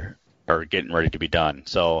prepared or getting ready to be done.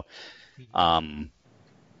 So, so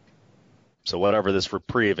whatever this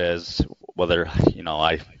reprieve is, whether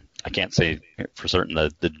I can't say for certain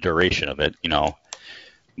the duration of it,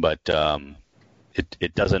 but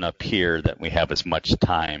it doesn't appear that we have as much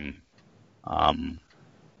time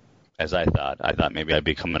as I thought. I thought maybe I'd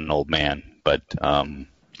become an old man, but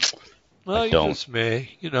well, you just may,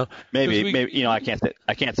 Maybe I can't say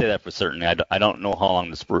that for certain. I don't know how long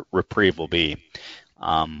this reprieve will be.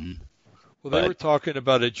 Well, they were talking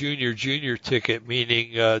about a junior ticket,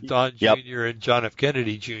 meaning Don Jr. and John F.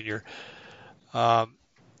 Kennedy Jr.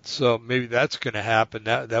 So maybe that's going to happen.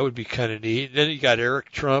 That would be kind of neat. And then you got Eric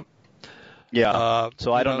Trump. Yeah.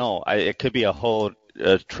 So I don't know. It could be a whole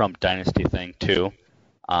Trump dynasty thing too,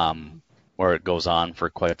 where it goes on for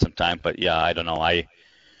quite some time. But yeah, I don't know.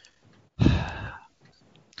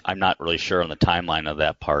 I'm not really sure on the timeline of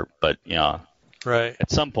that part. But right. At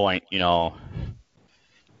some point, this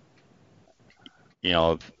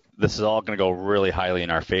is all going to go really highly in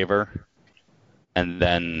our favor, and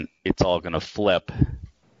then it's all going to flip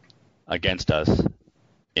against us,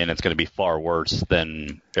 and it's going to be far worse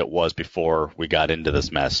than it was before we got into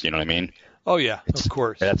this mess. You know what I mean? Oh yeah, of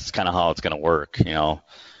course. That's kind of how it's going to work. Yeah.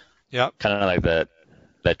 Kind of like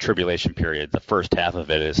that tribulation period. The first half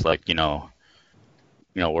of it is like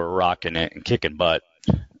we're rocking it and kicking butt,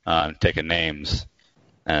 taking names,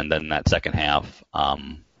 and then that second half,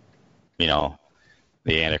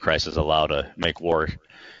 the Antichrist is allowed to make war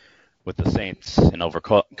with the saints and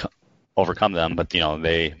overcome them, but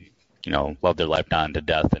they love their life down to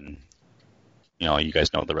death, and you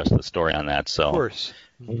guys know the rest of the story on that. So, of course.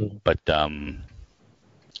 But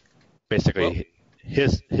basically,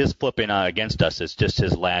 his flipping against us is just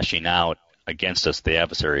his lashing out against us, the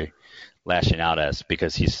adversary, lashing out at us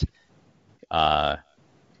because he's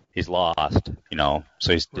lost, so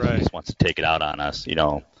he just wants to take it out on us,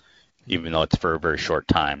 even though it's for a very short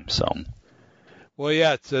time. So. Well,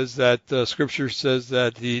 yeah, it says that Scripture says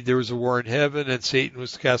that there was a war in heaven, and Satan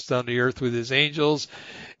was cast down to earth with his angels,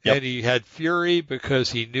 and he had fury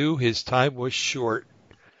because he knew his time was short.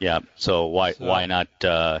 Yeah. So why not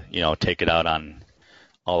take it out on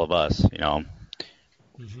all of us? Because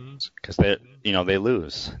they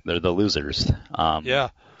lose. They're the losers. Yeah.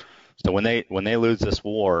 So when they lose this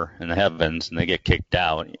war in the heavens and they get kicked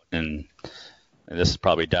out, and this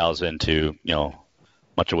probably dials into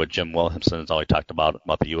much of what Jim Williamson has always talked about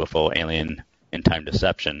the UFO alien in time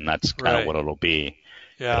deception. That's kind of what it'll be.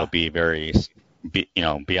 Yeah. It'll be very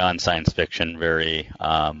beyond science fiction, very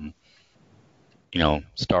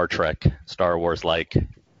Star Trek, Star Wars like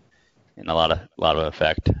in a lot of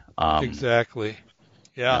effect. Exactly.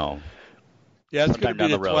 Yeah. Yeah, it's going to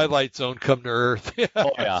be the Twilight Zone come to Earth. Yeah,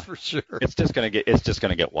 oh yeah, that's for sure. It's just going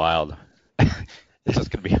to get wild. It's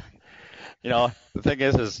just going to be, the thing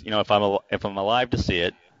is, if I'm alive to see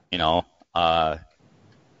it, I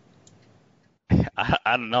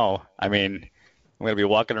don't know. I mean, I'm going to be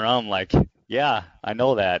walking around like, yeah, I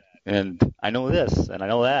know that. and I know this and I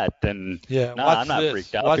know that, then Yeah, nah, watch I'm not this.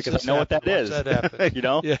 freaked out Watch because this I know what that happen. is. Watch that happen. You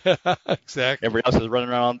know? Yeah, exactly. Everybody else is running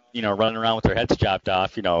around with their heads chopped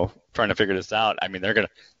off, trying to figure this out. I mean, they're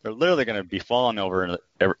literally gonna be falling over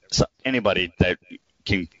anybody that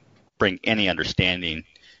can bring any understanding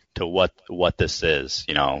to what this is,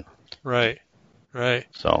 Right.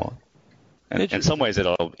 So, and in some ways,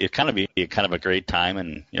 it'll kind of be kind of a great time,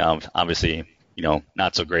 and obviously,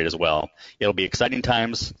 not so great as well. It'll be exciting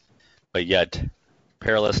times, but yet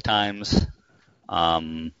perilous times.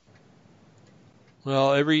 Well,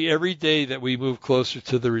 every day that we move closer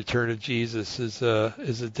to the return of Jesus is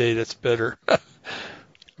a day that's better.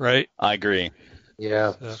 Right? I agree.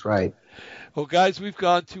 Yeah, that's right. Well, guys, we've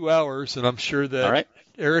gone 2 hours, and I'm sure that All right.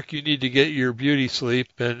 Eric, you need to get your beauty sleep,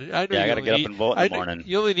 and I know I got to get up and vote in the morning.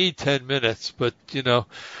 You only need 10 minutes, but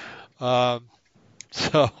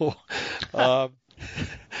so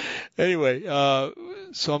anyway,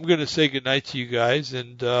 so I'm going to say goodnight to you guys,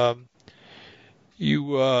 and man,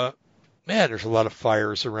 there's a lot of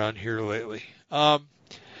fires around here lately. I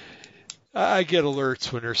get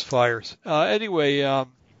alerts when there's fires. Anyway,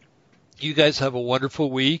 you guys have a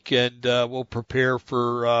wonderful week, and we'll prepare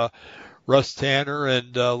for Russ Tanner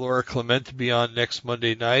and Laura Clement to be on next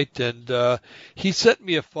Monday night. And he sent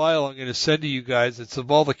me a file I'm going to send to you guys. It's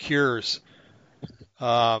of all the cures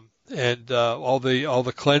and all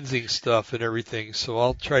the cleansing stuff and everything. So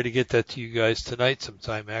I'll try to get that to you guys tonight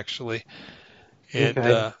sometime, actually. And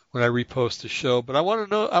when I repost the show. But I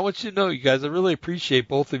want you to know, you guys, I really appreciate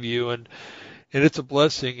both of you, and it's a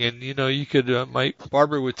blessing. And you could,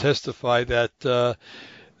 Barbara would testify that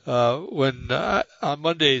when on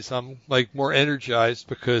Mondays I'm like more energized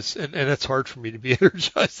because, and it's hard for me to be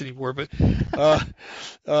energized anymore. But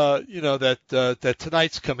that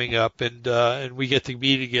tonight's coming up, and we get to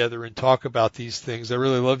be together and talk about these things. I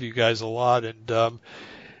really love you guys a lot, and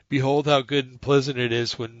behold how good and pleasant it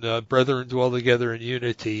is when brethren dwell together in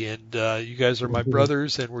unity. And you guys are my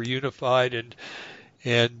brothers, and we're unified, and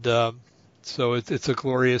so it's a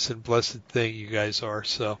glorious and blessed thing you guys are.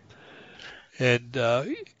 So, and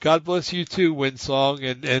God bless you too, Winsong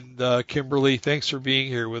and Kimberly. Thanks for being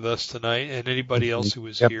here with us tonight, and anybody else who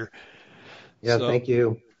was here. Yeah, thank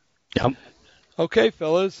you. Yep. Okay,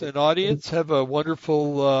 fellas and audience, have a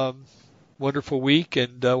wonderful week,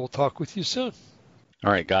 and we'll talk with you soon.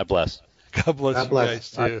 All right. God bless. God bless you guys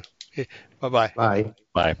too. Bye-bye. Bye.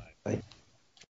 Bye. Bye.